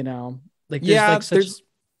way, like,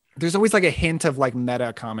 there's always like a hint of like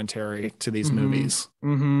meta commentary to these movies.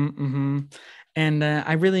 And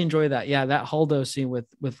I really enjoy that. Yeah. That Holdo scene with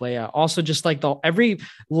Leia. Also just like every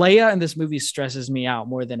Leia in this movie stresses me out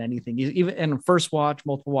more than anything. Even in first watch,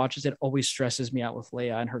 multiple watches, it always stresses me out with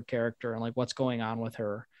Leia and her character and like what's going on with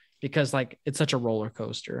her, because like it's such a roller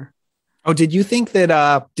coaster. Oh, did you think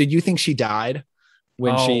she died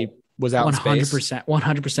when she was out in space?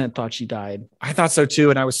 100% thought she died. I thought so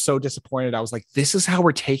too. And I was so disappointed. I was like, this is how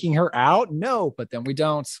we're taking her out? No, but then we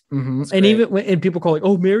don't. And even when people call like,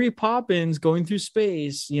 oh, Mary Poppins going through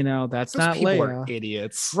space, that's not people Leia. Are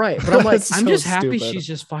idiots. Right. But I'm like, I'm so just happy stupid. she's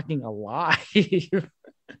just fucking alive. Yeah.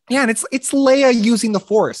 And it's Leia using the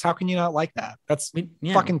Force. How can you not like that? That's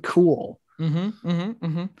fucking cool.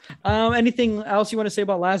 Anything else you want to say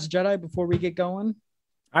about Last Jedi before we get going?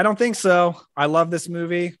 I don't think so. I love this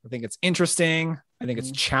movie. I think it's interesting. I think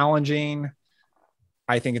it's challenging.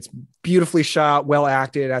 I think it's beautifully shot, well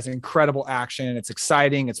acted, has incredible action. It's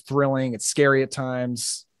exciting. It's thrilling. It's scary at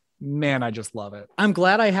times. Man, I just love it. I'm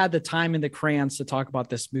glad I had the time and the crayons to talk about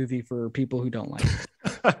this movie for people who don't like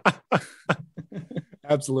it.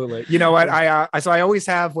 Absolutely. You know what? I always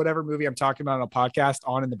have whatever movie I'm talking about on a podcast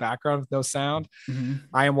on in the background with no sound.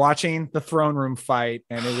 I am watching the throne room fight,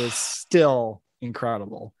 and it is still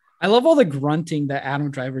incredible. I love all the grunting that Adam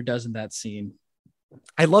Driver does in that scene.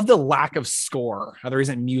 I love the lack of score, how there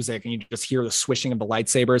isn't music and you just hear the swishing of the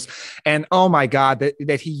lightsabers. And oh my God,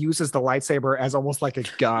 that he uses the lightsaber as almost like a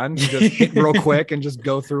gun to just hit real quick and just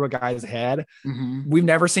go through a guy's head. We've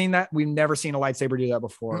never seen that. We've never seen a lightsaber do that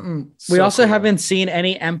before. We also haven't seen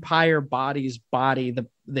any Empire body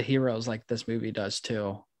the heroes like this movie does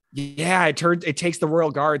too. Yeah, it takes the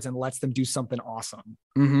Royal Guards and lets them do something awesome.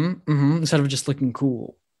 Instead of just looking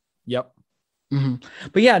cool. Yep.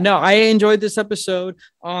 But yeah, no, I enjoyed this episode.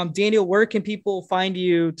 Daniel, where can people find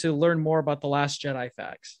you to learn more about the Last Jedi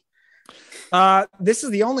facts? This is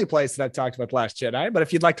the only place that I've talked about Last Jedi, but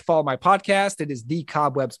if you'd like to follow my podcast, it is the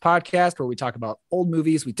Cobwebs Podcast, where we talk about old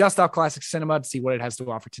movies. We dust off classic cinema to see what it has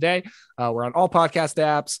to offer today. We're on all podcast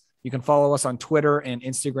apps. You can follow us on Twitter and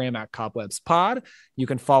Instagram at Cobwebs Pod. You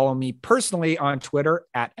can follow me personally on Twitter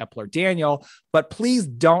at Epler Daniel, but please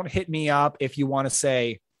don't hit me up if you want to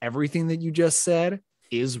say everything that you just said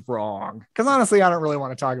is wrong. Because honestly, I don't really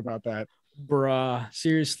want to talk about that. Bruh,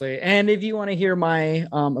 seriously. And if you want to hear my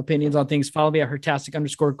opinions on things, follow me at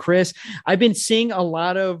Hertastic_Chris. I've been seeing a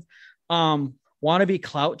lot of wannabe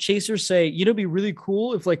clout chasers say, it'd be really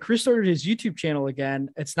cool if like Chris started his YouTube channel again.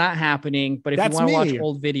 It's not happening, but if you want to watch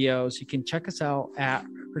old videos, you can check us out at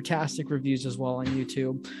Hertastic Reviews as well on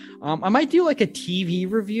YouTube. I might do like a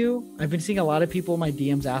TV review. I've been seeing a lot of people in my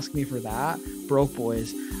DMs ask me for that. Broke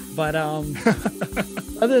boys. But email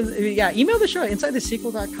the show at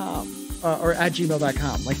insidethesequel.com. Or at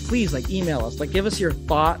gmail.com. Like, please, like, email us. Like, give us your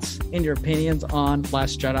thoughts and your opinions on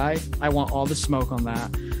Last Jedi. I want all the smoke on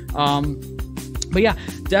that. But yeah,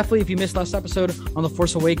 definitely, if you missed last episode on The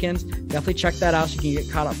Force Awakens, definitely check that out so you can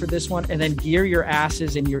get caught up for this one. And then gear your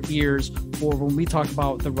asses and your ears for when we talk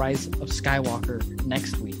about the Rise of Skywalker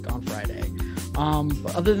next week on Friday.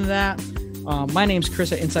 But other than that, my name's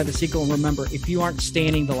Chris at Inside the Sequel. And remember, if you aren't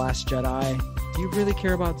standing The Last Jedi, do you really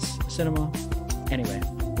care about cinema? Anyway.